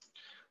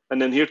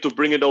 And then here to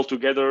bring it all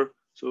together,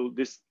 so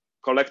this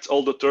collects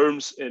all the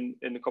terms in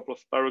a couple of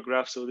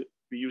paragraphs. So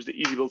we use the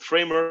EasyBuild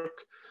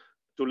framework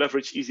to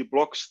leverage easy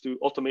blocks to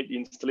automate the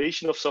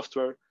installation of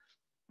software,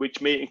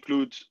 which may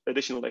include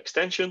additional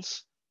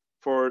extensions.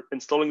 For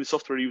installing the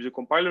software, use a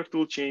compiler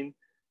toolchain.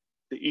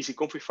 The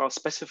easyconfig file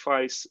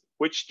specifies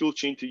which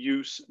toolchain to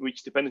use,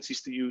 which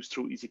dependencies to use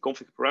through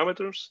easyconfig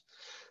parameters.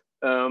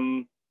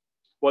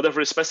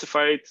 Whatever is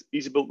specified,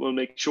 EasyBuild will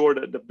make sure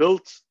that the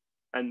build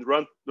and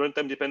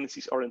runtime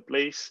dependencies are in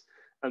place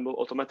and will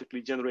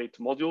automatically generate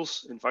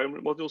modules,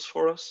 environment modules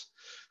for us.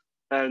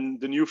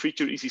 And the new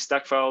feature, easy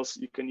stack files,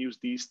 you can use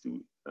these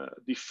to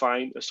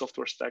define a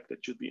software stack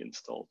that should be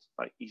installed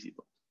by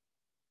EasyBuild.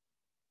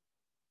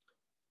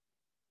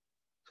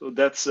 So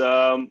that's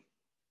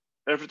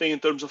everything in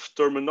terms of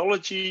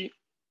terminology.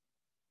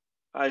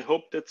 I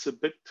hope that's a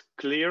bit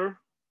clear.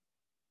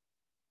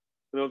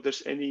 I don't know if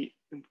there's any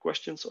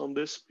questions on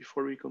this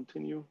before we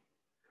continue.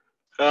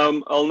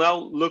 I'll now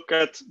look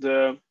at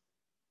the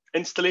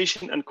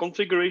installation and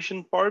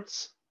configuration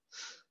parts.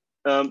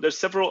 There's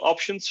several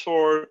options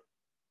for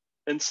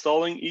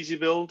installing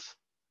EasyBuild.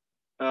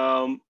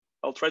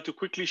 I'll try to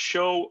quickly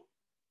show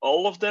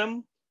all of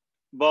them,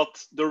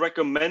 but the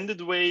recommended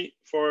way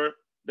for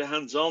the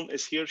hands-on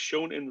is here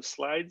shown in the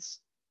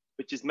slides,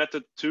 which is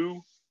method 2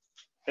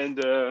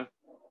 and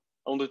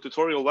on the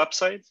tutorial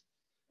website.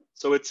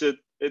 So it's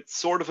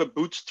sort of a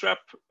bootstrap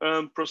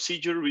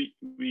procedure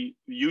we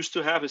used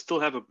to have. We still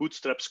have a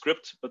bootstrap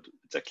script, but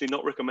it's actually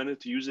not recommended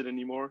to use it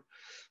anymore.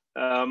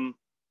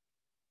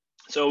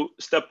 So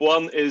step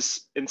 1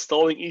 is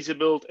installing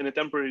EasyBuild in a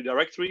temporary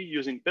directory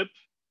using pip.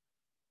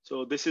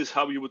 So this is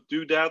how you would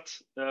do that.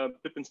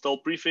 Pip install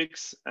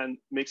prefix and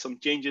make some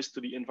changes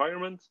to the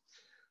environment.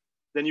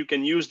 Then you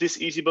can use this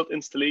EasyBuild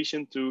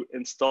installation to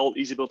install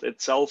EasyBuild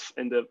itself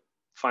in the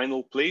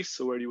final place,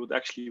 so where you would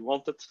actually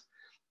want it.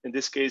 In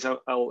this case,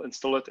 I'll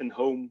install it in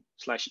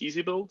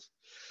home/EasyBuild.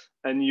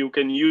 And you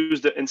can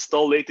use the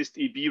install latest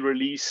EB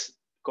release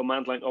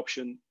command line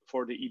option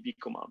for the EB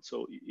command.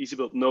 So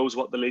EasyBuild knows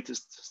what the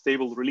latest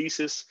stable release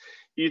is.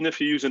 Even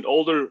if you use an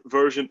older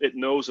version, it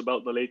knows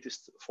about the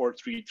latest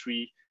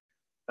 4.3.3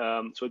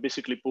 So it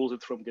basically pulls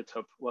it from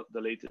GitHub, what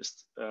the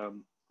latest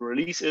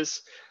release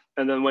is.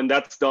 And then when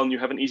that's done, you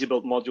have an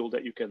EasyBuild module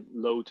that you can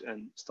load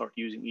and start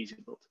using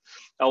EasyBuild.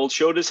 I will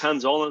show this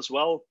hands-on as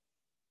well.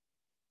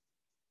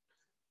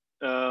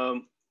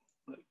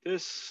 Like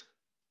this.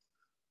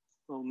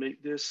 I'll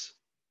make this.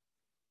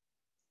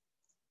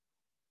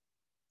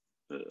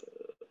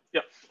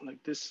 Yeah,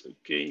 like this.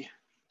 Okay.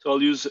 So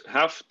I'll use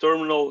half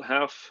terminal,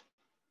 half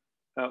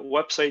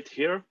website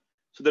here.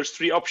 So there's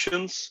 3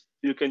 options.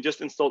 You can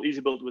just install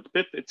EasyBuild with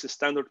pip. It's a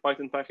standard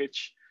Python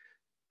package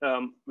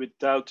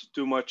without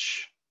too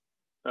much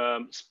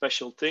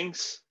special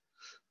things.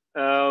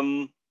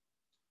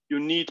 You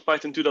need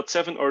Python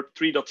 2.7 or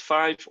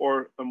 3.5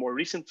 or a more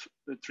recent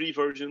 3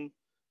 version,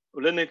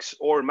 Linux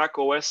or Mac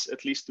OS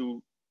at least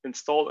to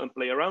install and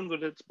play around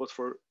with it. But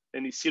for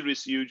any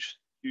serious use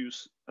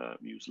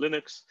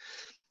Linux,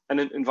 and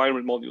an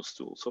environment modules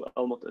tool. So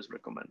Elmot is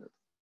recommended.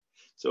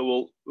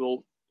 So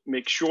we'll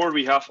make sure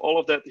we have all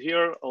of that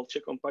here. I'll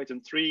check on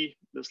Python 3.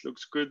 This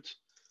looks good.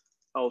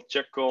 I'll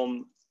check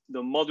on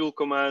the module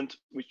command,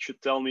 which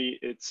should tell me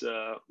it's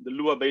the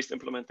Lua-based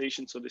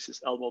implementation. So this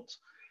is Elmot.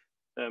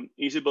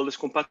 EasyBuild is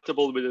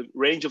compatible with a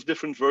range of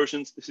different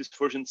versions. This is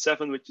version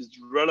 7, which is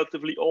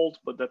relatively old,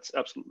 but that's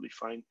absolutely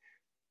fine.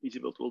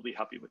 EasyBuild will be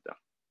happy with that.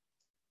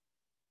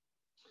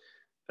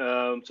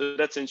 So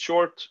that's in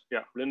short,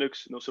 yeah,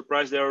 Linux, no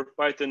surprise there.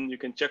 Python, you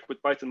can check with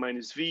Python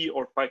 -v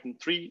or Python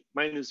 3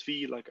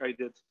 -v like I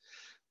did.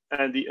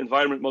 And the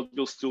environment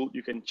modules tool,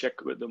 you can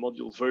check with the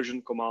module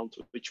version command,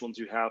 which ones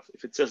you have.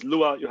 If it says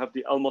Lua, you have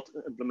the Elmot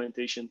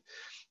implementation.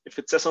 If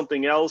it says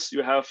something else,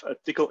 you have a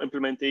Tickle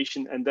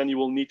implementation, and then you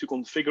will need to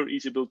configure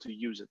EasyBuild to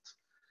use it.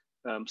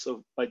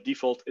 So by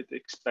default, it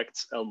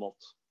expects Elmot.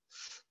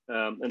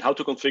 And how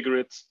to configure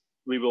it,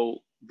 we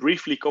will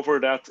briefly cover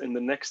that in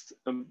the next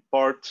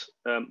part,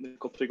 the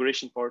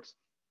configuration part,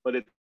 but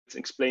it's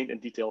explained in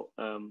detail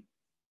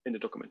in the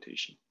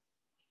documentation.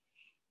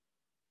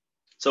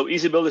 So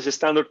EasyBuild is a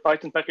standard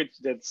Python package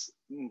that's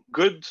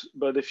good,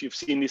 but if you've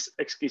seen this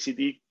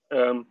XKCD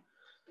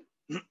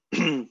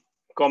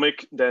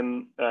comic, then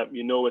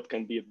you know it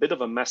can be a bit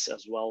of a mess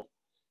as well.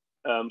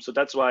 So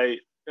that's why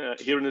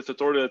here in the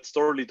tutorial, it's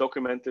thoroughly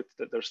documented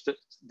that there's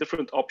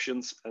different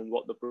options and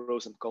what the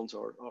pros and cons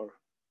are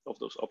of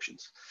those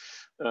options.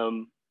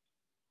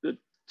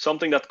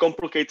 Something that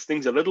complicates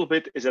things a little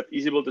bit is that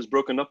EasyBuild is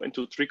broken up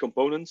into 3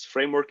 components: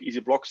 framework,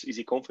 EasyBlocks,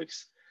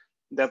 EasyConfigs.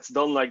 That's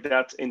done like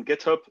that in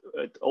GitHub.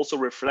 It also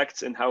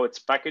reflects in how it's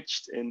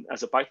packaged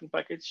as a Python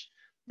package.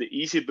 The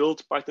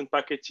EasyBuild Python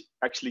package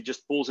actually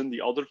just pulls in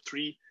the other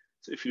 3.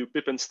 So if you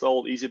pip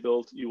install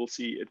EasyBuild, you will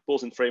see it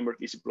pulls in framework,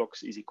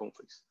 EasyBlocks,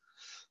 EasyConfigs.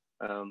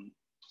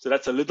 So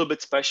that's a little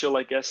bit special,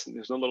 I guess.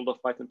 There's not a lot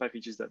of Python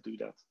packages that do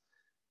that.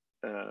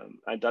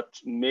 And that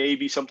may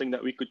be something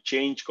that we could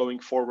change going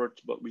forward,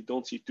 but we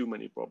don't see too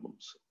many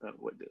problems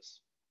with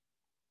this.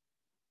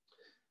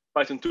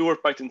 Python 2 or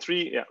Python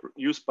 3, yeah,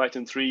 use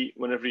Python 3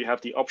 whenever you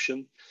have the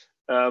option.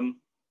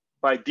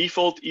 By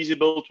default,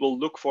 EasyBuild will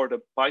look for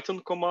the Python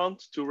command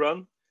to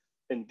run.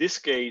 In this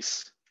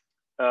case,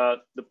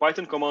 the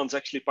Python command is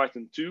actually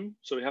Python 2,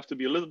 so we have to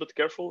be a little bit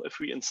careful. If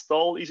we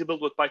install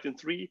EasyBuild with Python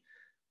 3,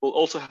 we'll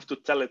also have to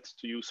tell it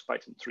to use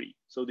Python 3.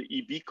 So the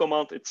EB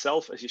command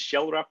itself is a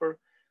shell wrapper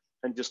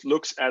and just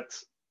looks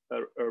at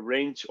a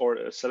range or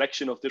a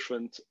selection of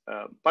different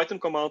Python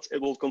commands.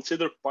 It will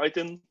consider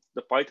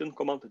the Python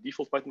command, the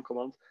default Python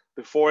command,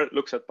 before it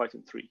looks at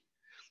Python 3.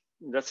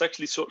 That's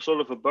actually sort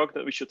of a bug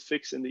that we should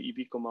fix in the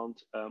EB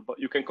command, but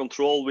you can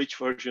control which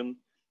version,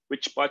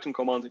 which Python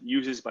command it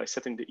uses by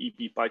setting the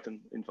EB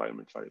Python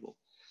environment variable.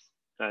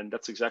 And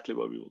that's exactly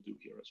what we will do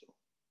here as well.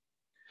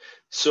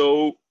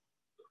 So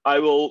I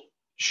will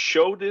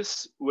show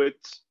this with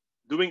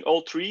doing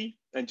all 3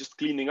 and just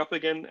cleaning up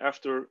again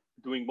after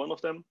doing one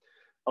of them.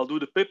 I'll do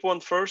the pip one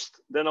first,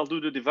 then I'll do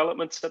the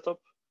development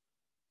setup.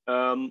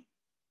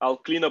 I'll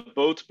clean up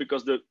both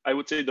because I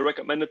would say the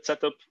recommended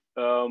setup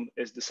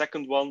is the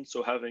second one.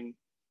 So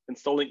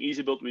installing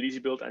EasyBuild with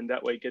EasyBuild, and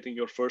that way getting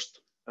your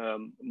first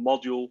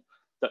module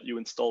that you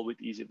install with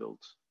EasyBuild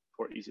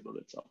for EasyBuild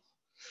itself.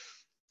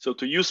 So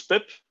to use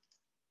pip,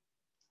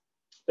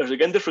 there's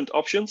again different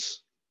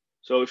options.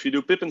 So if you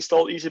do pip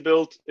install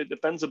EasyBuild, it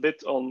depends a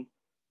bit on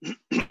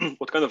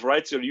what kind of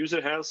rights your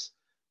user has.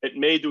 It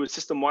may do a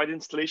system-wide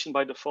installation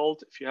by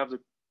default if you have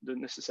the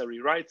necessary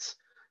rights.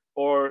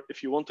 Or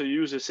if you want to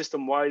use a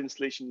system-wide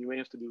installation, you may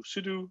have to do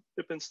sudo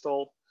pip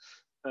install.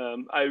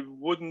 I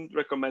wouldn't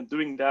recommend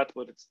doing that,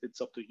 but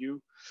it's up to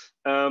you.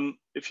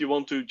 If you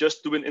want to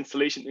just do an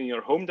installation in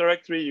your home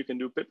directory, you can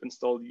do pip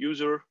install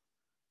user.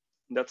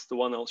 That's the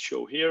one I'll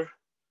show here.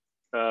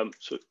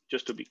 So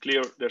just to be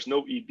clear, there's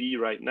no EB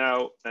right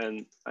now,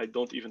 and I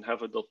don't even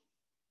have a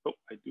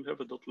I do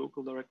have a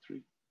 .local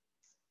directory.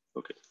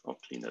 Okay, I'll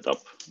clean that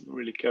up. I don't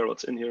really care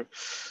what's in here.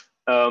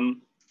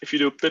 If you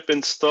do pip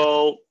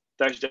install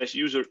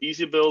 --user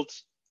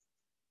EasyBuild,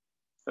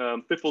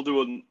 pip will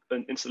do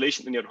an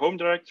installation in your home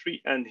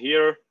directory. And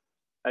here,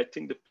 I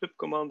think the pip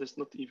command is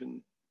not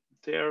even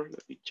there.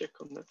 Let me check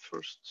on that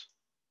first.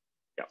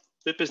 Yeah,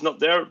 pip is not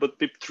there, but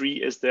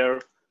pip3 is there.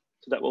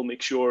 So that will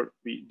make sure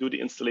we do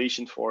the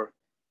installation for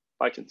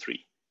Python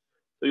 3.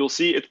 So you'll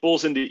see it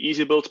pulls in the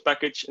EasyBuild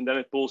package, and then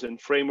it pulls in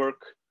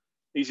framework,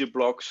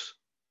 EasyBlocks,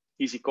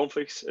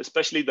 EasyConfigs.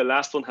 Especially the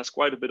last one has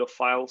quite a bit of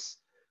files.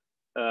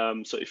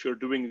 So if you're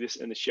doing this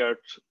in a shared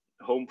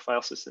home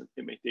file system,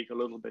 it may take a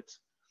little bit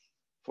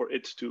for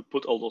it to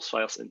put all those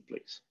files in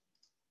place.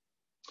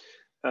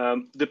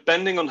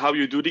 Depending on how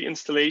you do the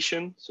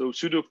installation, so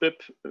sudo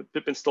pip,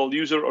 pip install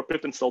user, or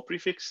pip install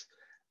prefix,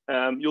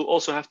 you'll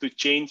also have to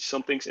change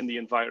some things in the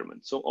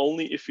environment. So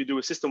only if you do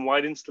a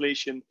system-wide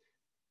installation,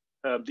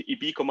 the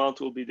EB command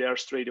will be there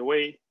straight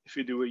away. If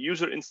you do a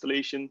user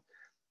installation,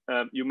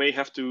 you may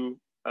have to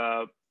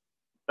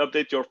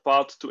update your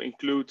path to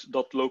include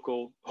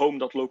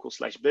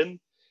home.local/bin.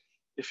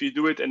 If you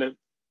do it in an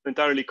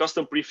entirely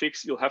custom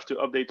prefix, you'll have to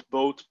update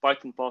both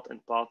Python path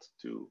and path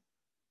to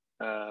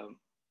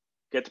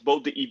get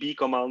both the EB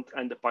command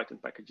and the Python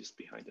packages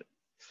behind it.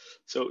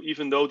 So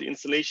even though the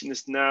installation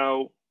is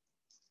now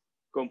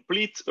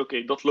complete,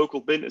 okay,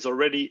 .local bin is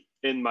already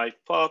in my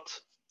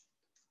path.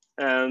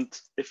 And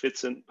if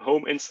it's a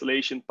home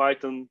installation,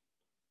 Python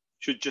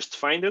should just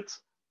find it.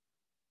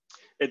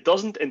 It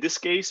doesn't in this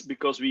case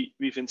because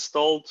we've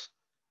installed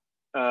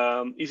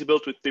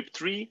EasyBuild with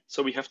pip3.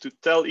 So we have to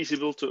tell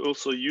EasyBuild to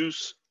also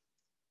use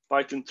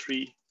Python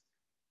 3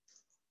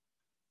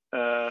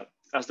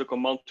 as the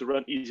command to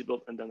run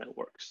EasyBuild, and then it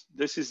works.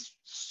 This is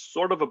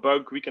sort of a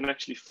bug. We can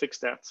actually fix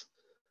that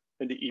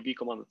in the EB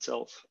command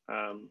itself.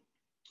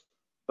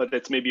 But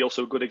that's maybe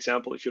also a good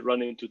example if you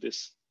run into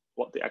this,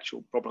 what the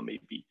actual problem may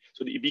be.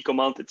 So the EB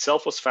command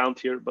itself was found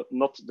here, but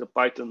not the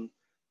Python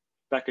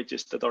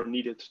packages that are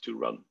needed to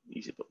run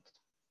EasyBuild.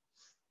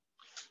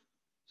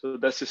 So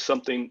this is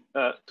something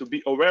to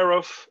be aware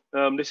of.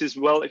 This is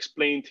well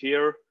explained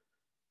here.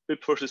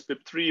 Pip versus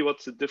pip3,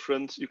 what's the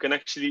difference? You can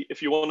actually,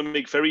 if you want to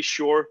make very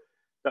sure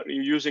that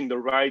you're using the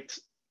right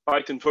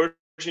Python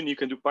version, you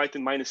can do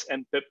Python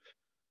 -npip.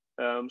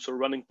 So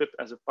running pip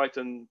as a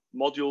Python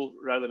module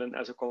rather than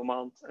as a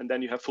command, and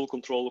then you have full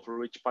control over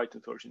which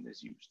Python version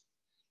is used.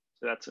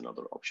 So that's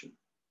another option.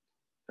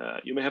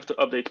 You may have to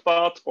update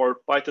path or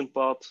Python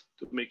path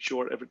to make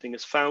sure everything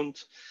is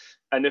found.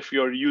 And if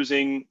you're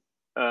using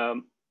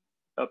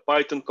a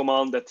Python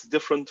command that's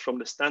different from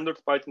the standard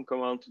Python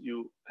command,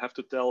 you have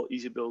to tell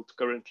EasyBuild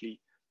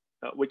currently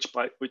which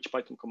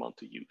Python command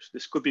to use.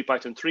 This could be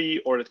Python 3,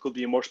 or it could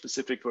be a more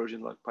specific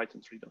version like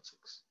Python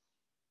 3.6.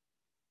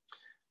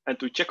 And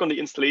to check on the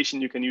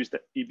installation, you can use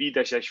the EB-"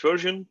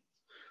 version,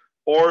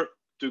 or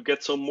to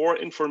get some more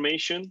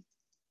information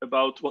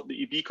about what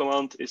the EB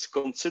command is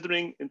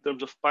considering in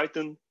terms of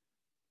Python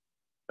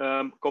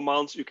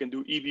commands, you can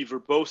do EB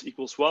verbose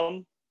equals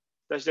 1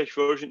 --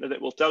 version, and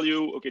it will tell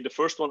you, okay, the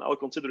first one I'll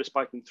consider is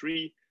Python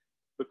 3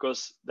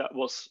 because that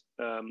was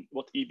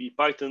what EB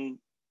Python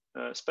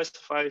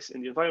specifies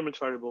in the environment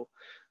variable.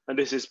 And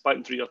this is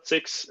Python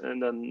 3.6,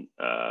 and then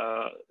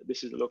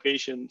this is the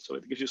location, so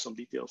it gives you some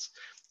details.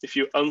 If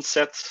you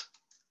unset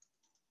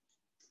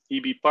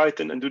EB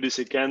Python and do this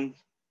again,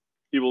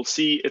 you will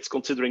see it's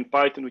considering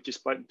Python, which is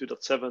Python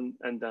 2.7,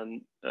 and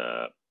then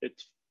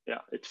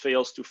it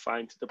fails to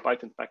find the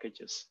Python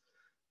packages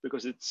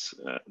because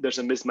there's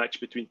a mismatch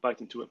between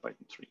Python 2 and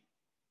Python 3.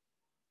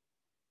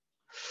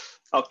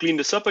 I'll clean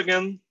this up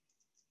again.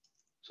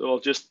 So I'll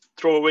just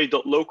throw away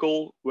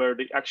 .local where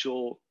the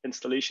actual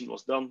installation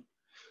was done.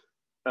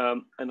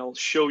 And I'll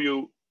show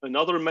you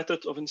another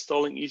method of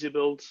installing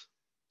EasyBuild.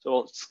 So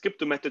I'll skip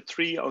to method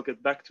 3. I'll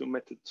get back to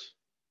method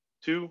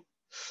 2.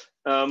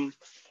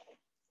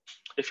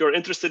 If you're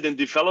interested in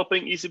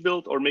developing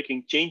EasyBuild or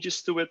making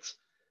changes to it,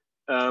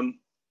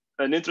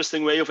 an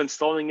interesting way of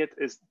installing it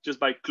is just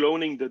by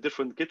cloning the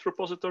different Git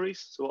repositories.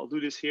 So I'll do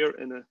this here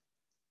in an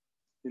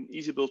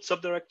EasyBuild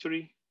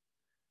subdirectory.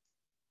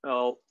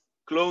 I'll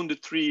clone the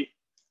 3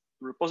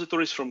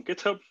 repositories from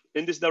GitHub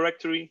in this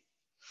directory.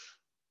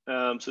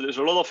 So there's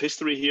a lot of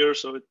history here,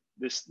 so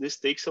this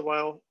takes a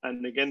while.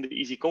 And again, the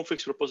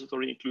EasyConfigs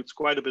repository includes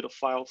quite a bit of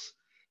files.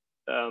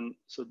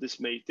 So this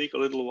may take a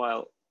little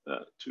while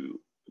to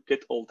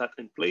get all that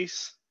in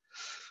place.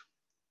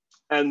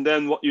 And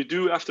then what you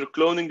do after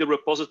cloning the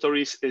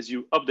repositories is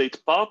you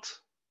update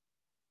path.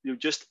 You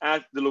just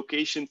add the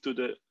location to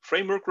the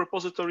framework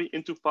repository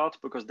into path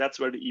because that's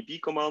where the EB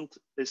command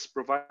is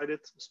provided,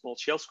 a small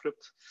shell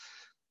script.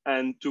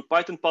 And to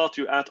Python path,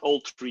 you add all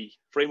 3,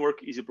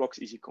 framework, EasyBlocks,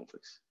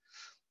 EasyConfigs.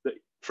 The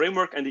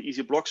framework and the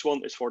EasyBlocks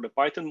one is for the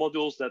Python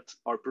modules that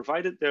are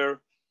provided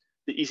there.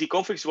 The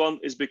EasyConfigs one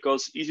is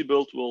because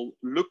EasyBuild will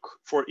look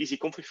for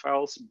EasyConfig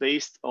files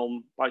based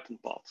on Python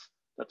path.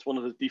 That's one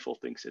of the default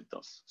things it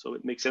does. So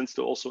it makes sense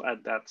to also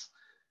add that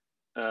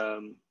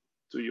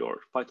to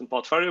your Python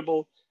path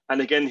variable.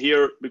 And again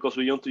here, because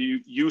we want to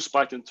use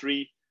Python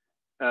 3,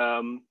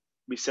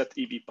 we set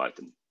EB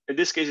Python. In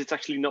this case, it's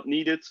actually not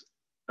needed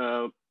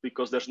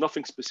because there's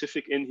nothing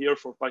specific in here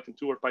for Python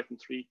 2 or Python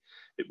 3.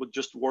 It would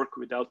just work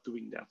without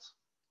doing that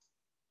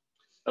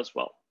as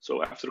well.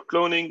 So after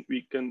cloning,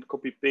 we can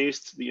copy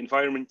paste the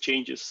environment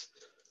changes.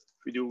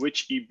 We do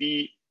which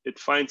EB it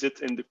finds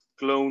it in the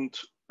cloned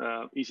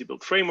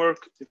EasyBuild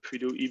framework. If we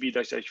do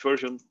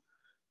eb-version,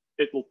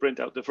 it will print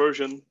out the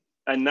version.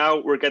 And now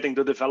we're getting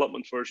the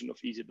development version of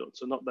EasyBuild.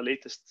 So not the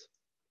latest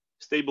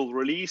stable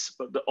release,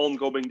 but the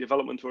ongoing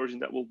development version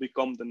that will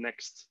become the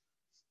next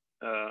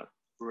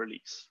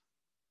release.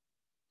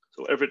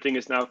 So everything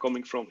is now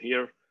coming from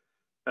here.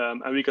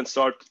 And we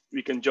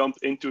can jump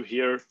into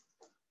here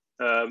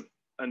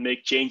and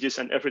make changes,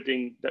 and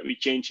everything that we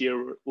change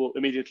here will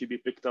immediately be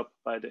picked up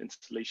by the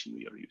installation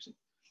we are using.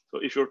 So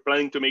if you're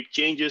planning to make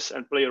changes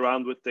and play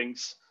around with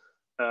things,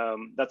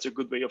 that's a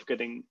good way of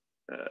getting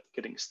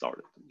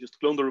started. Just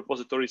clone the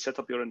repository, set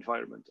up your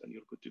environment, and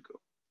you're good to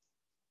go.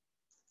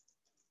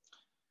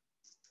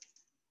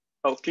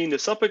 I'll clean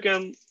this up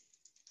again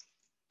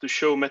to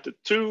show method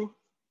 2.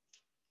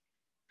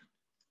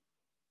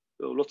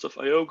 So lots of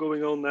I/O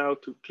going on now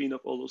to clean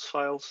up all those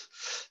files.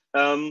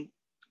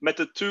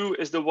 Method 2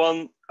 is the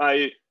one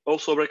I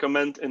also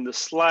recommend in the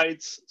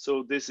slides.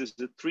 So this is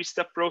the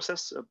 3-step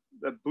process,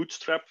 a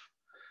bootstrap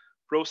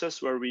process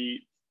where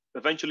we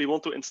eventually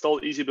want to install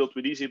EasyBuild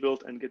with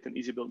EasyBuild and get an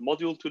EasyBuild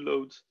module to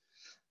load.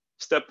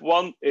 Step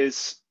 1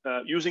 is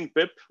using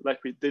pip,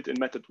 like we did in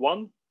method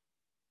 1.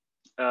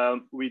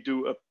 We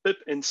do a pip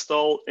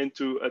install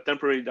into a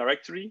temporary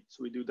directory.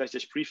 So we do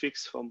 --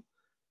 prefix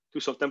to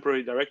some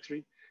temporary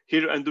directory.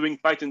 Here I'm doing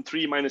Python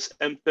 3 -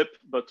 mpip,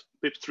 but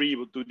pip3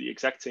 would do the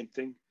exact same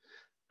thing.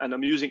 And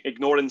I'm using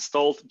ignore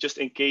installed just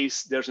in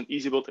case there's an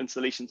EasyBuild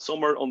installation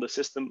somewhere on the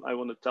system. I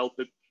want to tell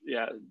pip,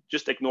 yeah,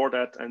 just ignore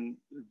that and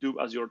do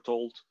as you're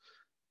told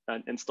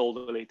and install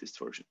the latest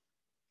version.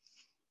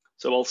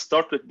 So I'll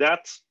start with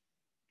that.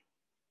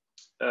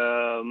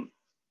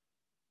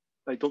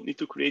 I don't need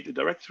to create a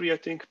directory, I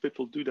think. Pip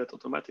will do that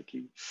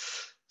automatically.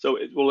 So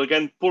it will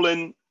again pull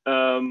in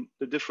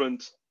the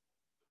different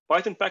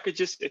Python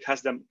packages. It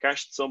has them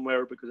cached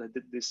somewhere because I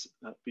did this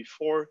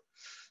before.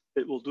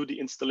 It will do the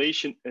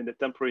installation in the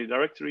temporary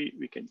directory.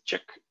 We can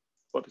check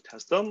what it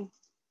has done.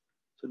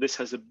 So this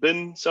has a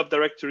bin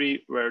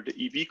subdirectory where the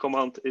eb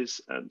command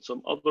is and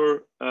some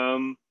other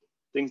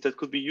things that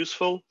could be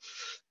useful.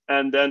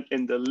 And then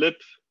in the lib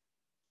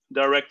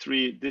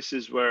directory, this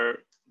is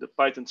where the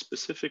Python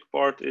specific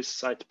part is,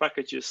 site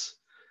packages,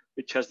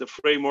 which has the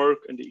framework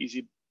and the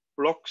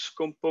EasyBlocks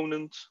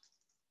component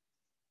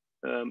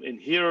in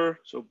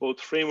here. So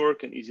both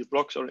framework and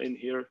EasyBlocks are in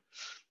here.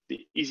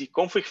 The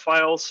easyconfig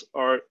files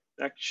are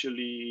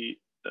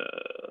actually,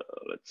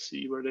 let's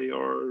see where they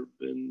are,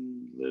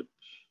 bin lib.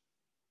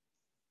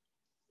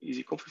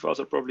 Easyconfig files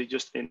are probably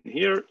just in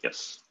here,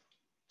 yes.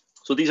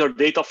 So these are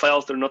data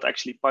files, they're not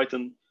actually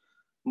Python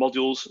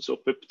modules, so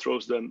pip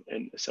throws them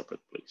in a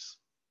separate place.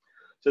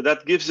 So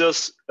that gives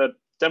us a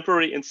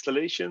temporary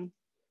installation.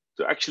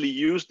 To actually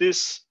use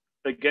this,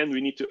 again,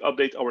 we need to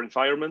update our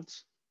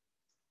environment,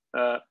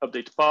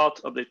 update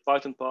path, update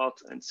Python path,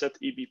 and set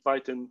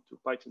eb-python to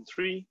Python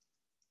 3.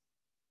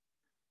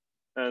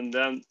 And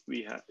then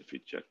we have, if we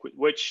check with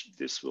which,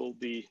 this will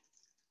be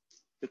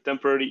the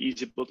temporary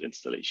EasyBuild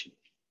installation.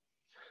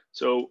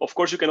 So of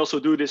course, you can also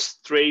do this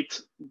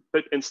straight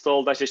pip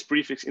install --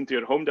 prefix into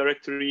your home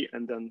directory,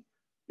 and then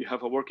you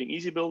have a working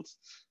EasyBuild.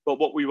 But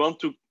what we want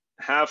to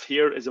have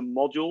here is a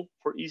module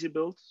for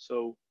EasyBuild.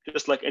 So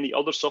just like any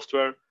other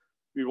software,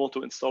 we want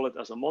to install it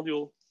as a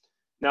module.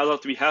 Now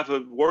that we have a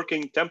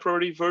working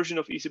temporary version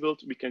of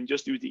EasyBuild, we can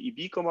just use the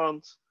eb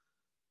command.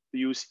 We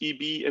use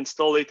eb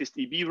install latest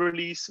eb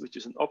release, which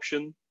is an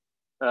option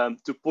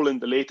to pull in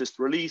the latest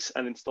release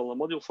and install a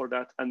module for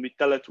that. And we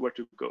tell it where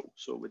to go.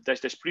 So with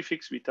 --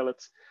 prefix, we tell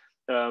it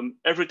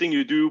everything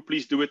you do,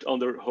 please do it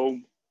under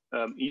home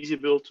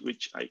EasyBuild,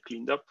 which I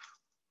cleaned up.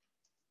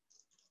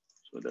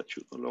 So that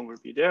should no longer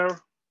be there.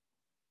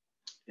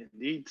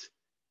 Indeed.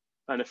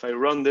 And if I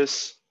run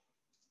this,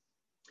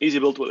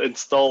 EasyBuild will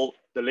install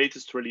the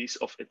latest release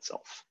of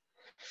itself.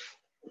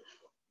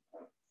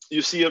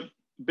 You see a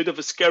bit of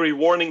a scary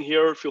warning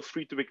here. Feel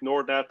free to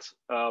ignore that.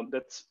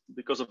 That's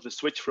because of the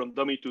switch from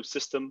dummy to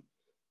system.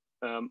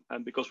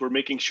 And because we're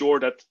making sure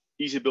that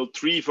EasyBuild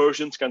 3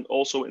 versions can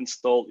also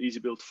install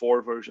EasyBuild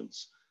 4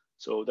 versions.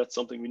 So that's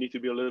something we need to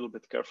be a little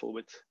bit careful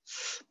with.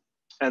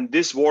 And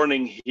this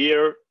warning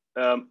here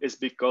is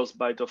because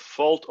by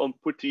default on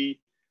PuTTY,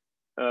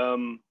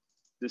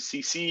 the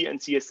CC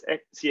and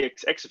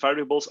CXX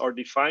variables are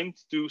defined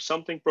to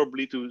something,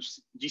 probably to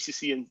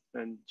GCC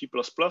and G++.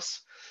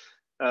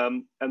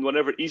 And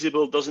whenever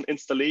EasyBuild does an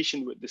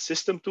installation with the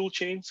system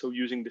toolchain, so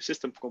using the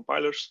system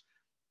compilers,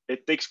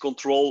 it takes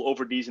control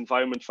over these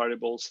environment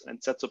variables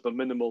and sets up a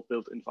minimal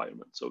build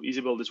environment. So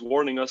EasyBuild is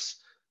warning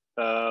us.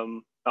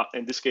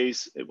 In this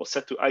case, it was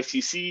set to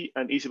ICC,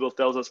 and EasyBuild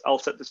tells us, I'll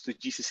set this to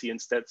GCC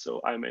instead,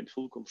 so I'm in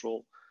full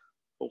control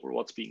over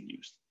what's being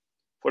used.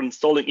 For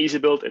installing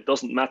EasyBuild, it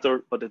doesn't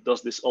matter, but it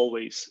does this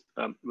always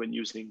when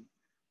using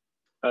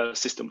a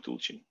system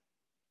toolchain.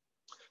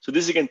 So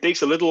this again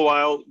takes a little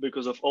while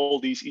because of all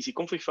these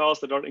easyconfig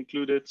files that are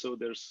included. So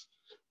there's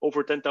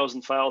over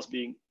 10,000 files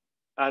being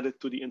added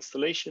to the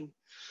installation.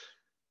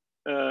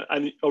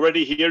 And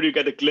already here you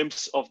get a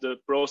glimpse of the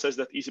process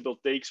that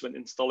EasyBuild takes when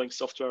installing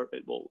software.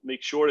 It will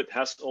make sure it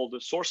has all the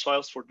source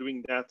files for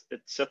doing that.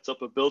 It sets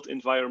up a build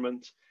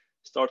environment,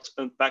 starts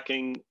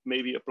unpacking,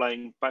 maybe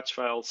applying patch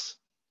files,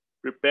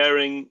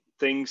 preparing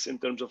things in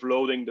terms of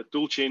loading the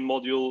toolchain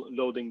module,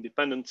 loading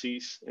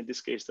dependencies. In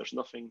this case, there's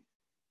nothing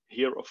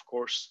here, of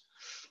course.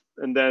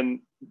 And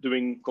then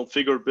doing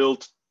configure,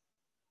 build,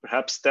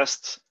 perhaps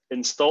test,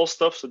 install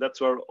stuff. So that's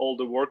where all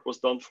the work was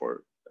done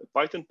for a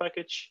Python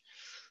package.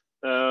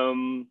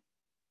 And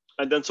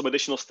then some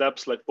additional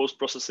steps like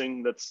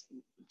post-processing, that's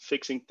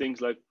fixing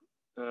things like,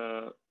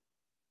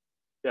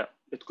 yeah,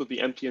 it could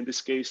be empty in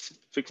this case.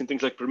 Fixing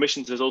things like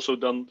permissions is also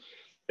done.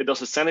 It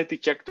does a sanity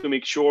check to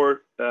make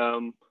sure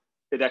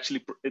it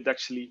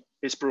actually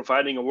is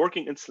providing a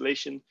working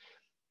installation.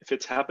 If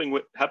it's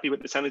happy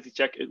with the sanity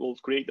check, it will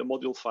create the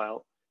module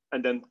file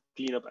and then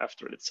clean up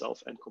after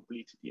itself and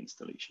complete the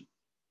installation.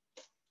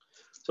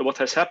 So what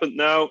has happened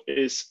now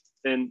is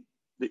in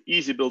the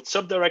EasyBuild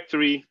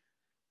subdirectory,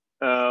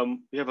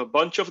 we have a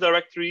bunch of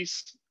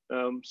directories.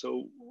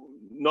 So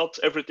not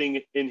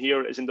everything in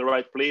here is in the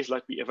right place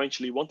like we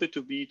eventually want it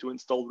to be to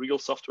install real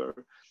software,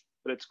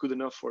 but it's good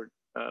enough for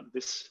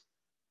this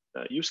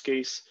use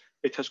case.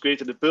 It has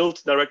created a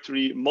build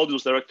directory,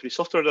 modules directory,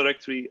 software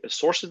directory, a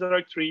sources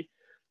directory.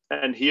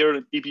 And here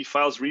in EB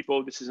files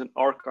repo, this is an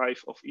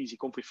archive of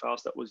easyconfig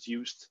files that was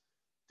used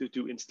to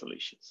do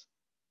installations.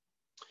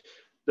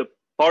 The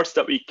parts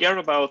that we care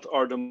about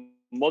are the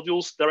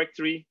modules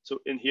directory. So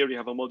in here you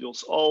have a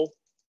modules all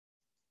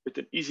with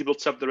an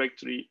EasyBuild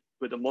subdirectory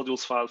with a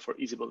modules file for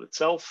EasyBuild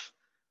itself.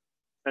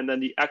 And then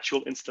the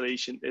actual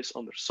installation is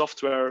under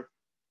software.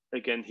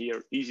 Again,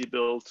 here,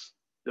 EasyBuild,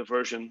 the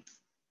version,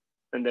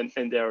 and then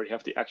in there you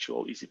have the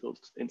actual EasyBuild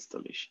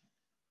installation.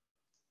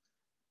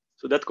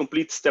 So that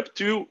completes step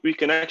 2. We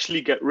can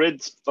actually get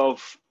rid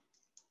of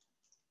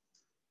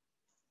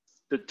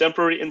the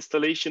temporary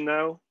installation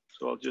now.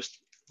 So I'll just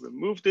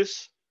remove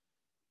this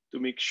to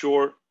make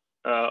sure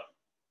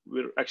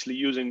we're actually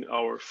using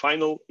our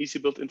final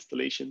EasyBuild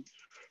installation.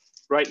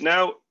 Right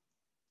now,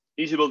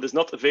 EasyBuild is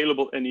not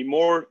available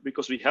anymore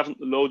because we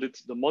haven't loaded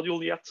the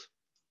module yet.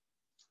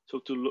 So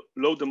to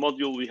load the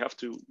module, we have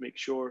to make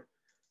sure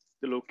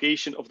the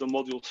location of the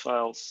module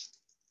files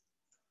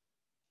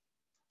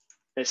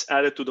is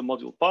added to the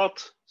module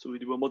path. So we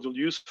do a module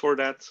use for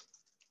that.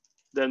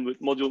 Then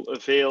with module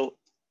avail,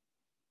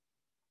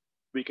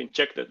 we can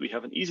check that we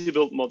have an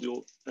EasyBuild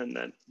module, and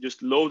then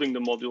just loading the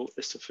module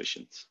is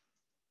sufficient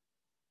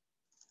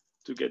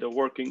to get a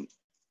working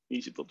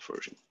EasyBuild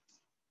version.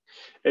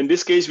 In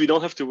this case, we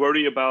don't have to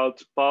worry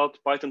about path,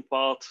 Python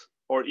path,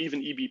 or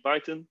even EB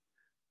Python,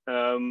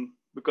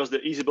 because the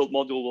EasyBuild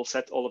module will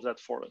set all of that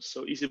for us.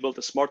 So EasyBuild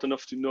is smart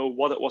enough to know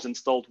what it was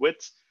installed with.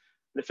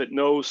 If it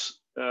knows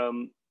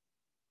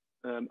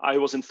I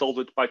was installed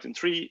with Python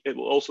 3, it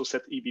will also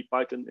set EB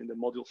Python in the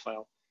module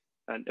file,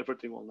 and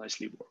everything will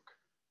nicely work.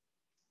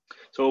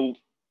 So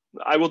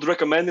I would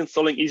recommend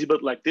installing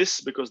EasyBuild like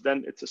this, because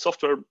then it's a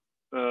software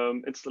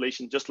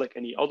installation just like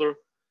any other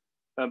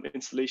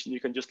installation. You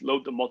can just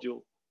load the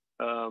module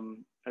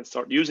and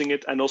start using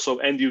it. And also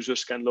end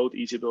users can load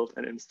EasyBuild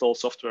and install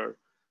software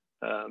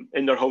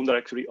in their home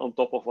directory on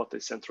top of what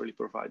is centrally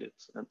provided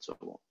and so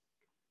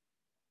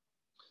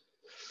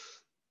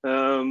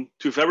on.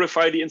 To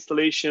verify the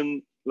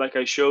installation, like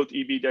I showed,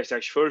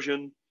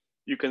 eb-version,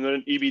 you can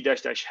run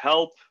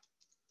eb-help,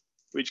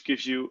 which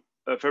gives you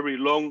a very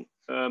long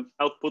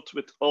output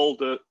with all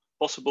the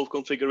possible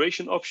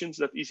configuration options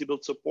that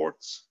EasyBuild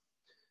supports.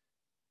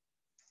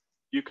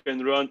 You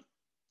can run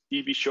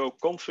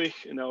eb-show-config,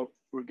 and now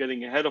we're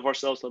getting ahead of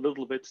ourselves a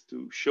little bit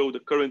to show the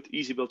current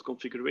EasyBuild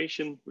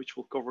configuration, which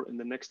we'll cover in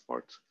the next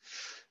part.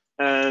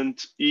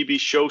 And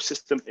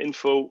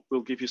eb-show-system-info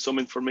will give you some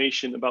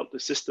information about the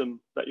system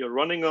that you're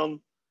running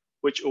on,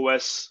 which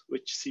OS,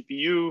 which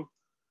CPU,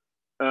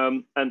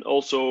 and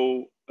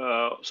also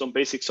some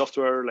basic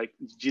software like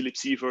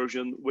glibc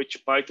version,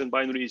 which Python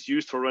binary is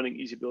used for running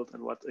EasyBuild,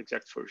 and what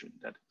exact version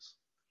that is.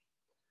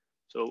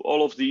 So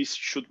all of these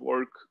should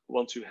work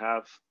once you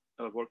have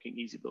a working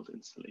EasyBuild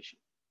installation.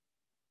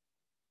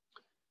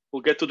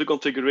 We'll get to the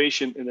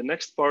configuration in the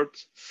next part.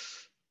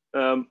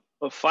 A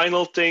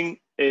final thing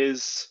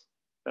is,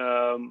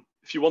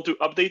 if you want to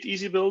update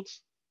EasyBuild,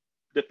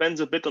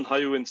 depends a bit on how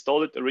you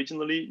installed it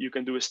originally. You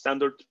can do a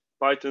standard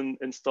Python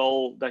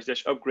install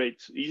 -- upgrade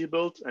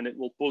EasyBuild, and it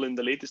will pull in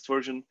the latest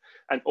version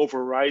and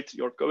override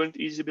your current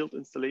EasyBuild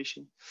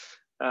installation.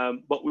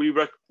 But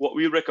what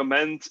we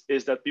recommend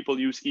is that people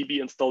use eb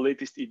install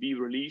latest eb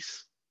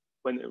release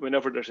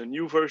whenever there's a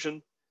new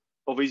version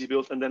of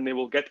EasyBuild, and then they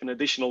will get an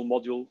additional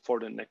module for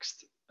the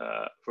next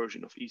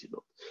version of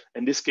EasyBuild.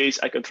 In this case,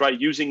 I can try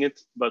using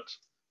it, but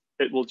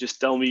it will just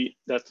tell me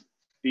that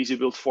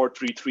EasyBuild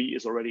 4.3.3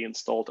 is already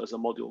installed as a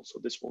module, so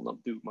this will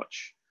not do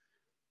much.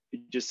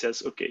 It just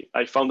says, okay,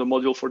 I found a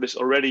module for this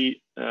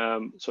already,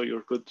 so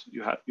you're good.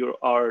 You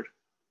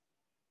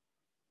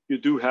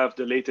do have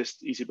the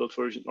latest EasyBuild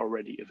version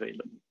already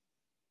available.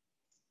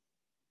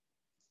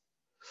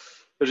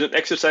 There's an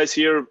exercise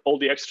here. All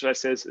the exercise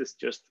says is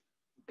just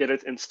get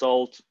it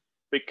installed,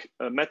 pick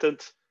a method,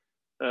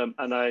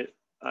 and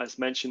as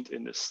mentioned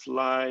in the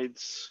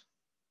slides,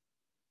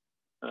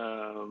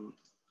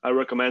 I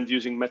recommend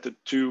using method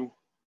 2.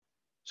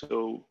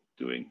 So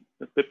doing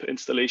a pip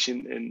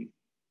installation in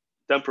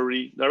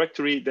temporary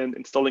directory, then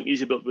installing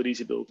EasyBuild with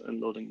EasyBuild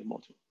and loading the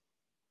module.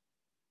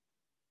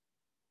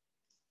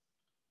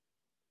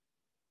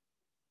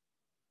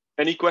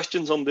 Any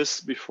questions on this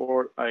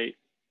before I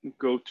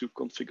go to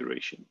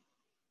configuration?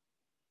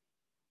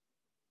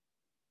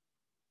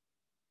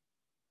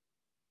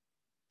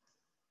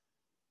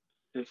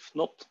 If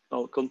not,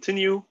 I'll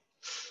continue.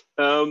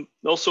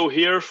 Also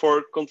here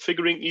for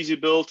configuring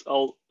EasyBuild,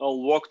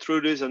 I'll walk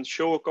through this and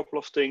show a couple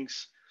of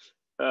things.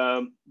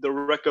 The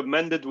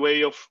recommended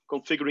way of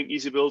configuring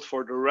EasyBuild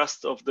for the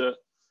rest of the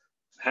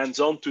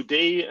hands-on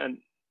today, and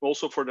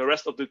also for the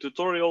rest of the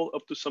tutorial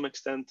up to some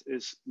extent,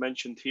 is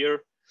mentioned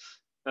here.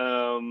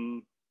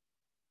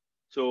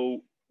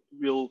 So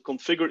we'll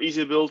configure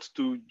EasyBuild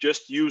to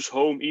just use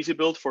home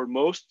EasyBuild for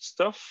most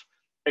stuff,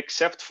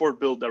 except for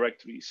build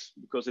directories,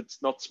 because it's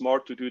not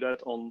smart to do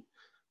that on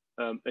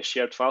a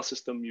shared file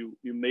system. You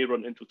may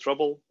run into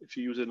trouble if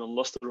you use it on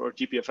Lustre or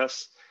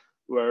GPFS,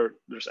 where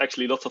there's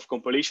actually lots of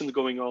compilations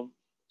going on.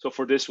 So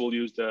for this, we'll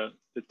use the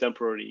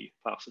temporary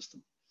file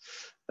system.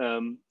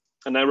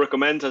 And I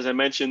recommend, as I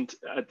mentioned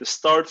at the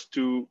start,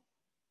 to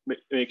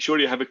make sure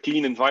you have a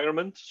clean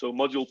environment. So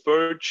module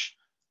purge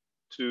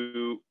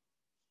to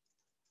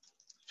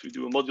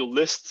do a module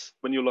list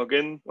when you log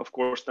in. Of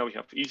course, now we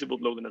have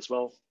EasyBuild loading as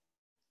well.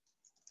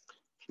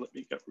 Let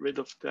me get rid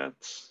of that.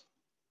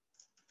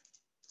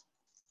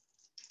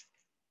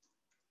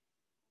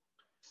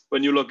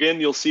 When you log in,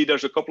 you'll see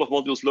there's a couple of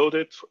modules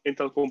loaded: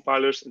 Intel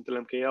compilers,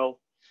 Intel MKL,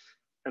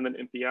 and then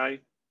MPI.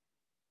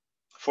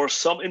 For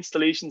some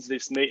installations,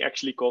 this may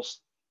actually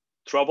cause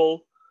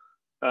trouble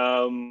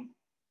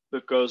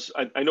because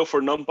I know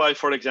for NumPy,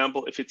 for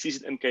example, if it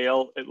sees an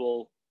MKL, it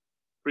will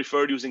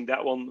prefer using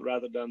that one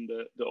rather than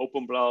the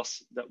open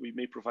blast that we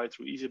may provide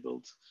through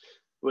EasyBuild,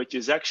 which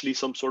is actually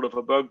some sort of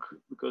a bug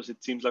because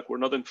it seems like we're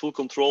not in full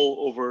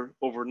control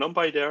over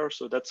NumPy there.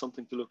 So that's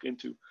something to look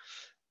into.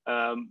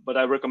 But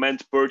I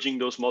recommend purging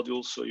those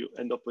modules so you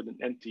end up with an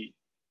empty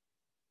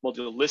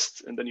module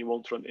list and then you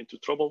won't run into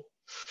trouble.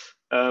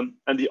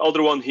 And the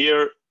other one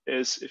here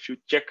is if you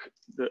check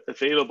the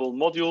available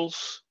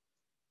modules.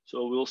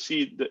 So we'll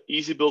see the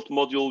EasyBuild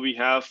module we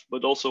have,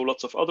 but also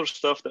lots of other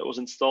stuff that was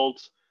installed.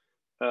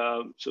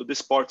 So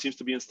this part seems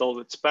to be installed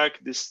with spec.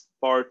 This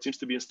part seems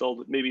to be installed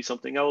with maybe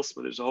something else,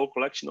 but there's a whole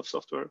collection of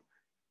software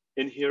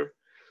in here.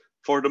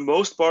 For the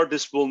most part,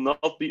 this will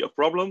not be a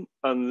problem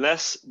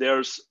unless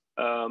there's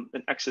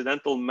an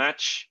accidental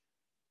match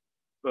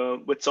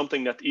with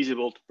something that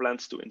EasyBuild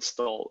plans to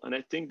install. And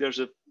I think there's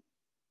a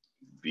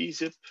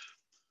bzip.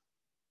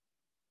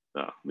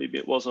 Maybe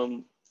it was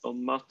on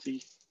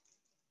Mati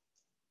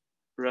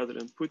rather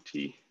than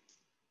Putty.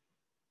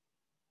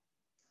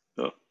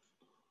 Oh.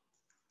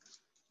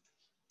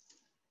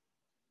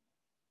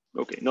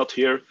 Okay, not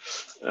here.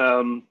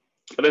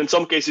 But in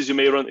some cases, you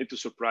may run into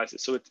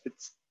surprises. So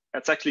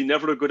it's actually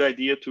never a good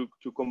idea to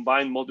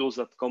combine modules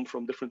that come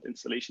from different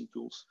installation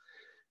tools,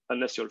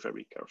 unless you're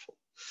very careful.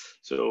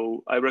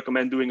 So I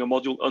recommend doing a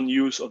module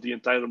unuse of the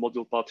entire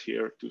module path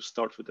here to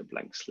start with a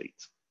blank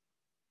slate.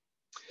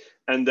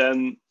 And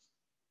then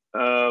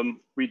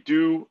we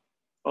do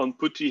on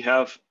Putty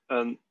have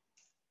a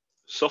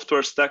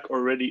software stack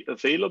already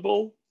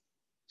available.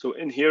 So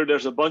in here,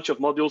 there's a bunch of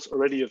modules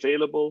already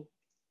available.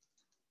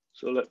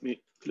 So let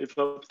me live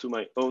up to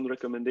my own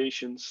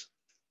recommendations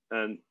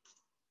and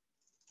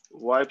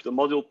wipe the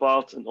module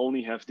path and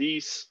only have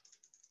these.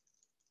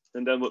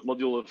 And then with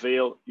module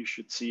avail, you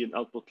should see an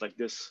output like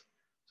this.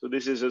 So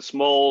this is a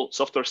small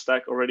software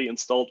stack already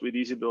installed with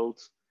EasyBuild,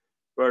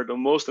 where the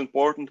most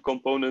important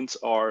components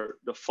are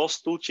the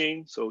FOSS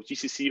toolchain, so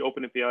GCC,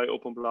 OpenAPI,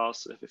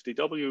 OpenBlast,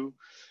 FFTW,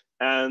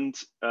 and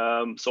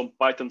some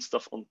Python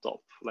stuff on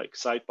top, like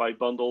SciPy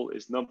bundle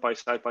is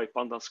NumPy, SciPy,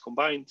 Pandas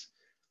combined,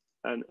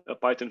 and a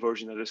Python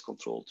version that is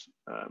controlled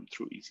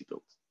through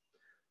EasyBuild.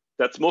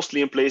 That's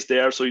mostly in place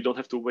there, so you don't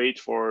have to wait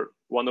for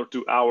 1 or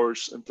 2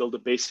 hours until the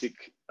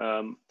basic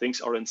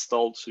things are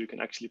installed, so you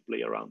can actually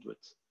play around with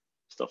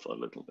stuff a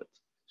little bit.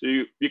 So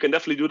you can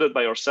definitely do that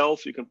by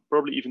yourself. You can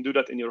probably even do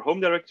that in your home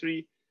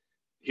directory.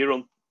 Here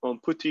on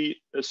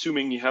Putty,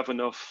 assuming you have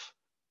enough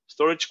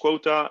storage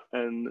quota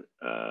and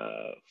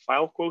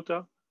file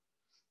quota,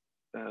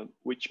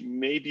 which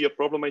may be a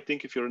problem, I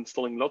think, if you're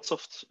installing lots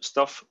of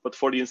stuff. But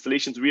for the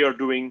installations we are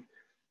doing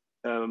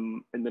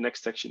in the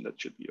next section, that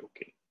should be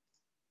okay.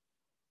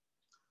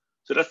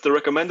 So that's the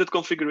recommended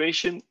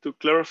configuration. To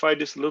clarify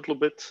this a little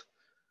bit,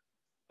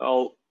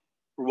 I'll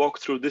walk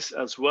through this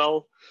as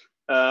well.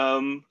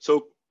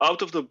 So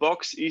out of the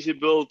box,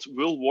 EasyBuild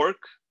will work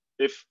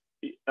if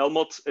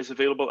LMOD is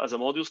available as a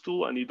modules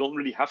tool, and you don't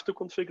really have to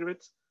configure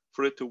it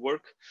for it to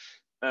work.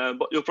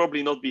 But you'll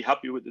probably not be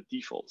happy with the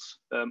defaults,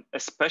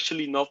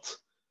 especially not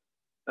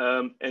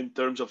in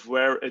terms of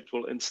where it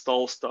will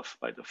install stuff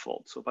by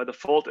default. So by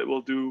default, it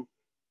will do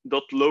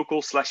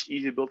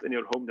 .local/EasyBuild in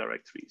your home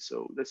directory.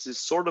 So this is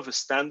sort of a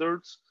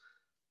standard,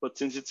 but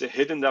since it's a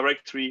hidden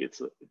directory,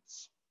 it's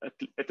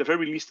at the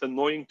very least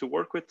annoying to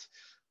work with.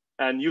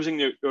 And using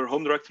your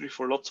home directory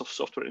for lots of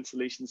software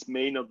installations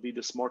may not be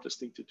the smartest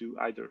thing to do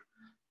either,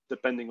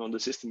 depending on the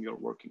system you're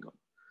working on.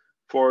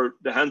 For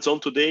the hands-on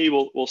today,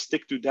 we'll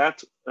stick to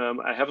that.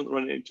 I haven't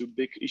run into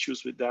big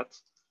issues with that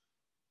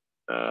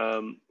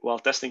while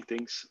testing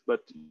things,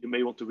 but you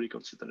may want to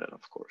reconsider that,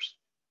 of course.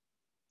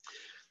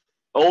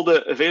 All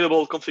the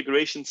available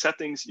configuration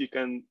settings you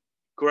can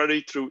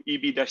query through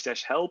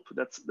eb-help.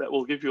 That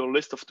will give you a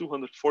list of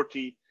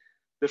 240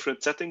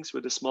 different settings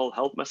with a small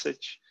help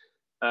message.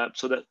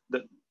 So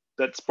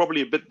that's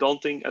probably a bit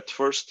daunting at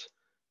first,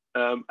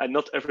 and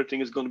not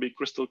everything is going to be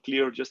crystal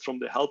clear just from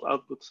the help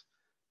output.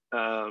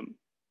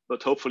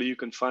 But hopefully you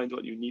can find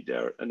what you need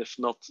there, and if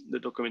not, the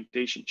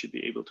documentation should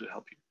be able to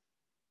help you.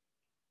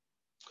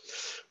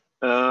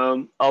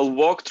 I'll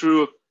walk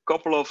through a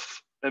couple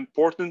of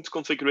important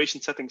configuration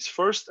settings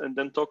first, and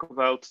then talk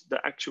about the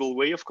actual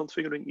way of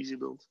configuring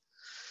EasyBuild.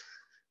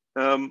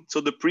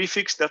 So the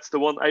prefix, that's the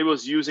one I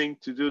was using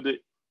to do the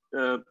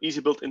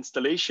EasyBuild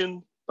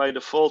installation. By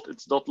default,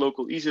 it's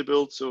 .local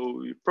EasyBuild,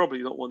 so you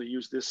probably don't want to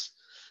use this.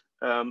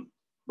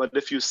 But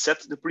if you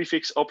set the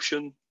prefix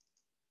option,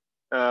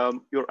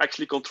 you're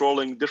actually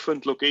controlling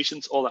different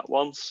locations all at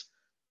once.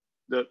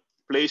 The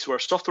place where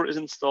software is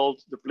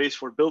installed, the place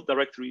for build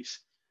directories,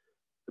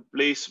 the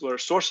place where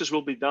sources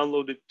will be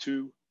downloaded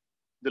to,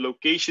 the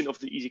location of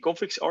the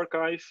EasyConfigs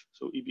archive,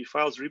 so EB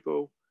files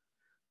repo,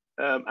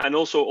 and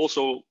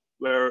also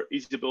where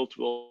EasyBuild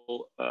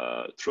will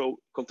throw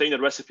container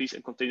recipes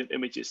and container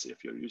images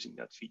if you're using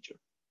that feature.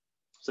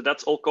 So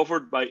that's all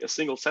covered by a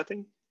single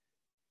setting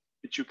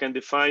that you can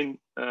define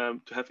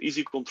to have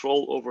easy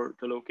control over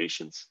the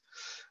locations.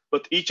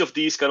 But each of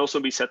these can also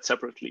be set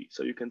separately.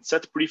 So you can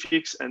set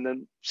prefix and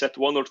then set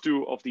one or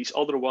two of these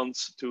other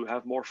ones to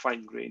have more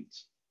fine-grained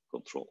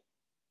control.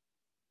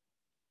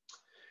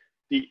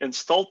 The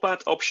install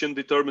path option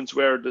determines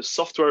where the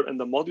software and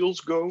the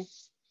modules go.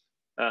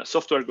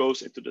 Software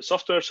goes into the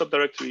software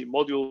subdirectory,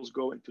 modules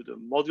go into the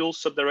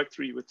modules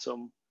subdirectory with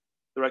some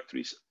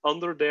directories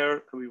under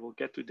there, and we will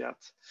get to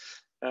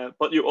that.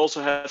 But you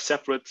also have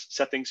separate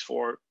settings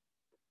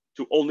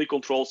to only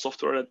control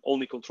software and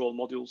only control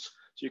modules.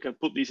 So you can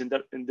put these in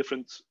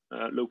different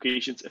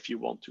locations if you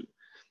want to.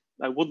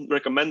 I wouldn't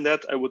recommend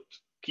that. I would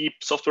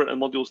keep software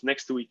and modules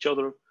next to each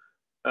other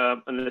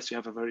unless you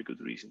have a very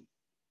good reason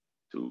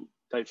to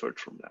divert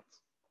from that.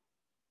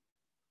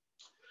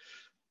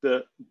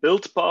 The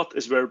build path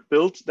is where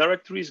build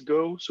directories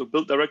go. So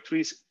build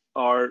directories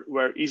are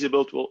where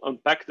EasyBuild will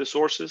unpack the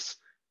sources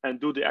and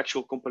do the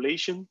actual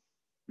compilation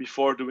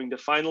before doing the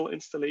final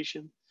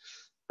installation.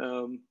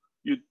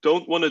 You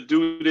don't want to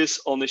do this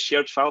on a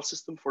shared file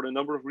system for a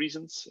number of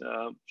reasons.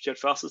 Shared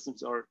file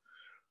systems are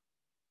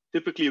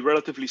typically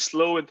relatively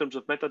slow in terms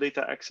of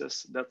metadata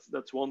access.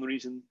 That's one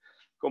reason.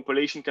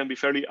 Compilation can be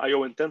fairly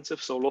I/O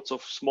intensive, so lots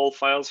of small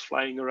files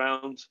flying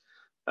around.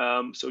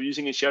 So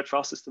using a shared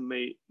file system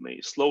may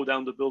slow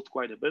down the build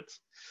quite a bit.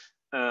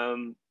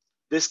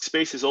 Disk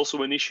space is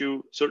also an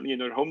issue, certainly in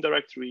your home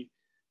directory.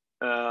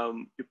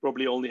 You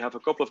probably only have a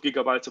couple of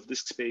gigabytes of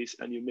disk space,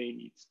 and you may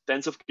need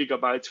tens of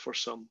gigabytes for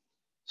some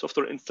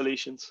software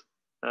installations.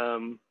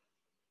 So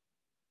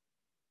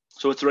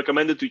it's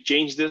recommended to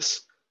change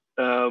this.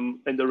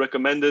 And the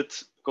recommended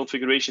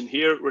configuration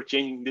here, we're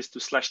changing this to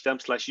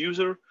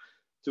 /temp/user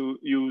to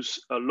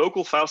use a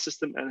local file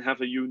system and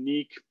have a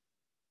unique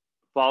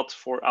path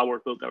for our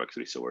build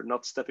directory, so we're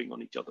not stepping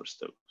on each other's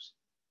toes.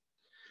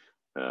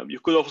 You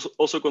could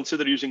also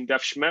consider using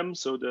dev-shmem,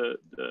 so the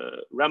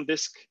RAM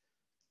disk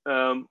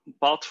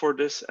path for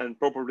this, and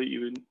probably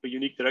even a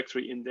unique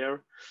directory in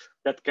there.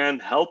 That can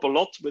help a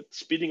lot with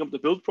speeding up the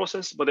build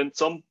process, but in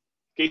some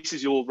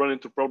cases you will run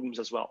into problems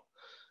as well.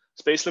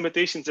 Space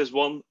limitations is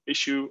one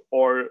issue,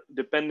 or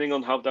depending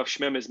on how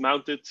dev-shmem is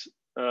mounted,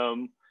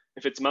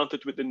 if it's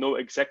mounted with the no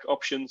exec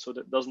option, so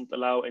that doesn't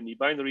allow any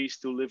binaries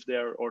to live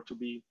there or to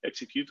be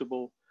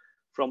executable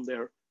from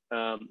there,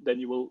 then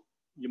you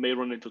may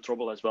run into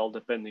trouble as well,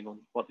 depending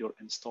on what you're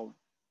installing.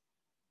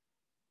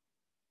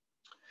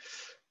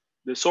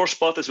 The source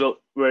path is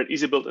where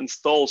EasyBuild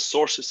installs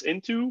sources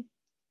into.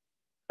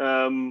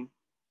 So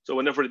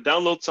whenever it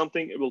downloads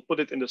something, it will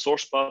put it in the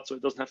source path, so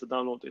it doesn't have to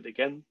download it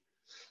again.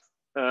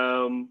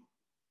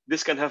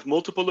 This can have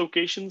multiple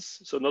locations,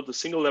 so not a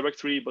single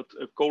directory, but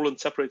a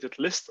colon-separated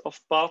list of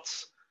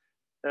paths.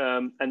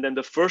 And then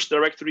the first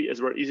directory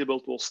is where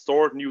EasyBuild will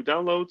store new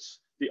downloads.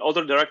 The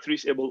other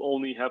directories, it will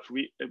only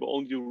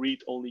do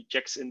read-only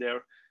checks in there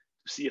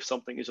to see if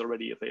something is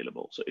already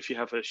available. So if you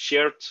have a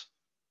shared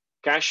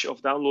cache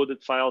of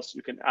downloaded files,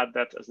 you can add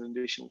that as an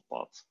additional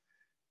path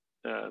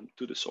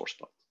to the source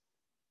path.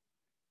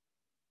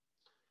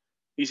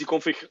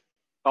 EasyConfig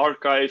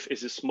archive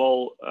is a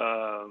small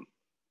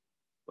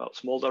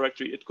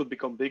directory. It could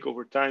become big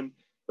over time,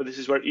 but this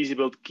is where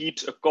EasyBuild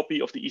keeps a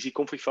copy of the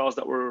EasyConfig files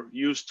that were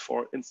used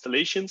for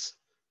installations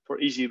for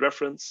easy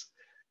reference.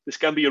 This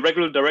can be a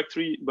regular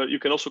directory, but you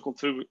can also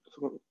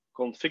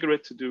configure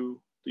it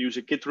to use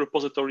a Git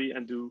repository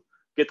and do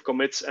Git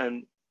commits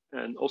and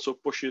also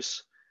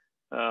pushes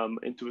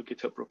into a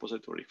GitHub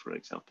repository, for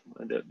example.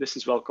 And this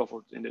is well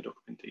covered in the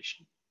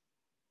documentation.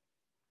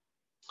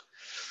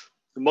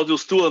 The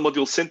modules tool and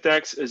module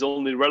syntax is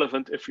only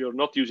relevant if you're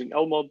not using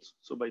LMOD.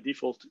 So by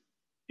default,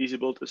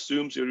 EasyBuild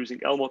assumes you're using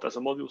LMOD as a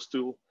modules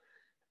tool,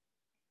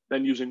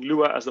 then using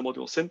Lua as the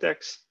module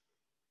syntax.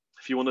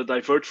 If you want to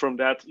divert from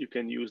that, you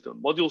can use the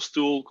modules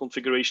tool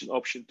configuration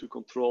option to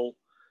control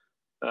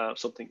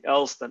something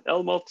else than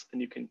LMOD,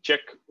 and you can check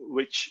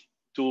which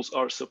tools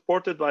are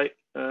supported by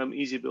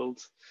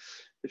EasyBuild.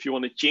 If you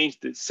want to change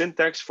the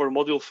syntax for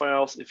module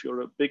files, if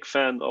you're a big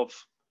fan of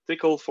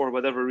Tickle for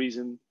whatever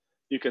reason,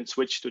 you can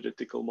switch to the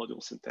Tickle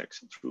module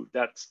syntax through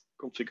that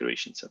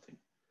configuration setting.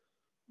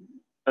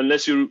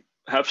 Unless you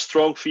have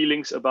strong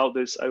feelings about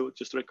this, I would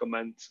just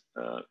recommend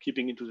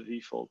keeping it to the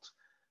default,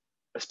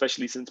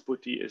 especially since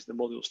PuTTY is the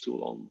modules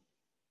tool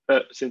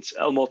on, since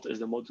LMOD is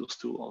the modules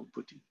tool on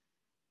PuTTY.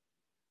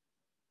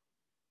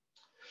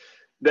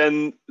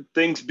 Then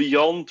things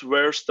beyond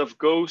where stuff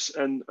goes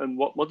and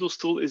what modules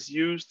tool is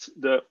used,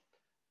 the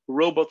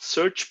robot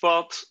search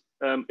path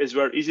is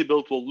where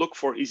EasyBuild will look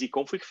for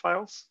easyconfig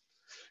files.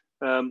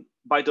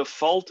 By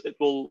default, it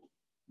will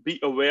be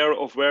aware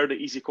of where the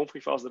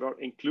easyconfig files that are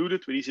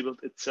included with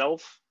EasyBuild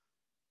itself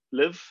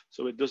live.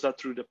 So it does that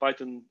through the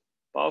Python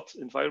path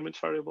environment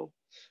variable,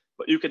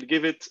 but you can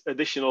give it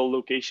additional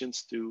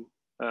locations to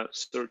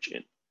search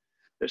in.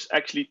 There's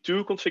actually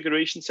two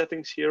configuration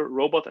settings here,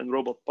 robot and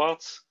robot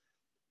paths.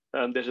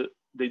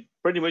 They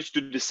pretty much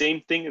do the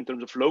same thing in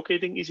terms of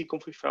locating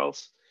easyconfig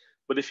files.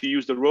 But if you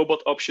use the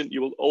robot option,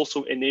 you will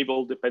also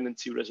enable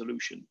dependency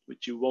resolution,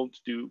 which you won't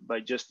do by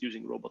just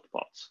using robot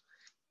paths.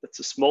 That's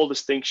a small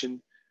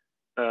distinction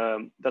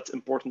that's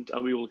important,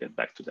 and we will get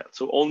back to that.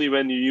 So only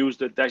when you use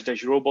the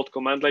 --robot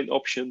command line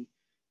option,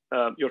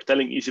 you're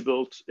telling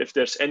EasyBuild, if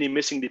there's any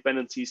missing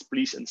dependencies,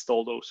 please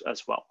install those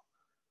as well,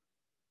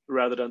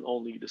 rather than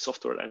only the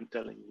software I'm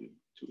telling you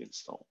to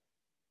install.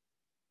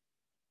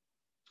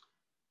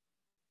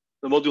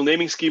 The module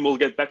naming scheme, we'll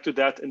get back to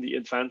that in the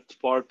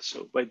advanced part.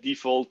 So by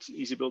default,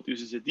 EasyBuild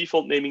uses a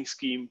default naming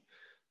scheme,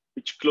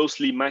 which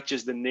closely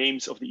matches the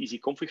names of the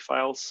easyconfig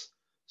files.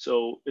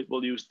 So it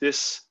will use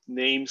this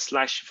name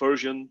 /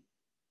 version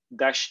 -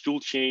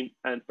 toolchain,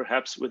 and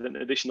perhaps with an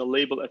additional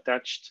label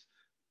attached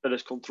that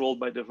is controlled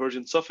by the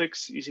version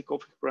suffix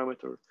easyconfig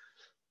parameter.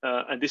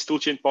 And this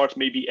toolchain part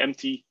may be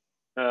empty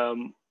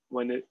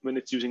when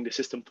it's using the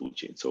system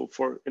toolchain. So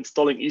for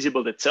installing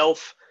EasyBuild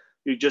itself,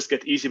 you just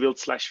get EasyBuild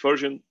 /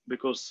 version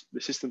because the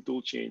system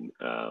toolchain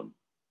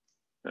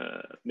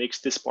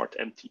makes this part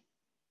empty.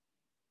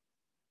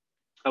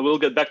 I will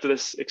get back to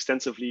this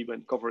extensively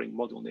when covering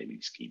module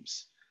naming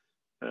schemes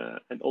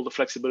and all the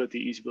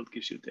flexibility EasyBuild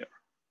gives you there.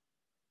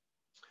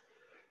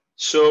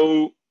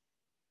 So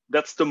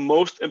that's the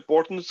most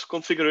important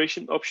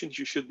configuration options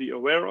you should be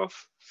aware of.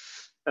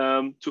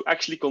 To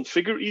actually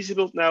configure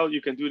EasyBuild now,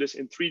 you can do this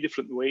in 3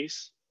 different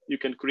ways. You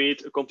can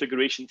create a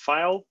configuration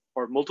file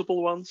or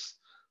multiple ones,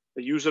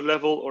 a user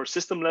level or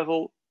system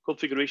level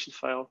configuration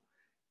file.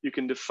 You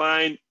can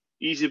define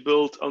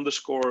EasyBuild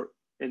 _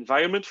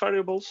 environment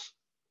variables,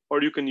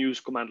 or you can use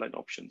command line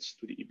options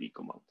to the EB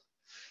command.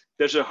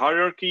 There's a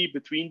hierarchy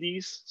between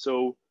these.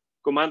 So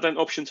command line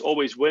options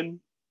always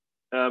win.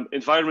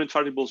 Environment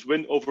variables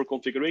win over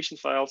configuration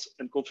files,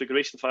 and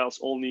configuration files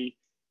only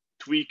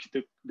tweak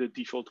the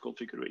default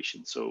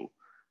configuration. So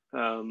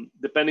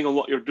depending on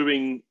what you're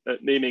doing,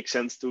 it may make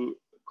sense to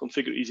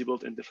configure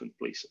EasyBuild in different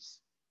places.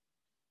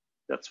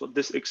 That's what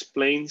this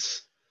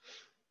explains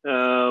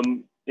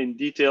in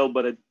detail,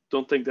 but I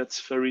don't think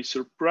that's very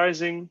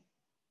surprising.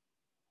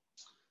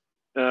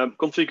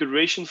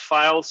 Configuration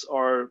files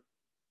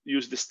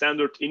use the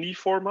standard INI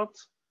format.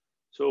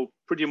 So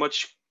pretty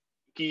much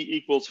key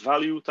equals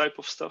value type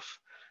of stuff.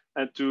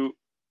 And to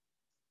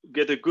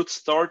get a good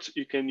start,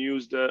 you can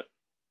use the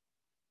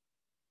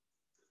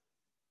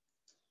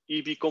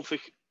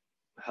ebconfig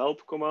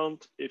help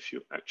command if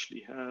you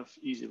actually have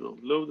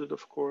EasyBuild loaded,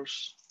 of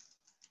course.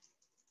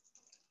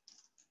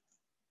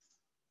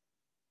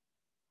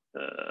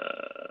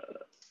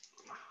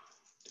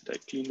 Did I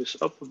clean this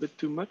up a bit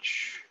too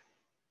much?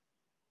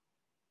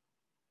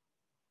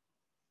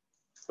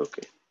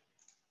 Okay,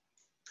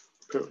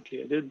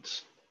 apparently I did.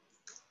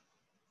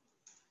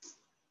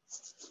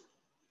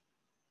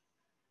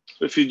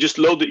 So if you just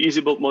load the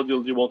EasyBuild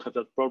module, you won't have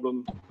that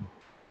problem.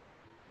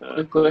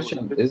 Quick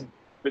question: is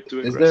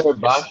there a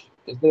bash?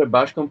 Yes. Is there a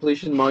bash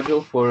completion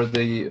module for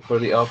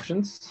the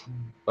options?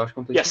 Bash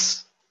completion?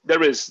 Yes,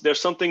 there is.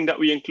 There's something that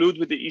we include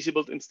with the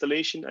EasyBuild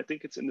installation. I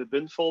think it's in the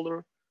bin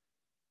folder.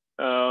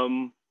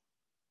 I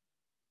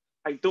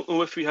don't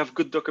know if we have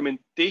good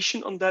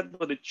documentation on that,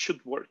 but it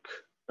should work.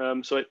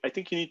 So I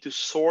think you need to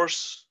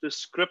source the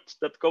script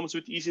that comes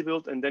with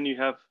EasyBuild, and then you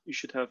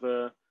should have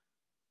a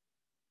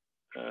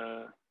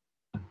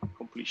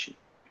completion.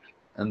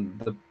 And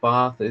the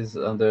path is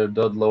under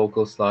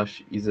 .local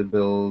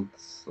 /EasyBuild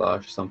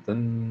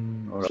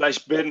 /something or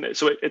 /bin.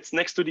 So it's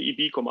next to the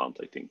EB command,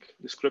 I think,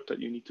 the script that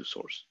you need to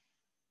source.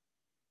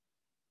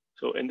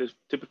 So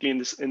typically in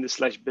the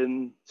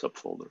 /bin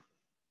subfolder.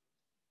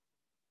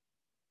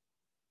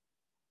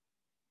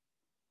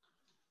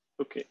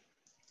 Okay.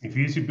 If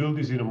EasyBuild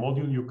is in a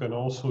module, you can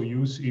also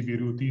use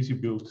EB-root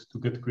EasyBuild to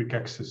get quick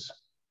access.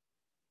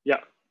 Yeah.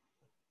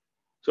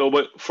 So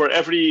but for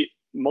every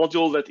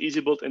module that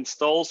EasyBuild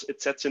installs,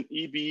 it sets an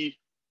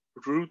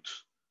EB-root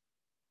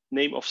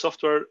name of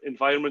software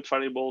environment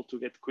variable to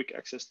get quick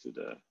access to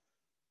the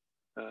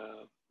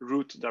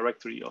root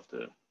directory of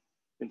the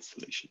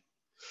installation.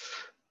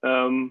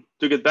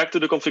 To get back to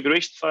the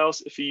configuration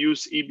files, if you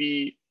use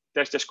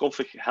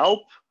eb-config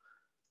help,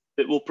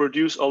 it will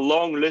produce a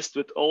long list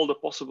with all the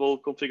possible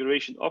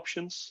configuration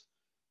options.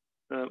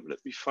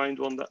 Let me find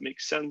one that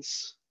makes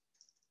sense.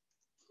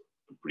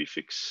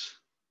 Prefix.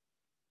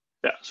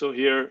 Yeah, so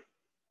here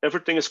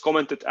everything is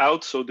commented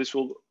out. So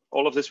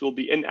all of this will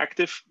be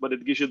inactive, but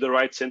it gives you the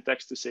right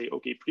syntax to say,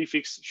 okay,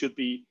 prefix should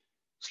be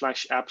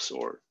 /apps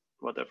or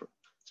whatever.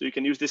 So you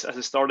can use this as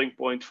a starting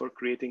point for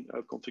creating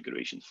a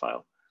configuration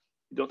file.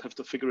 You don't have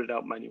to figure it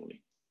out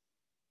manually.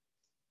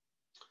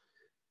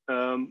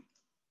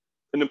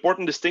 An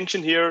important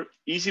distinction here,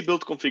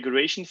 EasyBuild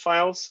configuration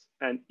files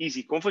and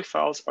EasyConfig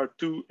files are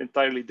two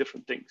entirely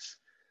different things.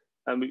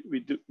 And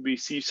we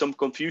see some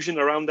confusion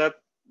around that.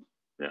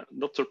 Yeah,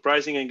 not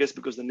surprising, I guess,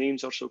 because the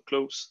names are so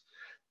close.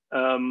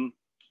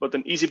 But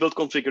an EasyBuild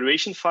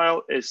configuration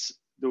file is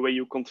the way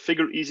you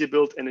configure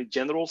EasyBuild in a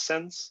general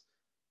sense,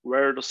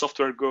 where the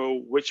software go,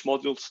 which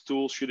modules,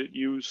 tools should it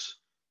use,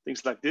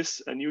 things like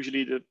this. And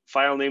usually the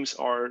file names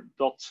are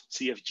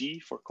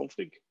 .cfg for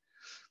config.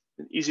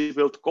 An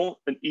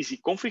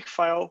EasyConfig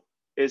file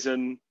is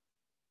an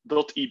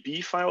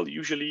 .eb file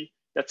usually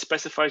that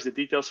specifies the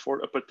details for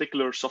a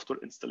particular software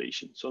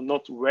installation. So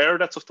not where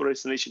that software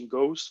installation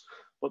goes,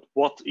 but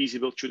what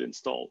EasyBuild should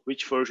install,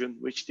 which version,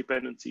 which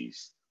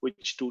dependencies,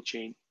 which tool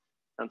chain,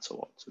 and so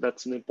on. So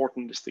that's an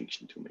important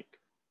distinction to make.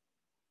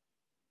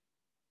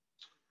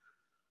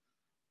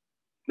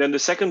 Then the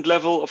second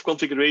level of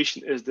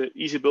configuration is the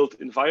EasyBuild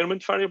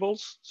environment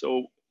variables.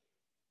 So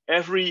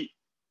every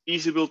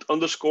EasyBuild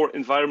 _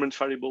 environment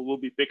variable will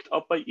be picked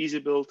up by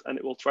EasyBuild, and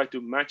it will try to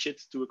match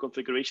it to a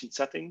configuration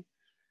setting.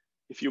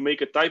 If you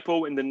make a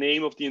typo in the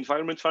name of the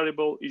environment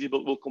variable,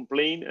 EasyBuild will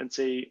complain and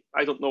say,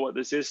 I don't know what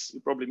this is.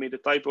 You probably made a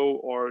typo,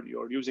 or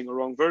you're using a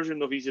wrong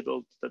version of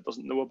EasyBuild that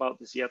doesn't know about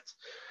this yet,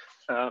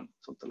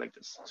 something like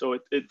this. So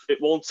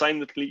it won't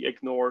silently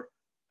ignore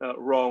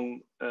wrong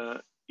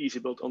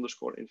EasyBuild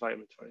 _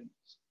 environment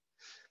variables.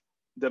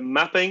 The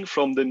mapping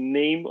from the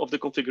name of the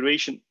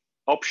configuration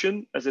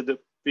option as it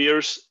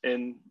appears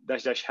in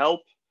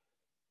 --help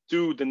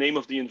to the name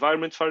of the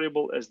environment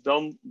variable is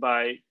done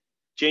by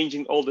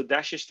changing all the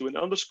dashes to an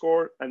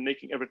underscore and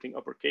making everything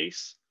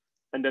uppercase,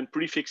 and then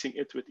prefixing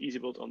it with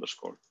EasyBuild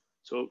 _.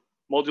 So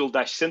module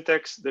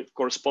 -syntax, the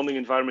corresponding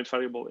environment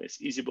variable is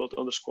EasyBuild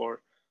 _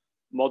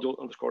 module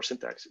 _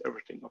 syntax,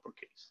 everything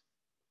uppercase.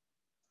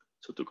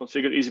 So to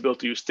configure EasyBuild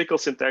to use Tickle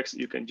syntax,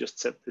 you can just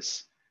set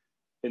this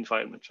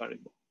environment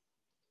variable.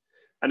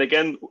 And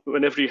again,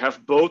 whenever you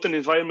have both an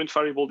environment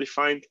variable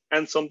defined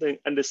and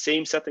the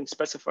same setting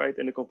specified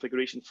in a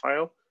configuration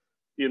file,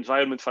 the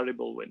environment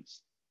variable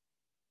wins.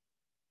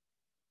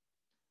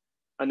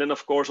 And then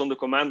of course, on the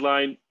command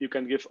line, you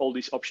can give all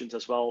these options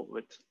as well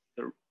with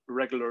the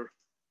regular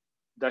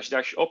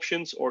 --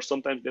 options, or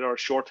sometimes there are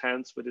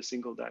shorthands with a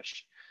single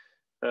dash.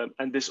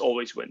 And this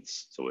always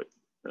wins. So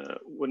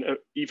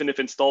even if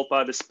install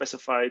path is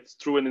specified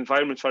through an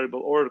environment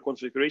variable or a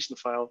configuration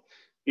file,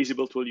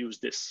 EasyBuild will use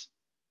this.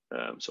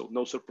 So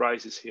no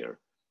surprises here.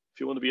 If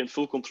you want to be in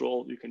full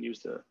control, you can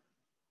use the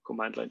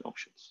command line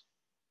options.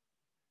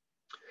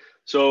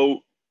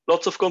 So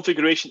lots of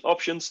configuration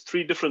options,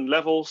 3 different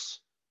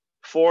levels,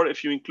 4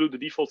 if you include the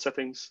default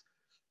settings.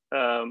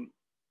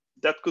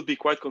 That could be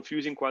quite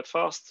confusing quite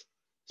fast,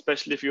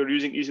 especially if you're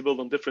using EasyBuild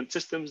on different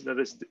systems that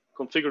is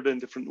configured in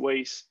different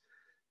ways.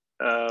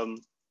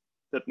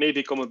 That may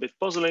become a bit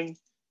puzzling,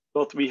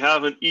 but we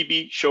have an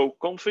EB show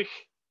config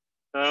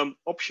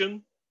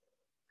option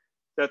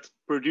that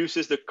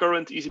produces the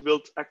current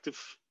EasyBuild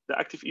active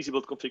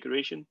EasyBuild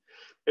configuration.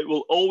 It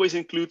will always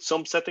include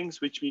some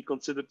settings which we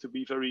consider to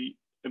be very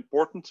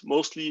important,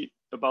 mostly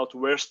about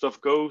where stuff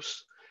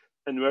goes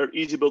and where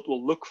EasyBuild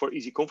will look for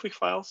EasyConfig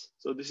files.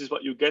 So this is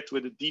what you get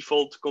with the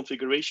default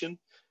configuration,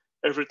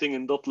 everything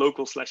in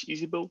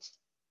 .local/EasyBuild.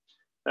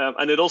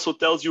 And it also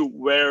tells you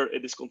where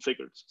it is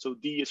configured. So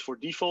D is for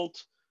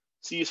default,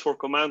 C is for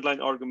command line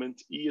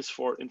argument, E is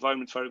for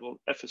environment variable,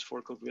 F is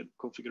for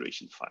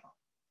configuration file.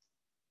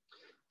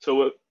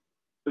 So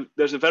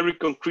there's a very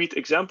concrete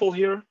example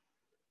here.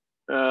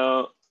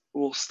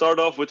 We'll start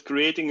off with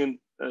creating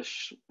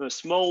a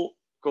small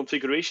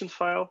configuration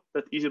file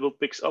that EasyBuild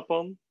picks up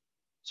on.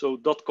 So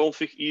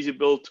 .config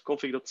EasyBuild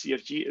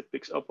config.cfg it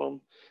picks up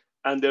on.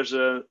 And there's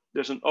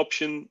an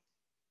option,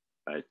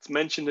 it's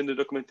mentioned in the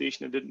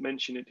documentation, I didn't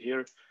mention it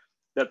here,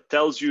 that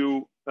tells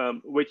you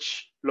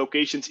which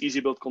locations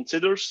EasyBuild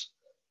considers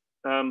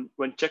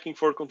when checking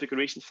for a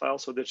configuration file.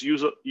 So there's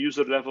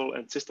user level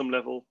and system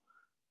level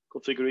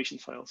configuration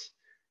files.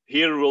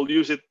 Here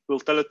we'll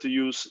tell it to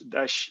use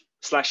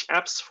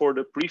 /apps for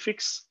the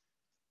prefix,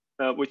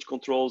 which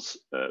controls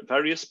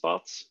various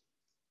paths.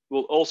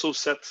 We'll also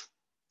set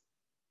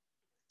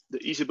the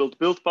EasyBuild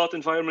build path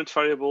environment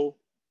variable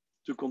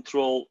to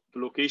control the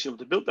location of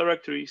the build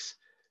directories.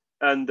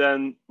 And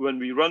then when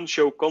we run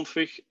show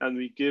config and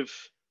we give,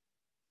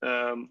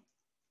 we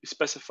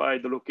specify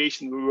the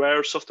location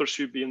where software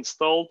should be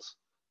installed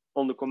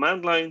on the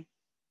command line,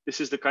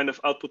 this is the kind of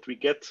output we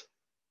get.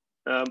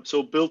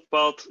 So build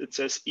path, it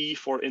says E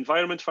for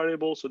environment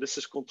variable. So this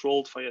is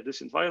controlled via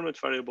this environment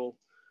variable.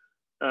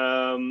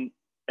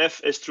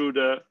 F is through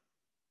the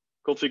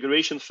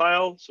configuration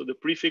file. So the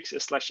prefix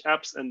is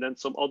 /apps, and then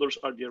some others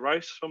are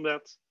derived from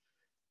that.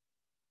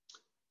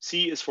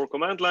 C is for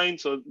command line.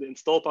 So the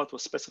install path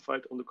was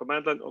specified on the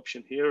command line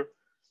option here.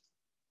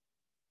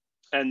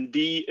 And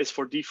D is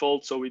for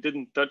default. So we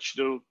didn't touch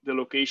the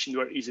location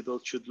where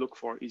EasyBuild should look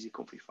for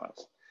easyconfig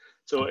files.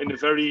 So in a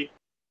very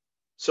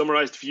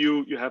summarized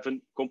view, you have a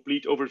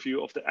complete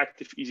overview of the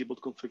active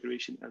EasyBuild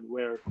configuration and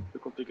where the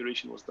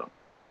configuration was done.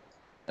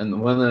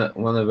 And when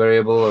a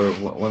variable or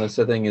when a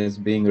setting is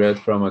being read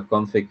from a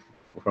config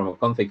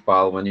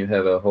file, when you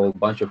have a whole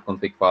bunch of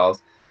config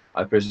files,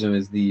 I presume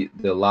is the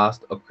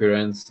last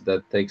occurrence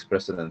that takes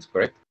precedence,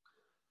 correct?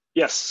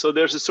 Yes. So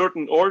there's a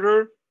certain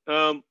order.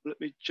 Let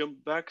me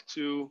jump back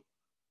to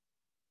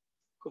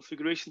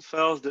configuration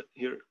files.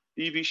 Here,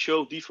 EV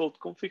show default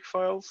config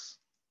files.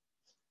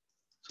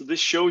 So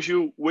this shows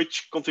you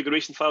which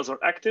configuration files are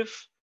active.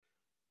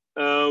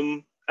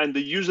 And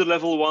the user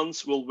level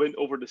ones will win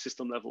over the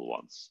system level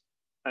ones.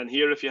 And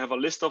here, if you have a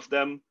list of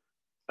them,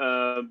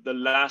 the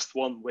last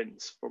one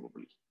wins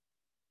probably.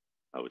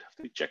 I would have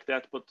to check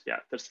that, but yeah,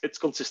 it's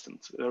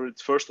consistent. Or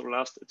it's first or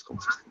last, it's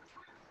consistent.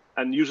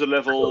 And user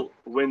level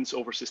wins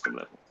over system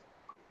level.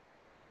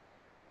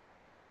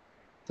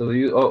 So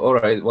all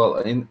right.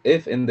 Well,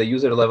 if in the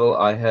user level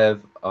I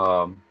have,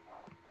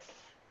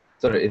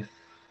 if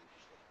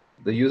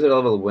the user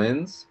level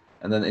wins,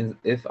 and then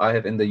if I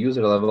have in the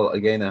user level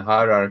again a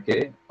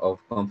hierarchy of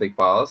config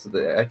files,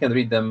 I can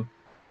read them.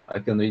 I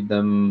can read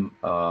them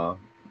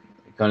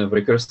kind of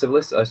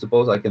recursively. I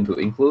suppose I can do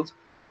include.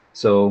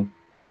 So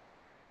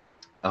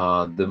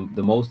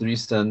the most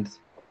recent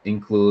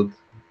include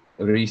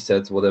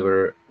resets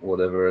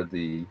whatever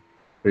the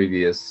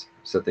previous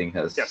setting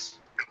has. Yes.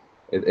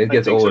 It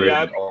gets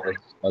overridden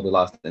by the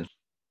last instance.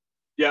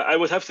 Yeah, I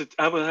would have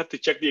to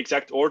check the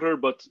exact order,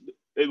 but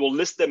it will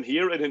list them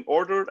here in an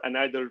order, and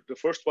either the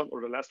first one or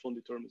the last one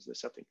determines the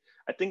setting.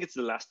 I think it's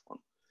the last one.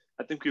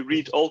 I think we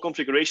read all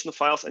configuration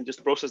files and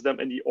just process them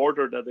in the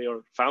order that they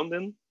are found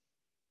in,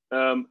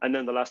 and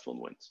then the last one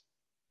wins.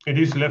 It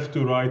is left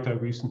to right. I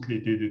recently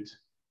did it.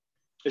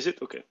 Is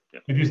it? Okay. Yeah.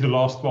 It is the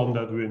last one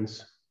that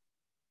wins.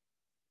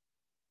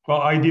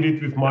 Well, I did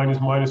it with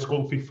minus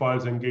config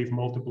files and gave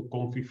multiple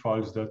config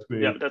files that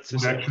way. Yeah, that's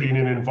it's actually in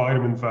an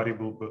environment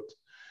variable, but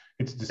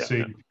it's the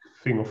same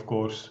thing, of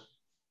course.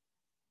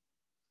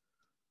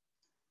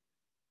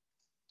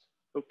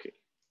 Okay.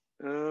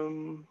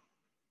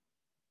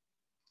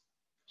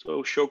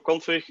 So show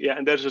config, yeah,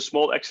 and there's a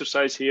small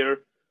exercise here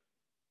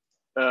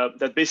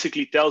that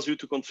basically tells you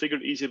to configure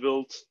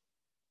EasyBuild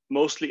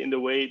mostly in the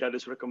way that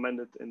is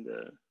recommended in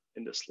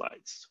the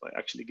slides. So I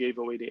actually gave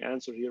away the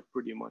answer here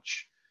pretty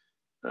much.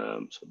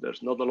 So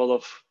there's not a lot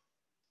of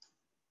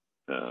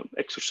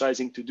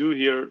exercising to do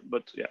here,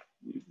 but yeah,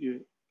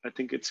 I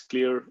think it's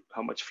clear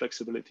how much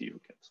flexibility you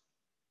get.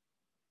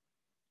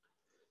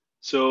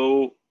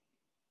 So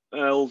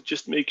I'll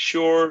just make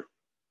sure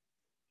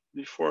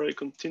before I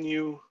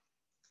continue,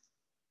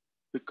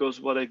 because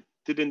what I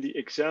did in the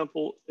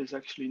example is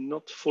actually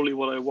not fully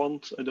what I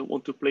want. I don't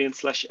want to play in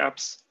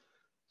 /apps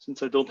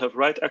since I don't have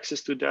write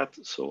access to that.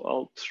 So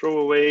I'll throw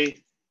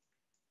away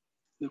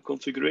the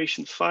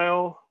configuration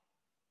file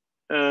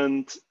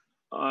and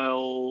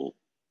I'll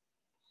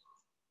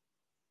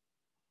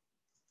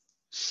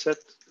set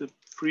the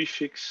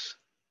prefix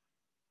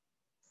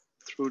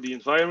through the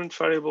environment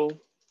variable.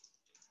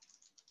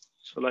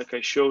 So like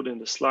I showed in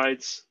the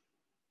slides.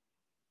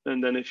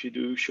 And then if you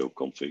do show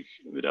config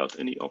without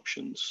any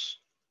options,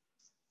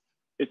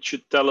 it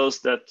should tell us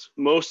that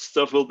most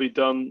stuff will be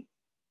done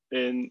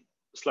in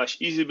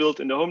 /EasyBuild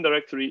in the home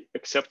directory,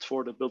 except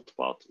for the build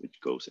path, which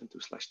goes into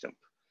 /temp.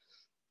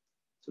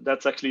 So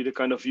that's actually the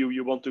kind of view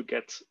you want to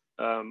get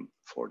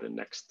for the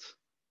next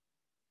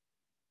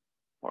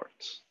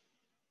part.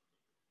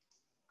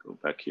 Go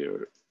back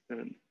here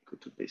and go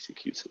to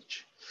basic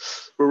usage.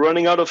 We're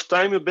running out of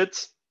time a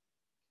bit.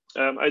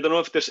 I don't know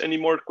if there's any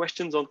more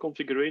questions on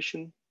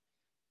configuration.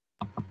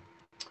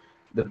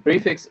 The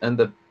prefix and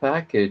the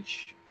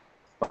package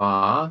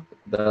path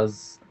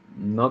does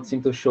not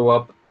seem to show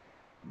up,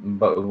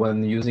 but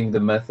when using the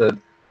method,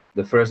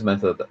 the first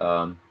method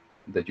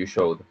that you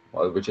showed,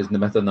 which is the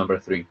method number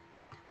 3.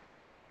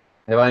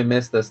 Have I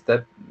missed a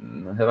step?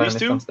 Have I missed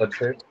some steps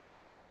here?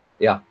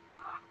 Yeah.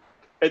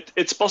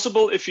 It's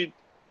possible if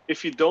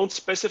you don't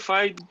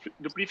specify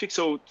the prefix.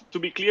 So to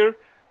be clear,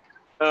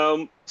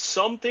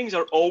 some things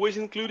are always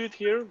included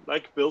here,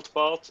 like build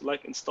path,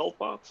 like install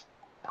path.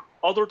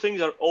 Other things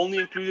are only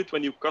included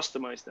when you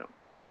customize them.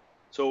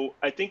 So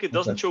I think it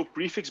doesn't show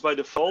prefix by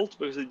default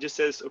because it just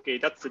says, okay,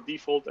 that's the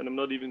default, and I'm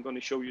not even going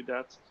to show you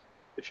that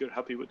if you're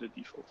happy with the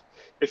default.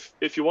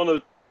 If you want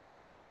to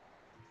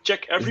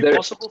check every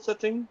possible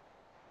setting,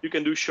 you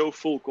can do show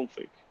full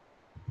config.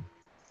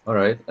 All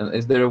right. And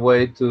is there a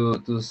way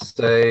to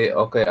say,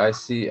 okay, I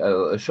see,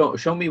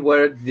 show me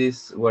where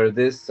this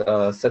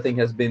setting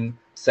has been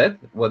set,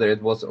 whether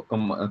it was a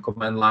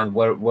command line,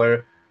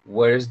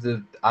 where's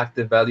the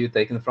active value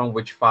taken from,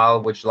 which file,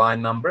 which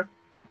line number?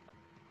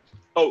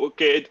 Oh,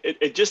 okay.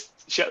 It just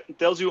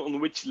tells you on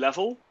which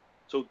level.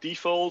 So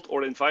default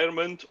or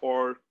environment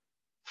or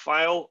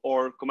file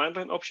or command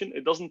line option.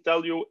 It doesn't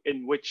tell you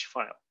in which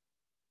file.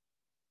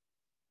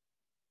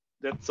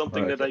 That's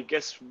something that I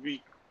guess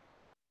we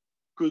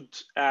could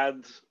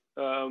add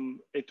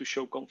into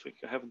show config.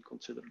 I haven't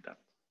considered that.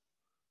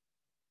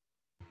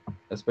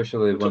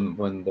 Especially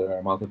when there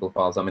are multiple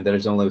files. I mean, there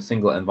is only a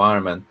single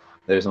environment.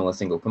 There is only a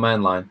single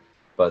command line.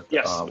 But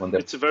yes, when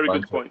there's it's a very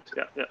good point.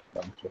 Yeah.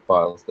 Bunch of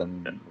files,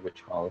 then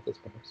which file it is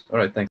perhaps. All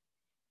right, thanks.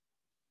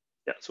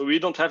 Yeah, so we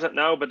don't have that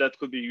now, but that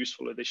could be a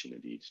useful addition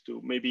indeed,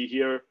 to maybe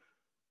here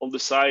on the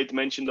side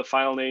mention the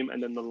file name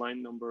and then the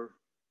line number,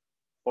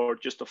 or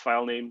just the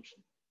file name.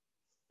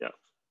 Yeah,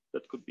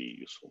 that could be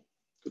useful.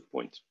 Good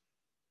point.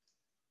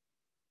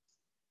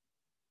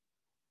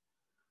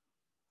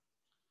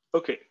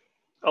 Okay,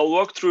 I'll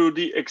walk through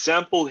the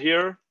example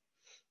here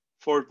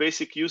for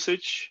basic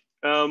usage.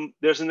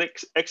 There's an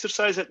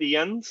exercise at the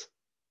end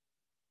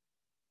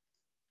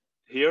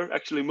here,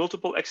 actually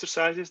multiple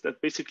exercises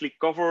that basically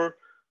cover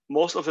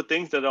most of the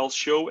things that I'll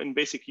show in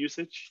basic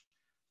usage.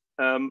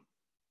 And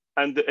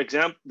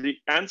the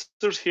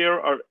answers here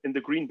are in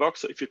the green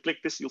box. So if you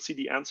click this, you'll see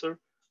the answer.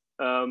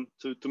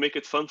 To make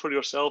it fun for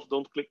yourself,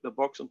 don't click the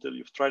box until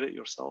you've tried it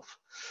yourself.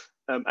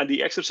 And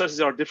the exercises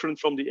are different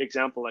from the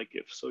example I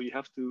give. So you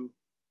have to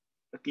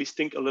at least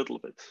think a little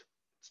bit.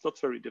 It's not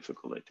very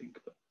difficult, I think.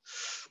 But.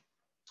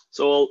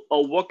 So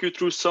I'll walk you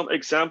through some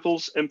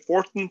examples.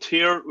 Important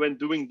here when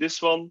doing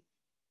this one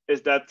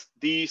is that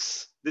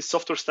this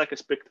software stack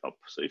is picked up.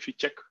 So if you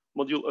check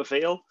module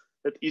avail,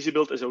 that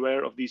EasyBuild is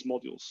aware of these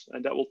modules,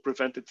 and that will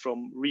prevent it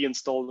from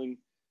reinstalling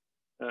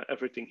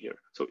everything here.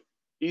 So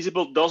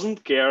EasyBuild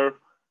doesn't care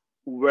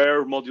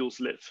where modules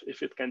live.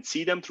 If it can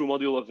see them through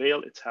module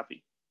avail, it's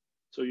happy.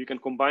 So you can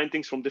combine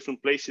things from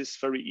different places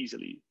very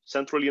easily.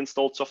 Centrally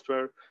installed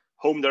software,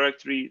 home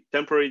directory,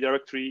 temporary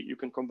directory, you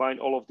can combine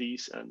all of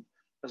these. And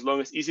as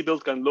long as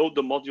EasyBuild can load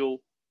the module,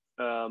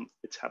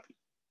 it's happy.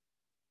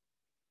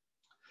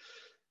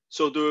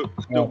 So the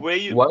way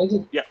you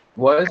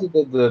why is it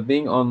that the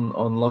being on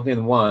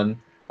login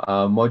 1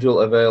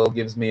 module avail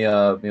gives me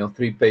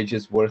 3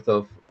 pages worth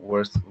of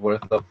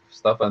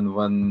stuff,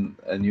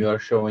 and you are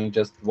showing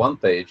just 1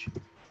 page?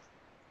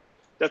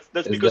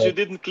 That's because you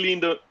didn't clean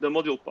the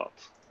module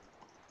path.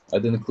 I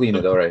didn't clean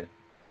it. All right.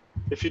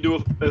 If you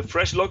do a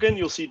fresh login,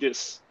 you'll see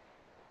this.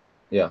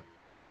 Yeah.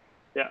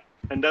 Yeah,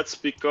 and that's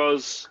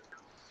because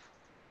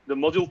the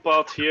module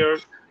path here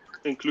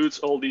includes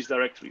all these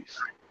directories.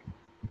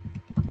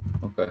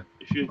 Okay.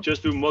 If you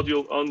just do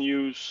module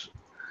unuse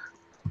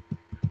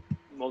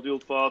module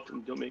path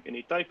and don't make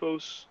any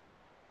typos,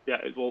 yeah,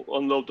 it will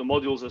unload the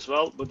modules as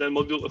well, but then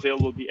module avail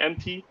will be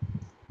empty.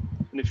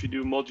 And if you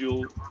do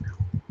module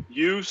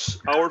use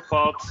our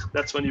path,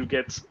 that's when you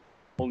get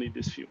only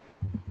this view.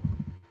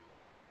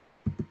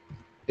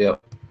 Yeah,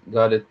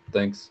 got it.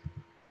 Thanks.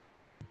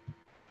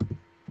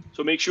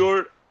 So make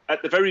sure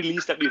at the very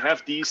least that you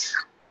have these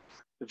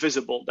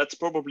visible. That's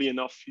probably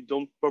enough. You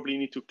don't probably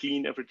need to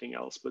clean everything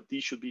else, but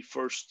these should be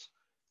first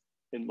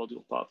in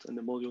module path, and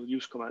the module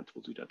use command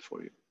will do that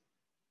for you.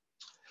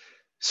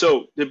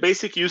 So the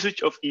basic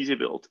usage of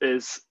EasyBuild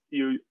is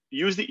you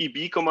use the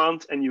EB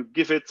command and you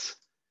give it,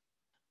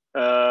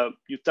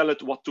 you tell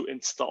it what to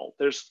install.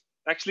 There's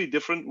actually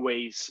different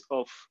ways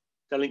of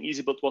telling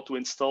EasyBuild what to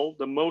install.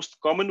 The most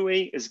common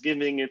way is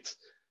giving it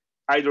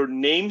either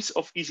names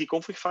of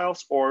EasyConfig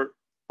files or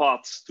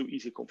paths to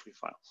EasyConfig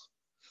files.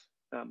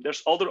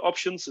 There's other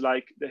options,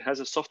 like it has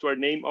a software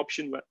name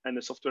option and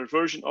a software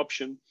version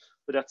option,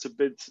 but that's a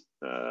bit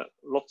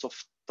lots of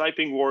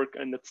typing work,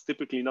 and that's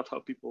typically not how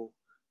people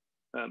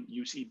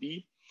use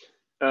EB.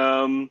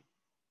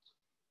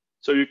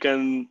 So you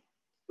can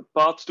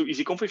path to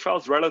EasyConfig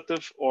files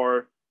relative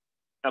or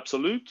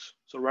absolute,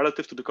 so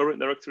relative to the current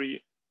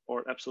directory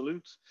or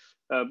absolute.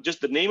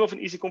 Just the name of an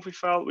EasyConfig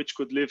file, which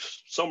could live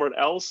somewhere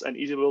else, and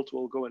EasyBuild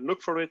will go and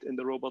look for it in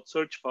the robot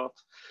search path.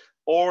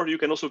 Or you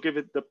can also give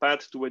it the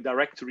path to a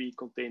directory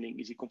containing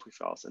EasyConfig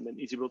files, and then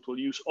EasyBuild will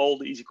use all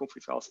the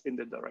EasyConfig files in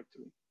the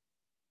directory.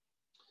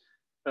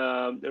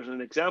 There's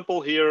an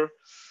example here.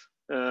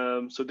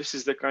 So this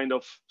is the kind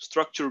of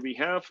structure we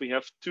have. We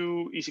have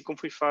 2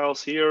 EasyConfig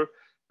files here,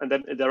 and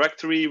then a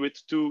directory with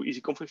 2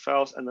 EasyConfig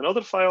files and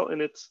another file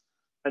in it,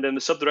 and then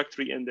the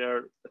subdirectory in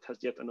there that has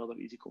yet another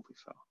EasyConfig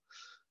file.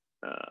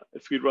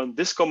 If we run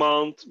this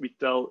command, we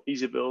tell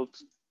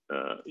EasyBuild,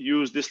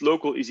 use this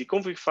local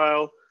EasyConfig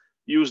file,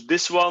 use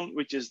this one,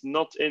 which is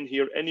not in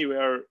here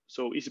anywhere.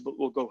 So EasyBuild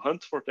will go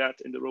hunt for that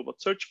in the robot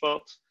search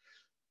path.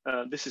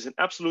 This is an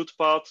absolute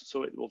path,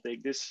 so it will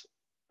take this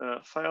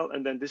file,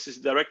 and then this is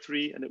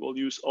directory, and it will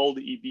use all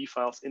the EB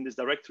files in this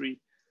directory,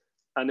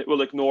 and it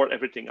will ignore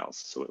everything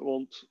else. So it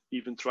won't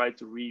even try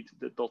to read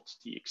the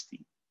 .txt.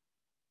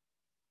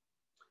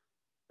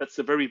 That's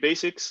the very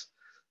basics.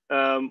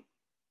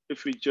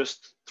 If we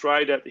just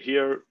try that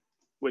here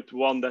with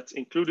one that's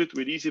included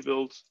with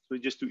EasyBuild, so we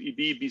just do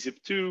EB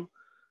bzip2,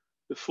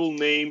 the full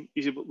name,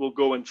 EasyBuild will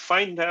go and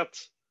find that.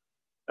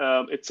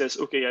 It says,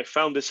 okay, I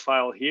found this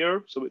file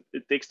here. So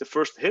it takes the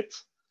first hit,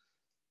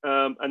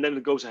 and then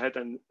it goes ahead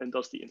and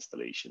does the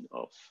installation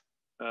of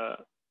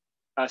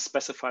as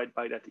specified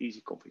by that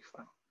easyconfig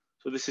file.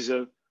 So this is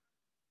a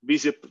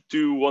bzip2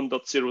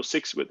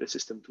 1.06 with the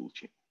system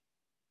toolchain.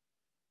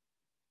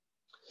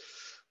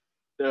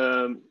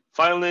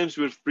 File names,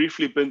 we've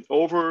briefly been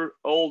over.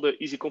 All the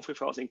easyconfig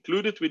files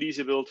included with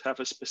EasyBuild have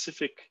a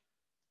specific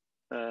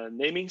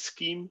naming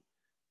scheme.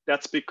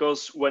 That's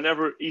because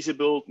whenever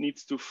EasyBuild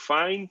needs to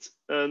find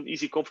an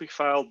easyconfig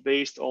file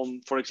based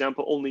on, for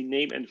example, only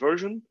name and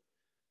version,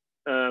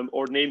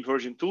 or name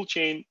version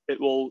toolchain, it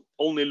will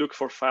only look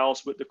for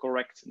files with the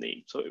correct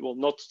name. So it will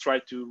not try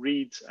to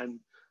read and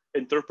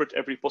interpret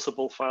every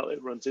possible file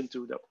it runs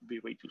into. That would be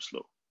way too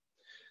slow.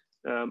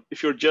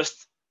 If you're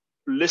just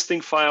listing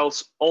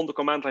files on the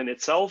command line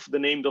itself, the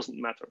name doesn't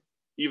matter.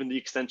 Even the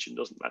extension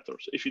doesn't matter.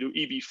 So if you do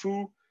EB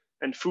foo,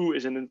 and foo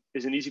is an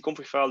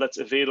easyconfig file that's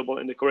available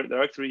in the current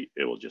directory,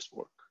 it will just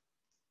work.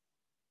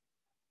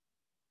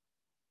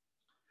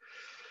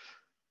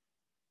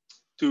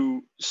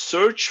 To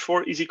search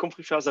for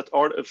easyconfig files that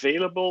are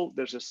available,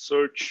 there's a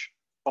search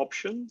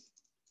option.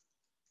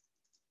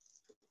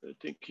 I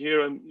think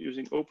here I'm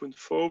using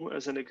OpenFOAM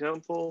as an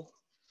example.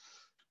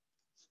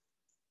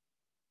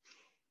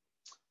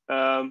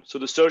 So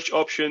the search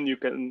option, you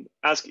can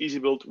ask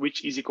EasyBuild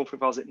which easyconfig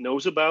files it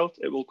knows about.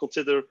 It will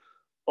consider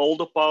all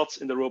the paths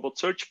in the robot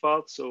search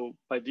path. So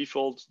by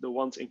default, the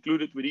ones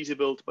included with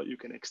EasyBuild, but you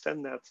can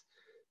extend that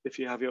if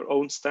you have your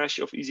own stash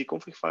of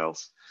easyconfig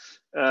files.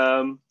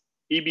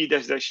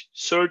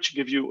 EB-search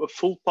gives you a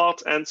full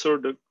path answer.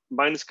 The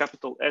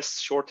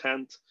 -S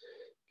shorthand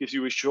gives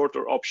you a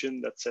shorter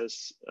option that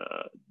says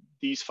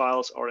these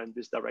files are in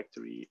this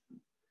directory.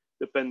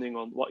 Depending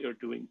on what you're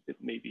doing,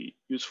 it may be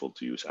useful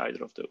to use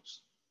either of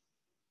those.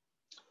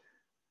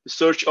 The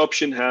search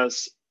option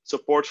has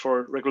support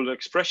for regular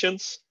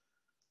expressions.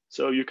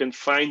 So you can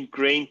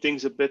fine-grain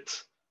things a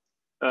bit.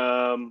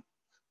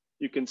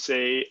 You can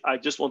say, I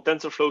just want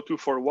TensorFlow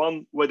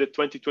 241 with a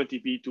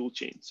 2020B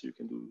toolchain. So you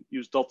can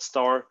use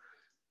 .star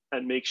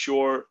and make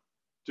sure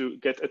to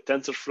get a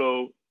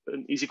TensorFlow,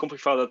 an easyconfig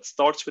file that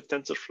starts with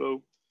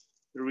TensorFlow.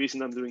 The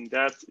reason I'm doing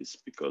that is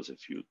because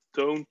if you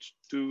don't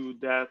do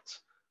that,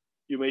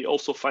 you may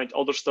also find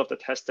other stuff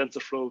that has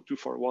TensorFlow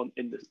 241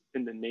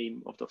 in the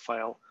name of the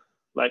file,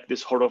 like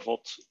this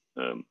Horovod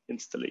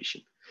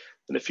installation.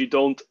 And if you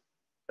don't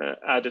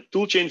add a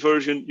toolchain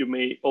version, you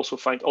may also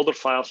find other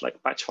files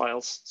like patch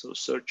files. So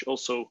search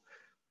also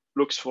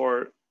looks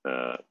for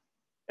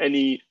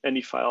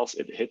any files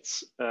it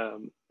hits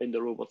in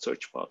the robot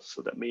search path.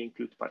 So that may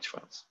include patch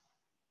files.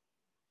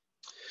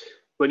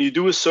 When you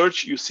do a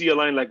search, you see a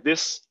line like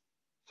this,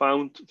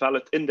 found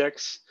valid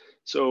index.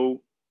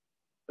 So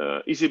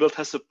EasyBuild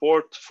has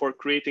support for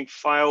creating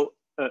file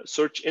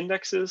search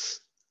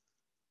indexes.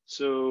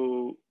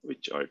 So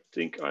which I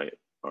think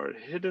are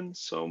hidden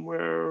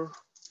somewhere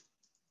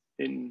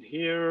in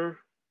here.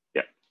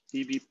 Yeah,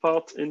 EB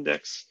path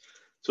index.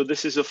 So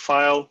this is a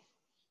file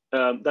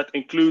that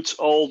includes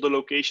all the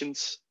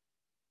locations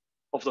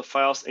of the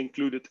files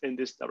included in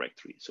this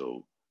directory.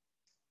 So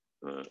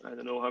I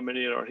don't know how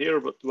many are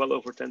here, but well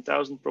over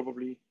 10,000,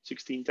 probably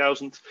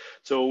 16,000.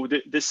 So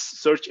this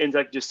search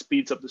index just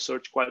speeds up the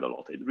search quite a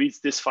lot. It reads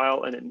this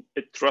file and then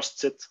it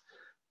trusts it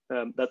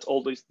that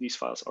all these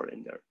files are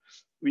in there.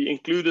 We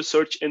include a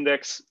search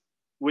index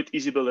with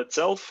EasyBuild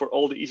itself for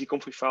all the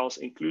easyconfig files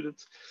included.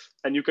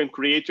 And you can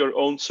create your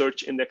own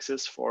search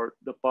indexes for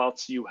the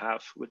paths you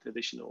have with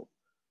additional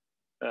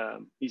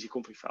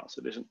easyconfig files.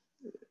 So there's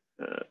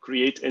a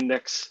create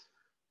index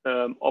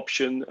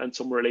option and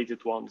some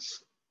related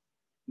ones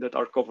that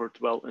are covered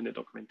well in the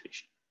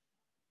documentation.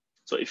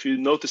 So if you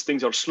notice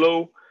things are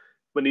slow,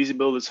 when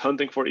EasyBuild is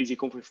hunting for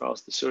easyconfig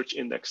files, the search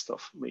index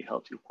stuff may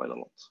help you quite a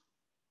lot.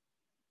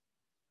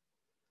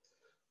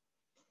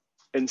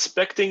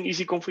 Inspecting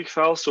easyconfig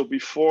files. So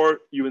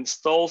before you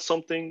install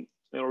something,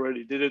 I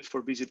already did it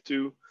for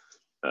bzip2,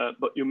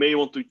 but you may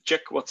want to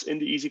check what's in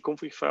the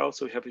easyconfig file.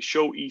 So you have a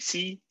show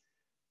EC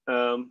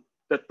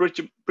that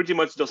pretty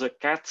much does a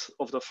cat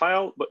of the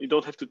file, but you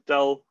don't have to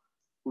tell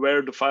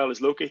where the file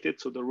is located.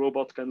 So the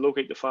robot can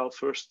locate the file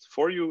first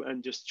for you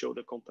and just show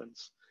the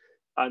contents.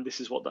 And this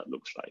is what that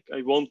looks like.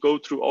 I won't go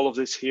through all of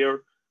this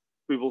here.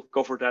 We will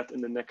cover that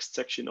in the next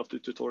section of the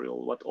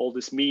tutorial, what all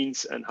this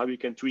means and how you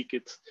can tweak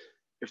it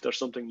if there's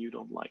something you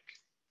don't like.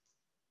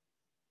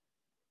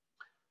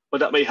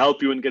 But that may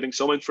help you in getting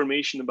some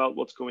information about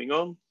what's going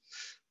on.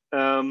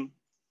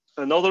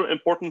 Another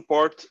important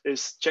part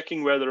is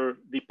checking whether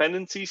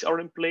dependencies are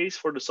in place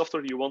for the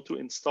software you want to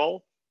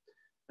install.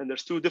 And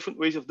there's two different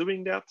ways of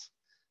doing that.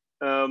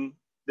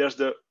 There's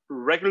the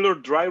regular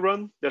dry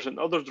run. There's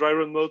another dry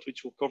run mode,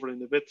 which we'll cover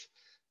in a bit.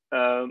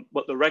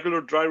 But the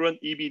regular dry run,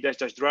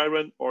 EB-dry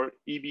run, or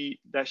EB-D,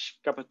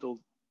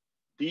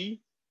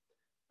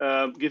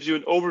 gives you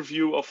an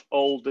overview of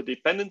all the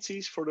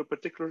dependencies for the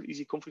particular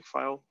easyconfig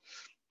file,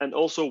 and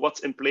also what's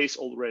in place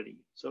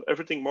already. So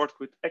everything marked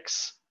with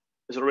X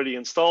is already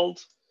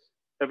installed.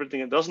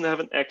 Everything that doesn't have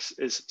an X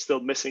is still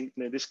missing.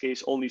 And in this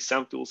case, only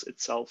SAMtools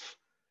itself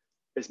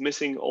is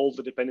missing. All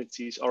the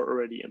dependencies are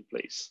already in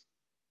place.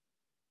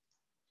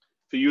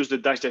 If you use the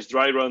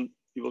 --dry run,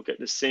 you will get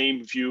the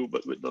same view,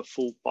 but with the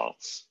full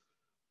paths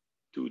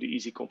to the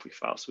easyconfig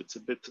file. So it's a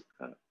bit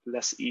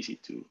less easy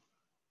to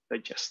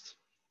digest.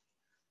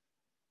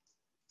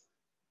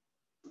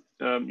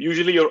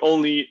 Usually you're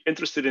only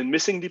interested in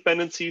missing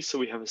dependencies. So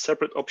we have a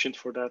separate option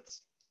for that.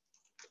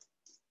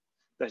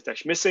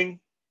 --missing.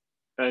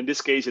 And in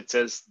this case, it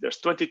says there's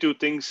 22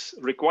 things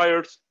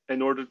required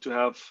in order to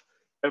have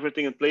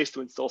everything in place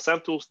to install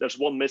SAMtools. There's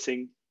one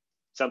missing,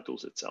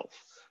 SAMtools itself.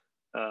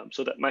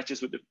 So that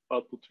matches with the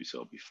output we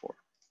saw before.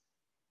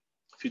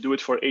 If you do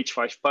it for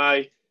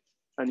H5Py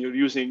and you're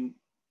using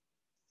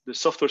the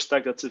software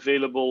stack that's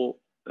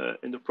available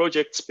in the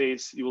project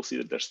space, you will see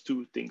that there's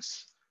two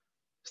things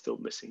still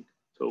missing.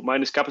 So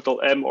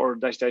 -M or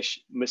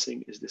 --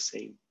 missing is the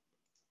same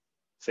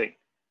thing.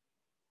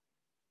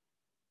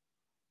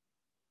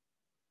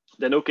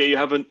 Then, okay, you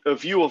have a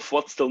view of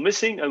what's still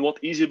missing and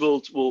what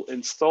EasyBuild will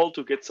install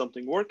to get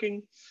something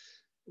working.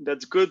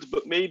 That's good,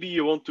 but maybe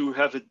you want to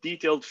have a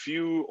detailed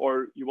view,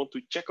 or you want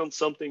to check on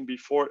something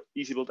before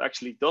EasyBuild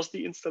actually does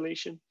the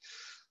installation.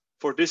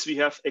 For this, we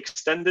have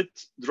extended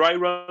dry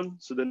run.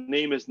 So the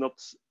name is not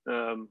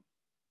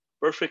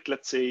perfect,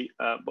 let's say,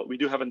 but we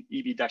do have an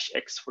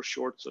EB-X for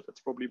short, so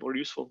that's probably more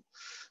useful.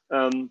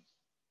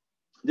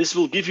 This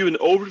will give you an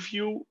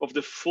overview of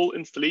the full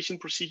installation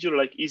procedure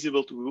like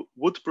EasyBuild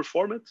would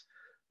perform it,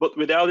 but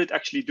without it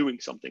actually doing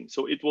something.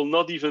 So it will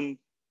not even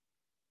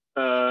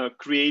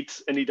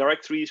create any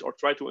directories or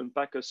try to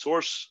unpack a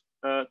source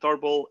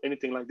tarball,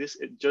 anything like this.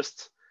 It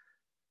just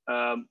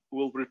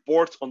will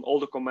report on all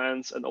the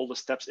commands and all the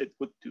steps it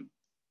would do.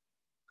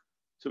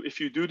 So if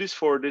you do this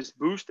for this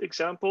boost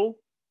example,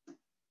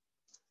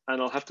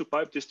 and I'll have to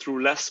pipe this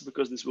through less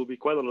because this will be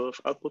quite a lot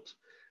of output,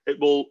 it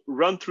will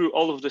run through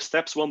all of the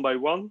steps one by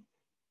one,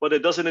 but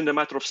it does it in a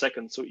matter of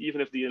seconds. So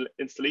even if the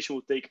installation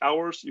will take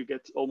hours, you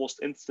get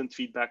almost instant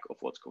feedback of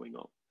what's going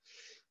on.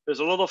 There's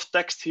a lot of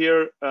text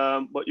here,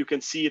 but you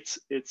can see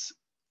it's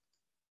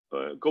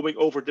going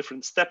over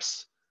different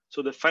steps.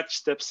 So the fetch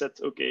step said,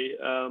 okay,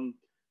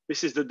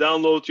 this is the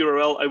download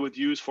URL I would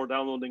use for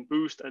downloading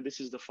Boost, and this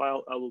is the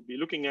file I will be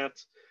looking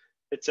at.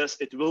 It says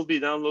it will be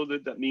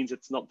downloaded. That means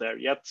it's not there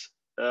yet.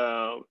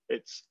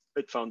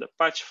 It found a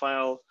patch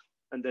file,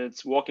 and then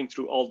it's walking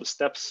through all the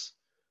steps,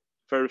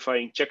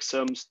 verifying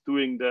checksums,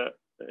 doing the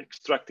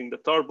extracting the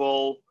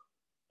tarball,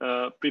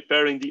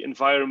 preparing the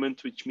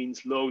environment, which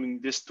means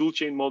loading this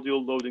toolchain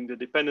module, loading the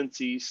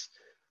dependencies.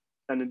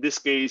 And in this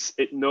case,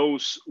 it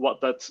knows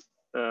what that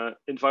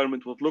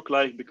environment would look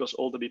like because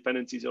all the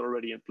dependencies are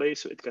already in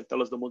place. So it can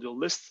tell us the module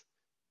list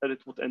that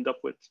it would end up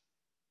with.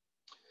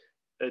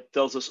 It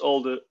tells us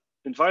all the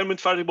environment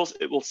variables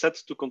it will set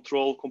to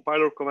control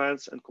compiler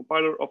commands and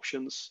compiler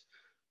options,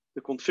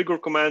 the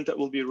configure command that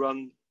will be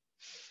run,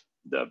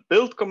 the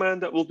build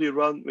command that will be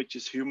run, which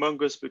is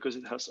humongous because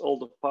it has all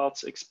the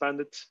paths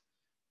expanded.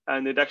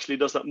 And it actually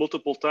does that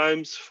multiple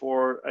times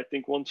for, I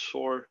think once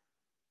for,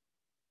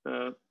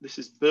 this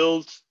is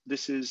build,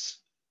 this is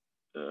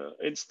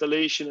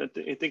installation.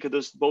 I think it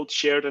does both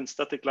shared and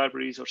static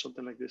libraries or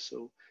something like this.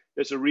 So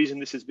there's a reason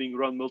this is being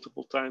run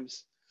multiple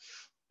times.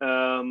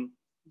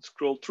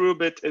 Scroll through a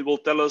bit, it will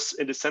tell us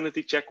in the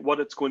sanity check what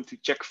it's going to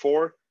check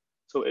for.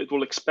 So it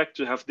will expect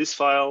to have this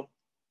file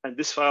and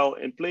this file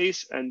in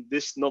place and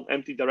this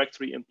not-empty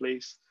directory in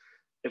place.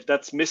 If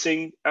that's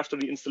missing after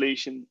the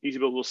installation,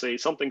 EasyBuild will say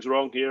something's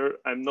wrong here.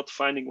 I'm not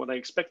finding what I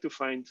expect to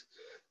find.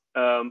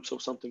 So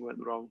something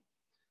went wrong.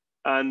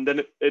 And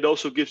then it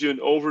also gives you an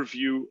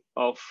overview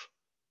of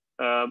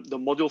the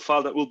module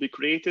file that will be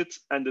created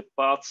and the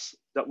paths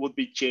that would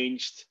be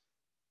changed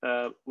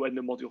when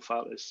the module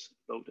file is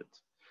loaded.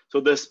 So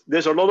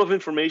there's a lot of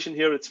information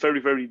here. It's very,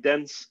 very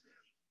dense.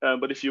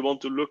 But if you want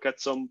to look at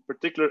some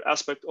particular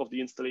aspect of the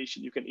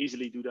installation, you can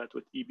easily do that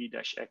with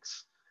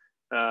EB-X.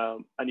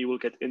 And you will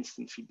get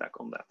instant feedback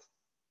on that.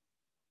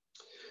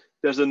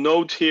 There's a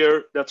note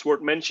here that's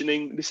worth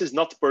mentioning. This is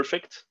not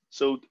perfect.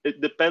 So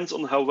it depends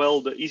on how well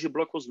the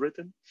EasyBlock was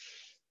written.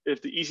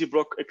 If the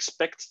EasyBlock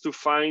expects to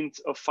find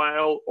a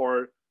file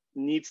or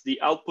needs the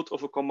output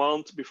of a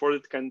command before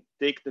it can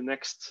take the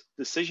next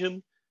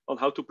decision on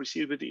how to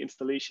proceed with the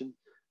installation,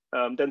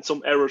 then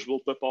some errors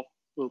will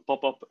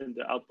pop up in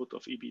the output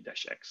of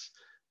EB-X.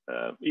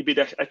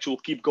 EB-X will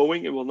keep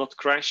going. It will not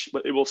crash,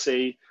 but it will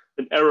say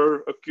an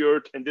error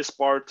occurred in this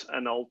part,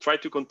 and I'll try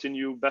to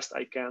continue best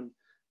I can.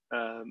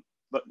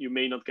 But you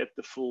may not get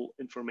the full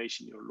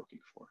information you're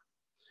looking for.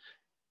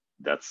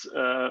 That's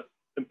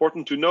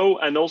important to know.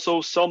 And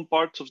also some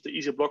parts of the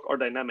EasyBlock are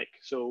dynamic.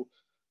 So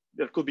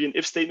there could be an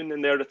if statement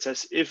in there that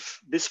says, if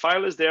this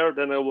file is there,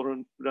 then I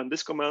will run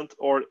this command,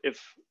 or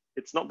if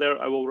it's not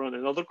there, I will run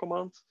another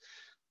command.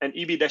 And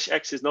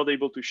EB-X is not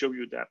able to show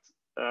you that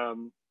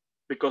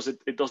because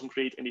it doesn't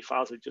create any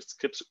files. It just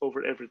skips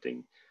over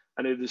everything.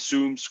 And it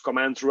assumes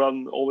command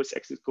run, always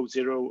exit code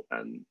 0,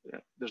 and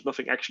there's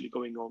nothing actually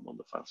going on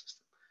the file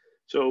system.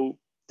 So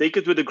take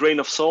it with a grain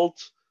of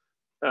salt.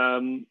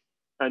 And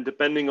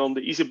depending on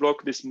the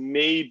EasyBlock, this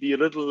may be a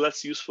little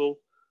less useful.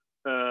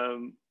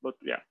 But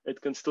yeah,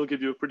 it can still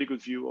give you a pretty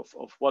good view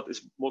of what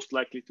is most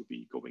likely to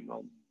be going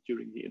on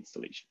during the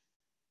installation.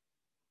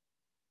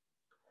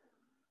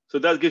 So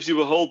that gives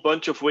you a whole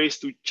bunch of ways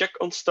to check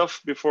on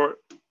stuff before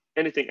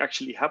anything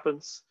actually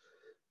happens.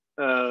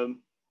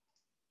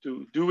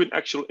 To do an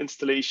actual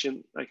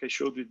installation, like I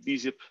showed with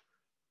bzip,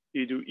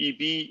 you do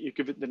EB, you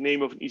give it the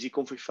name of an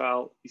easyconfig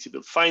file,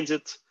 EasyBuild finds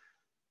it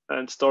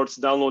and starts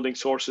downloading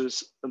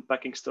sources,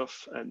 unpacking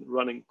stuff, and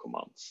running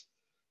commands.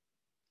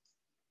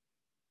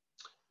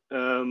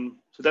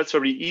 So that's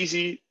very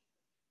easy.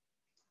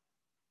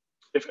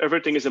 If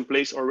everything is in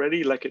place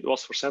already, like it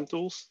was for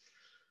SAMtools,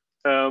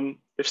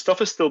 if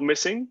stuff is still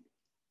missing,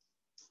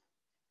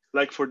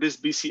 like for this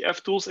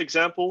BCF tools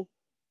example,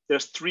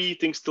 there's 3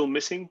 things still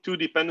missing, 2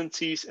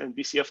 dependencies and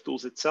BCF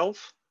tools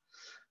itself.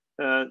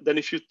 Then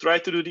if you try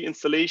to do the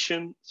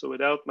installation, so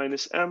without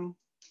 -m,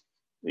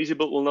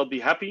 EasyBuild will not be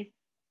happy.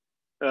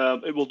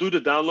 It will do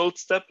the download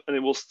step and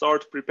it will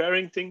start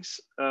preparing things,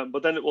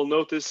 but then it will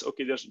notice,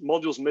 okay, there's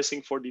modules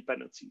missing for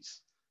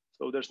dependencies.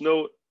 So there's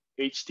no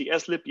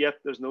HTSLib yet,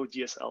 there's no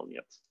GSL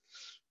yet.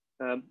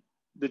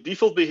 The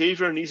default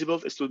behavior in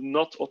EasyBuild is to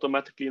not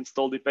automatically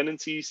install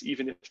dependencies,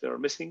 even if they are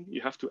missing.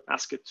 You have to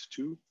ask it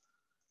to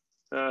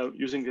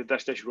using the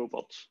 --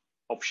 robot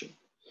option.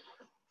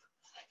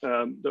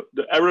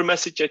 The error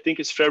message, I think,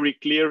 is very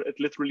clear. It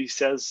literally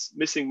says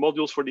missing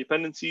modules for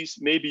dependencies.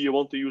 Maybe you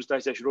want to use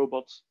 --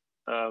 robot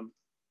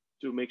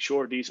to make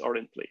sure these are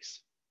in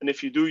place. And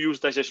if you do use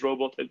 --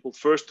 robot, it will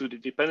first do the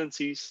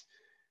dependencies,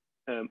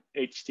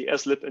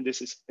 HTSLib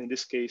in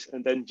this case,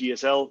 and then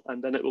GSL,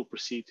 and then it will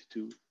proceed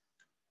to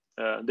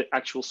the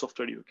actual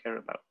software you care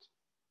about.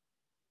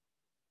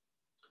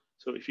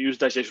 So if you use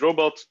 --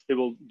 robot, it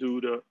will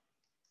do the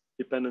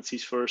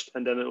dependencies first,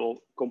 and then it will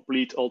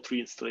complete all 3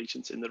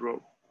 installations in a row.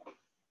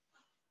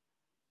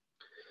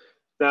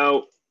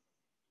 Now,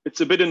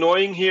 it's a bit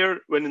annoying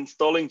here when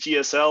installing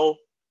GSL.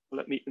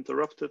 Let me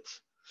interrupt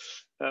it.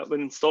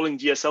 When installing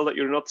GSL, that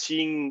you're not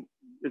seeing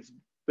it's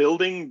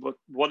building, but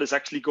what is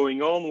actually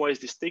going on? Why is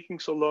this taking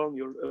so long?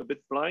 You're a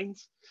bit blind.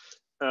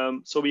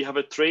 So we have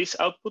a trace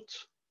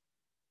output.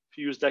 If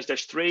you use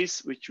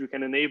 --trace, which you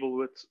can enable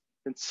with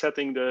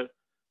setting the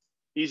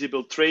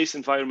EasyBuild trace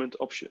environment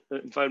option,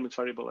 environment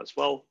variable as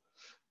well,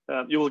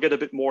 you will get a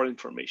bit more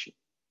information.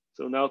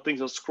 So now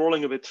things are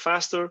scrolling a bit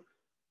faster,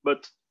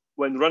 but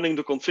when running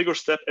the configure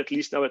step, at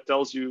least now it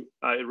tells you,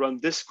 I run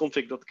this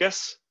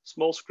config.guess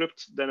small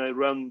script, then I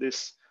run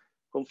this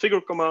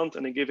configure command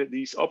and I give it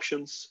these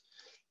options.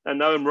 And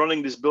now I'm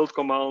running this build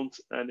command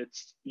and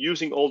it's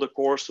using all the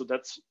cores. So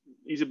that's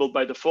EasyBuild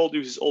by default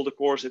uses all the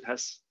cores it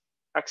has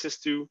access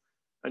to,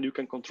 and you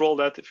can control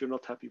that if you're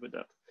not happy with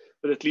that.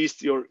 But at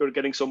least you're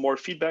getting some more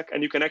feedback,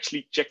 and you can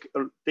actually check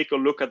or take a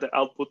look at the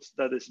output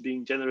that is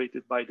being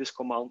generated by this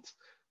command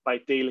by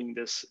tailing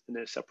this in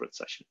a separate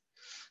session.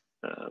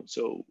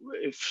 So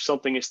if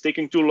something is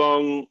taking too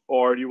long,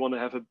 or you want to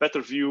have a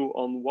better view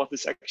on what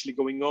is actually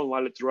going on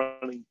while it's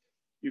running,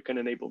 you can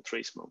enable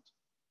trace mode.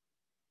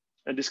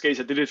 In this case,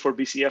 I did it for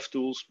BCF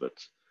tools, but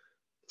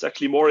it's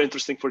actually more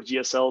interesting for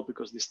GSL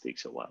because this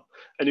takes a while.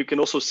 And you can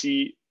also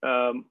see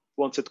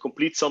once it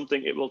completes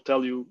something, it will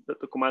tell you that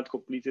the command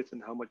completed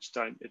and how much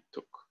time it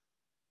took.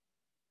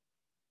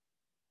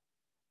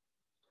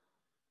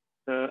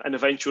 And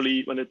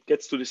eventually, when it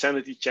gets to the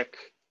sanity check,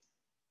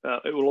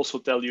 it will also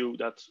tell you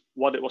that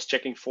what it was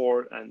checking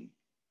for and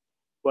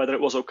whether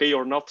it was okay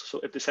or not. So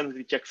if the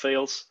sanity check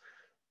fails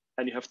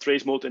and you have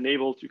trace mode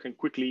enabled, you can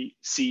quickly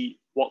see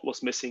what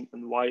was missing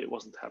and why it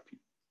wasn't happy.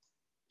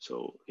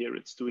 So here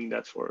it's doing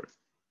that for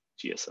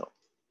GSL.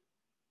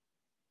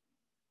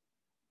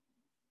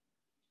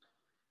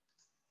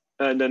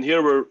 And then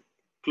here we're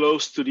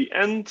close to the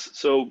end.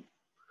 So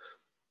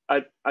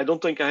I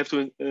don't think I have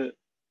to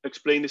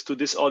explain this to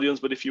this audience,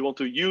 but if you want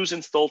to use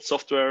installed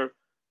software,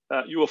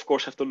 you of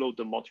course have to load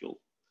the module.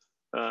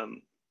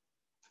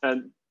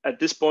 And at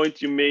this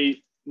point, you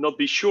may not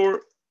be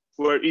sure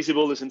where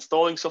EasyBuild is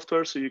installing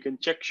software, so you can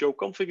check show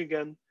config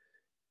again.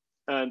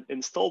 And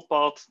install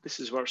path, this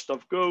is where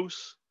stuff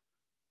goes.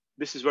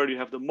 This is where you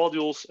have the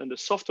modules and the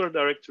software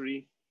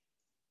directory.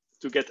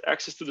 To get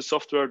access to the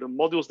software, the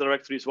modules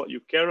directory is what you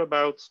care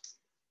about.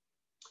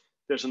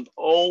 There's an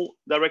all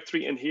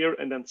directory in here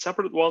and then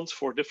separate ones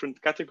for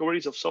different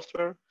categories of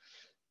software.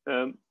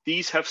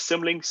 These have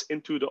symlinks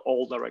into the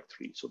all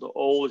directory. So the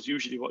all is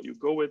usually what you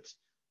go with,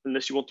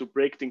 unless you want to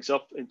break things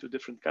up into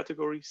different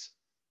categories.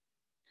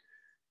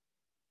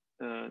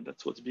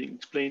 That's what's being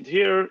explained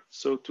here.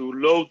 So to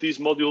load these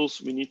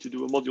modules, we need to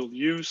do a module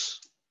use.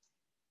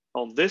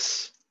 on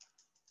this.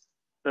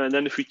 And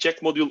then if we check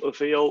module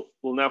avail,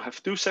 we'll now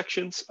have two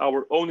sections,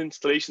 our own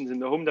installations in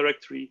the home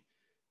directory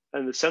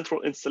and the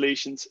central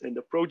installations in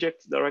the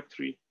project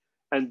directory.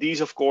 And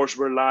these, of course,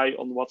 rely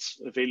on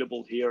what's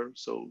available here.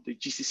 So the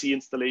GCC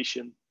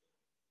installation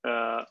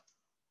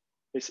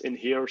is in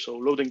here. So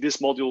loading this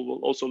module will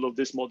also load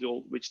this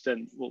module, which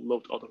then will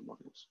load other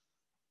modules.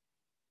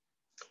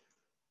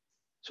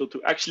 So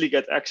to actually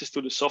get access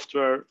to the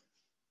software,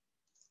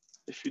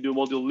 if you do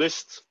module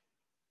list,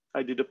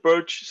 I did a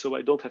purge, so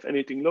I don't have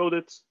anything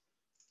loaded.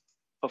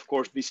 Of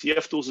course,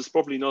 BCF tools is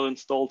probably not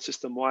installed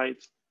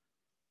system-wide,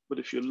 but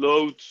if you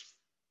load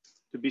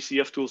the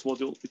BCF tools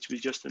module, which we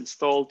just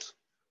installed,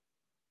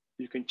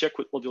 you can check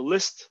with module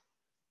list.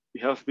 We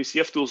have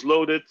BCF tools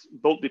loaded,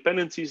 both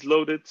dependencies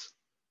loaded,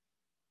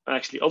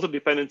 actually other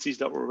dependencies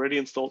that were already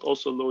installed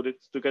also loaded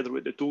together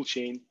with the tool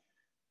chain,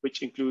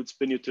 which includes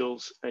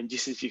binutils and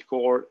GCC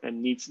core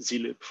and needs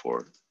zlib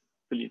for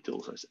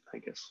binutils, I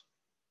guess.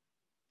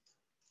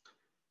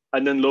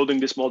 And then loading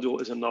this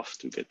module is enough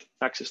to get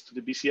access to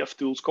the BCF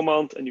tools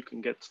command, and you can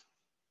get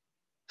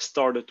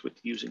started with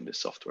using this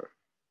software.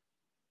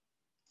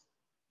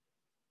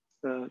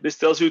 This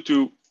tells you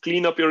to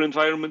clean up your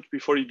environment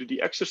before you do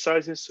the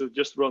exercises. So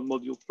just run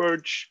module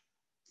purge,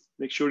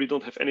 make sure you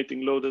don't have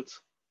anything loaded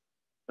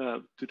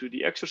to do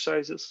the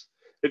exercises.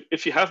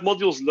 If you have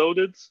modules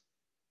loaded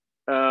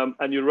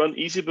and you run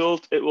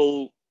EasyBuild, it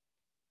will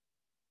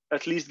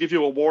at least give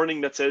you a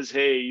warning that says,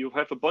 hey, you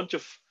have a bunch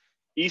of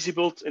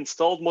EasyBuild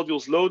installed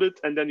modules loaded,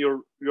 and then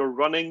you're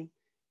running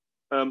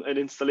an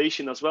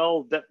installation as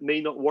well. That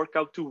may not work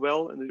out too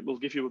well, and it will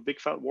give you a big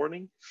fat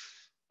warning.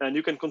 And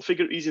you can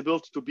configure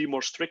EasyBuild to be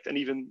more strict and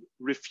even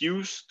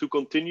refuse to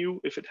continue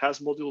if it has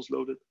modules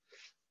loaded.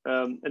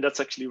 And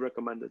that's actually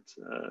recommended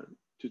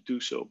to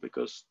do so,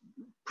 because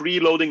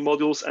preloading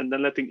modules and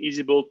then letting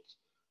EasyBuild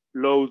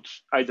load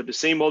either the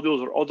same modules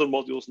or other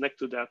modules next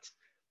to that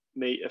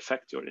may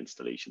affect your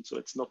installation. So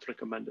it's not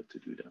recommended to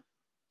do that.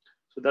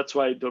 So that's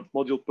why the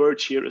module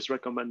purge here is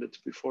recommended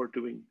before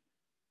doing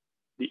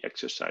the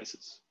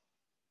exercises.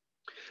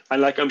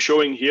 And like I'm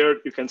showing here,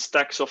 you can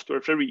stack software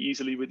very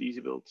easily with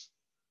EasyBuild.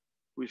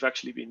 We've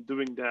actually been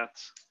doing that.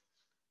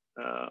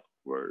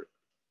 We're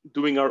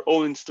doing our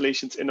own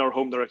installations in our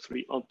home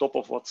directory on top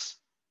of what's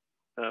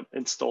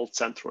installed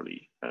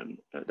centrally. And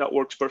that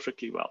works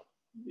perfectly well.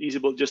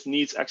 EasyBuild just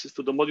needs access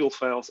to the module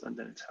files, and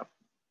then it's happening.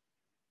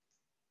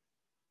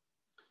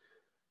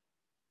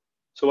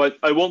 So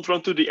I won't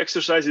run through the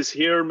exercises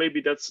here.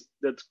 Maybe that's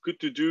good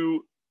to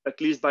do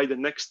at least by the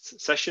next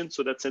session.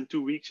 So that's in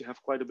 2 weeks. You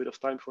have quite a bit of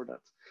time for that.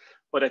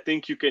 But I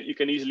think you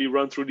can easily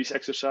run through these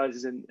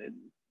exercises in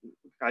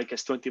I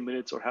guess 20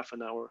 minutes or half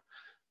an hour.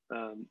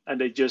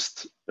 And they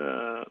just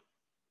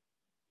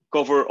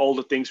cover all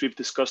the things we've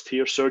discussed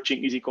here: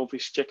 searching easy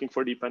configs, checking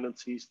for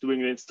dependencies,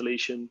 doing an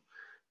installation,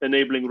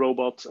 enabling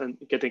robots, and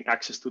getting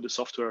access to the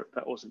software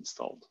that was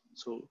installed.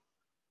 So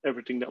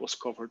everything that was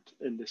covered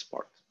in this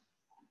part.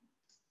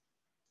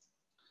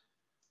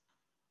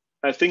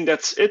 I think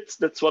that's it.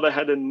 That's what I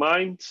had in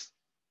mind.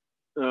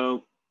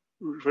 We're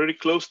very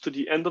close to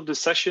the end of the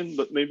session,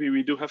 but maybe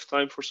we do have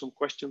time for some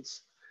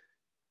questions,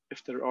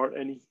 if there are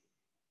any.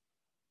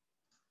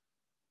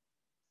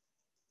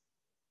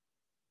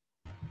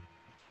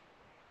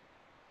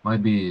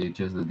 Might be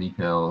just the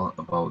detail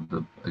about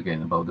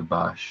the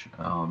bash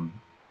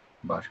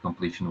bash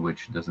completion,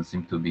 which doesn't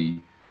seem to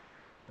be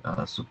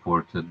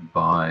supported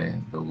by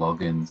the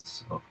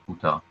logins of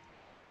PUTA.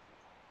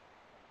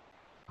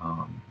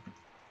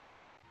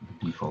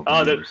 The default.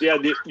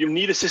 You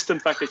need a system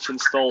package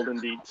installed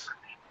indeed.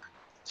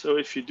 So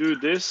if you do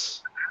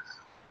this,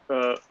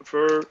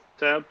 ver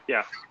tab,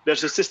 yeah,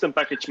 there's a system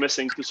package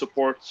missing to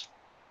support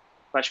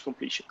bash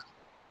completion.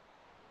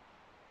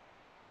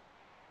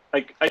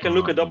 I can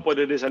look it up what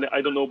it is, and I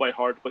don't know by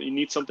heart, but you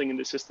need something in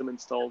the system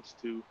installed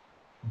to.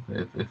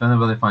 If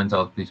anybody finds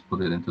out, please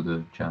put it into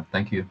the chat.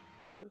 Thank you.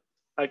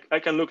 I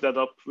can look that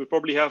up. We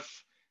probably have.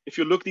 If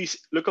you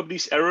look up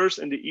these errors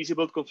in the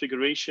EasyBuild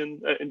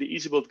configuration, in the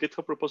EasyBuild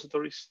GitHub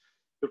repositories,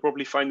 you'll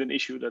probably find an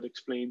issue that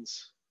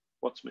explains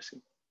what's missing.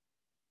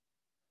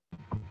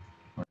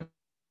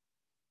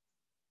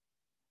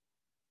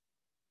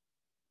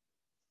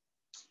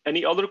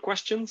 Any other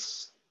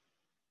questions?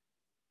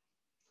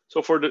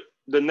 So for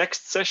the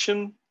next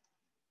session,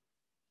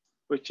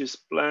 which is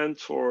planned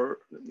for,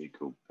 let me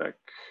go back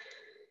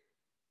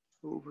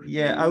over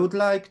here. I would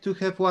like to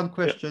have one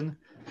question.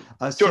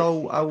 Yeah. Sure.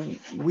 So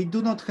we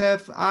do not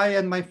have, I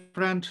and my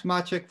friend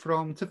Maciek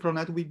from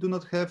Cyfronet, we do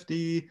not have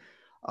the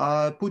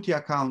PuTTY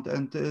account,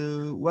 and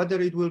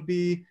whether it will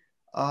be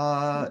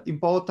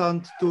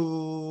important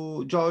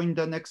to join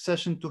the next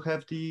session to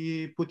have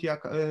the PuTTY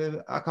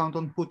account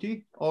on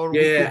PuTTY, or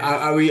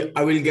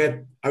I will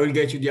get I will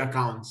get you the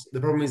accounts. The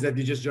problem is that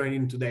you just joined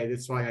in today.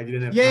 That's why I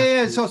didn't have time.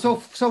 Yeah. So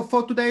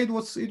for today it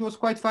was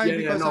quite fine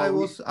because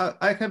no,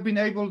 I have been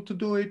able to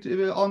do it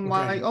on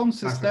my own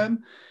system.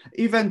 Perfect.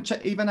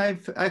 Even I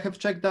have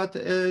checked that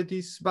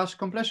this bash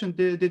compression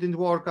haven't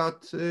worked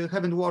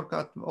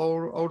at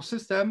our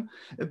system,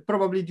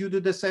 probably due to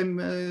the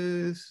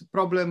same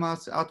problem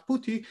as at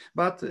PuTTY.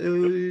 But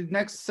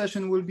next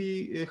session will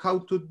be how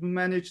to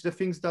manage the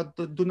things that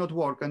do not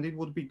work, and it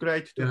would be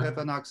great to have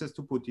an access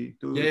to PuTTY.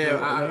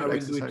 I will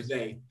do it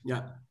today.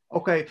 Yeah.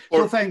 Okay.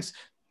 So thanks.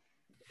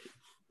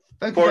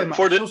 Thank you very much.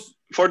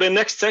 For the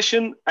next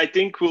session, I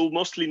think we'll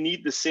mostly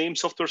need the same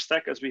software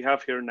stack as we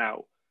have here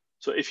now.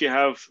 So if you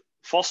have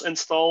FOSS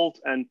installed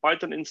and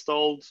Python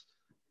installed,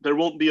 there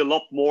won't be a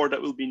lot more that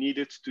will be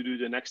needed to do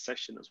the next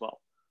session as well.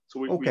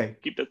 So we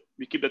keep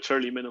that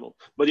fairly minimal.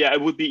 But yeah,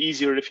 it would be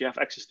easier if you have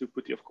access to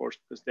PuTTY, of course,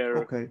 because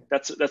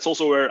that's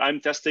also where I'm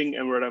testing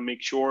and where I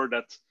make sure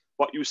that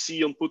what you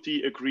see on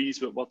PuTTY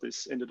agrees with what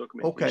is in the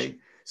documentation. Okay,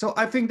 so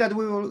I think that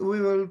we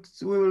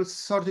will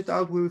sort it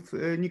out with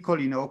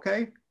Nicolino.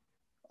 Okay.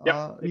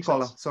 Yeah,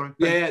 Nicola. Sorry.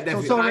 Yeah,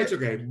 definitely. So sorry. It's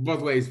okay.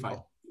 Both ways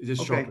fine. It's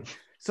just short.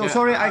 So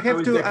sorry, I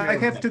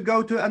have to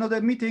go to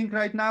another meeting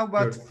right now,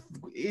 but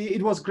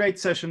it was great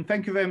session.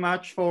 Thank you very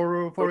much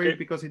for it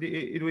because it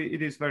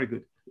is very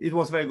good. It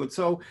was very good.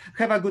 So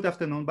have a good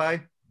afternoon.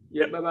 Bye.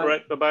 Yeah. Bye. All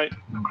right. Bye. Bye.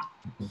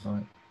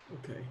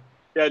 Okay.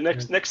 Yeah.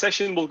 Next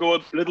session we'll go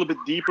a little bit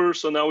deeper.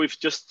 So now we've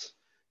just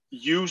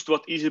used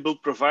what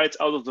EasyBuild provides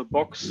out of the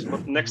box.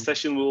 But next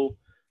session we'll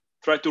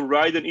try to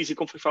write an easy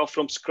config file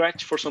from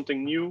scratch for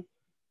something new,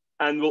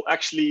 and we'll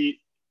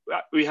actually.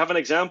 We have an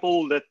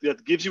example that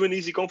gives you an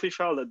easy config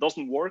file that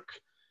doesn't work,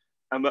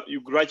 and that you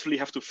gradually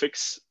have to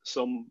fix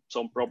some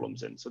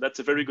problems in. So that's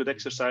a very good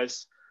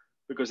exercise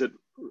because it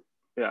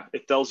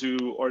tells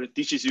you or it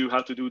teaches you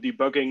how to do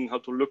debugging, how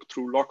to look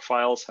through log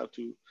files, how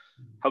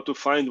to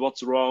find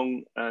what's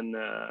wrong, and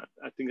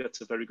I think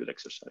that's a very good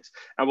exercise.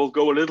 And we'll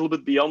go a little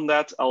bit beyond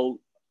that. I'll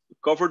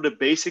cover the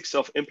basics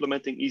of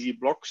implementing easy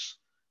blocks,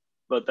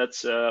 but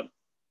that's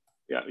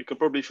you can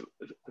probably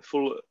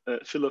fill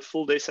a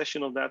full day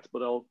session of that,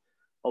 but I'll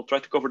try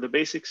to cover the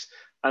basics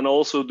and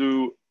also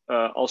do.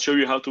 I'll show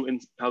you how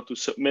to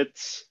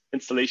submit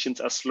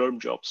installations as Slurm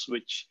jobs,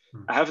 which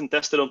I haven't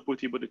tested on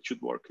PuTTY, but it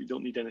should work. You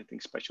don't need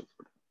anything special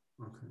for that.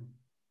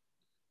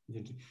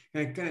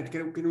 Okay. Kenneth,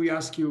 can we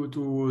ask you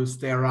to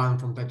stay around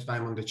from time to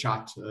time on the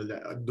chat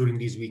during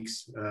these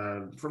weeks?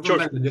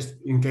 Sure. Just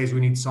in case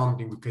we need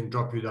something, we can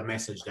drop you the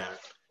message there.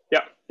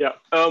 Yeah.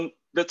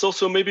 That's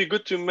also maybe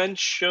good to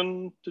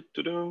mention.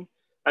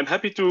 I'm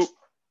happy to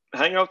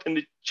hang out in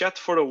the chat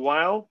for a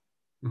while,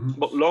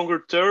 but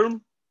longer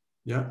term,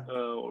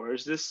 where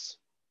is this?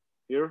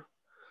 Here.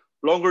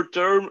 Longer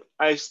term,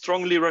 I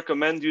strongly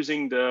recommend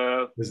using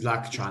the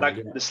Slack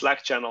channel. The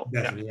Slack channel.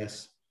 Definitely,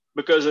 yes.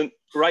 Because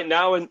right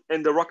now in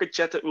the Rocket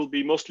chat, it will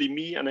be mostly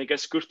me and I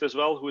guess Kurt as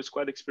well, who is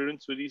quite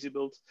experienced with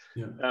EasyBuild.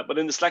 But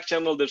in the Slack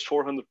channel, there's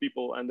 400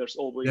 people and there's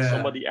always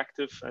somebody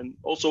active, and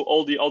also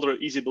all the other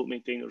EasyBuild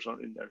maintainers are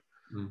in there.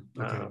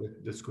 Okay,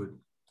 that's good.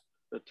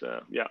 But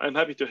I'm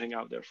happy to hang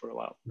out there for a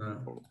while.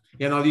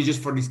 No,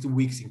 just for these 2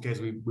 weeks in case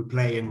we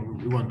play and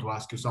we want to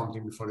ask you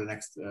something before the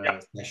next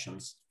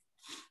sessions.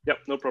 Yeah,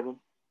 no problem.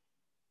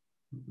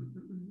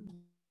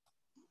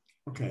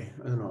 Okay,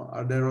 I don't know.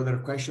 Are there other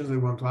questions we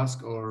want to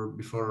ask or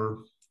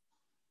before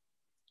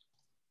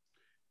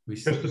we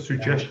just a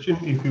suggestion,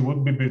 if we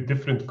would be with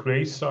different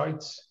Cray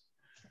sites,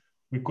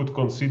 we could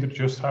consider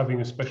just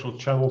having a special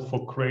channel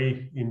for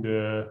Cray in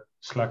the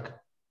Slack.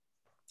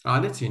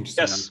 That's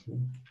interesting. Yes.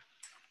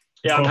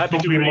 Yeah, I'm happy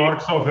to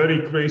remarks are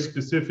very Cray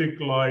specific,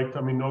 like,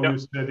 I mean, now you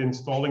said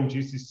installing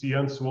GCC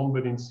and so on,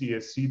 but in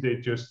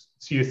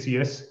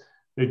CSCS,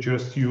 they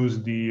just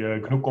use the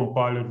GNU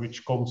compiler,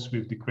 which comes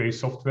with the Cray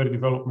software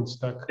development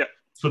stack.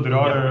 So there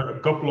are a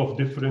couple of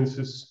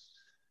differences,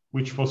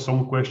 which for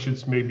some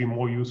questions may be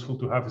more useful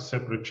to have a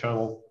separate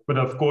channel. But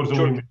of course,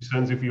 only makes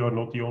sense if you are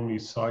not the only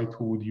site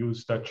who would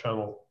use that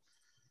channel.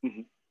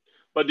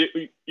 But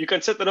you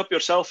can set that up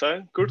yourself,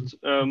 Kurt?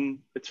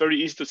 It's very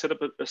easy to set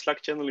up a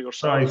Slack channel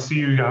yourself. I see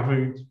you have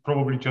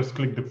probably just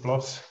click the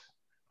plus.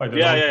 I don't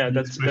know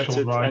that's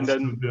it. And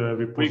then the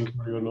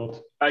repository or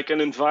not. I can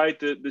invite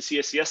the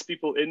CSCS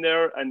people in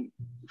there, and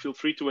feel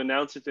free to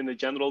announce it in the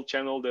general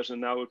channel. There's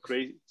now a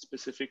Cray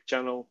specific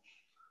channel.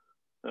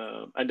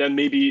 And then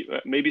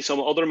maybe some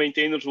other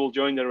maintainers will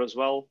join there as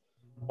well,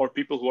 or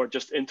people who are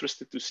just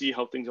interested to see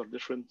how things are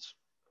different.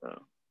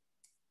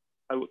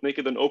 I would make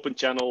it an open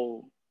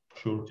channel.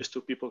 Sure. Just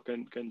so people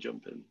can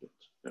jump in.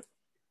 But,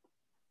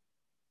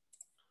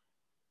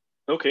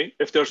 Okay,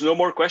 if there's no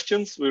more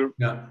questions, we're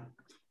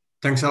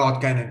Thanks a lot,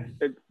 Kenneth.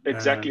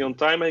 Exactly on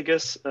time, I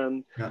guess.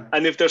 And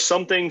if there's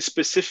something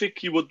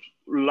specific you would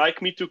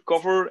like me to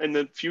cover in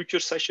the future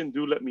session,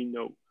 do let me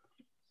know.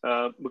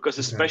 Because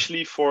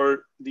especially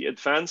for the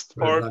advanced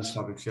part,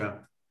 topics,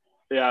 here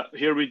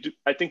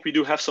I think we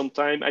do have some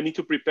time. I need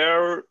to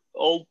prepare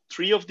all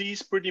 3 of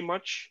these pretty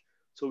much,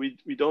 so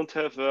we don't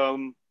have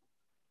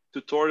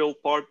tutorial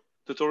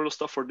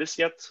stuff for this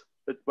yet,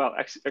 well,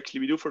 actually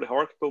we do for the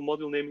hierarchical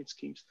module naming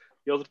schemes.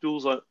 The other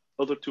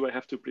two I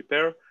have to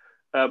prepare,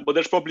 but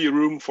there's probably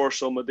room for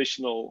some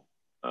additional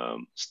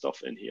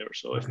stuff in here.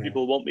 So if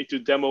people want me to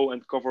demo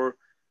and cover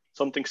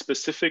something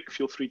specific,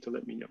 feel free to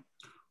let me know.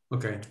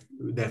 Okay,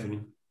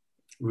 definitely.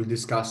 We'll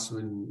discuss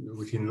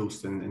within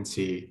Lust and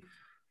see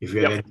if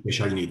we have any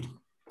special need.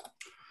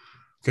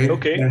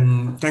 Okay.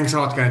 Thanks a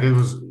lot, Kenneth. It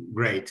was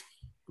great.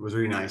 It was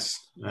really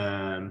nice.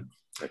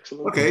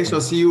 Excellent. Okay, so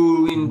see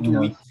you in 2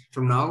 weeks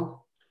from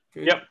now.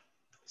 Okay. Yep.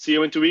 See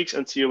you in 2 weeks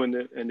and see you in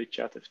the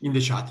chat. In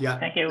the chat, yeah.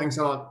 Thank you. Thanks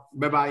a lot.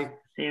 Bye-bye.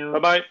 See you.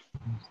 Bye-bye.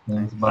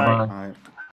 Thanks. Bye-bye. Bye.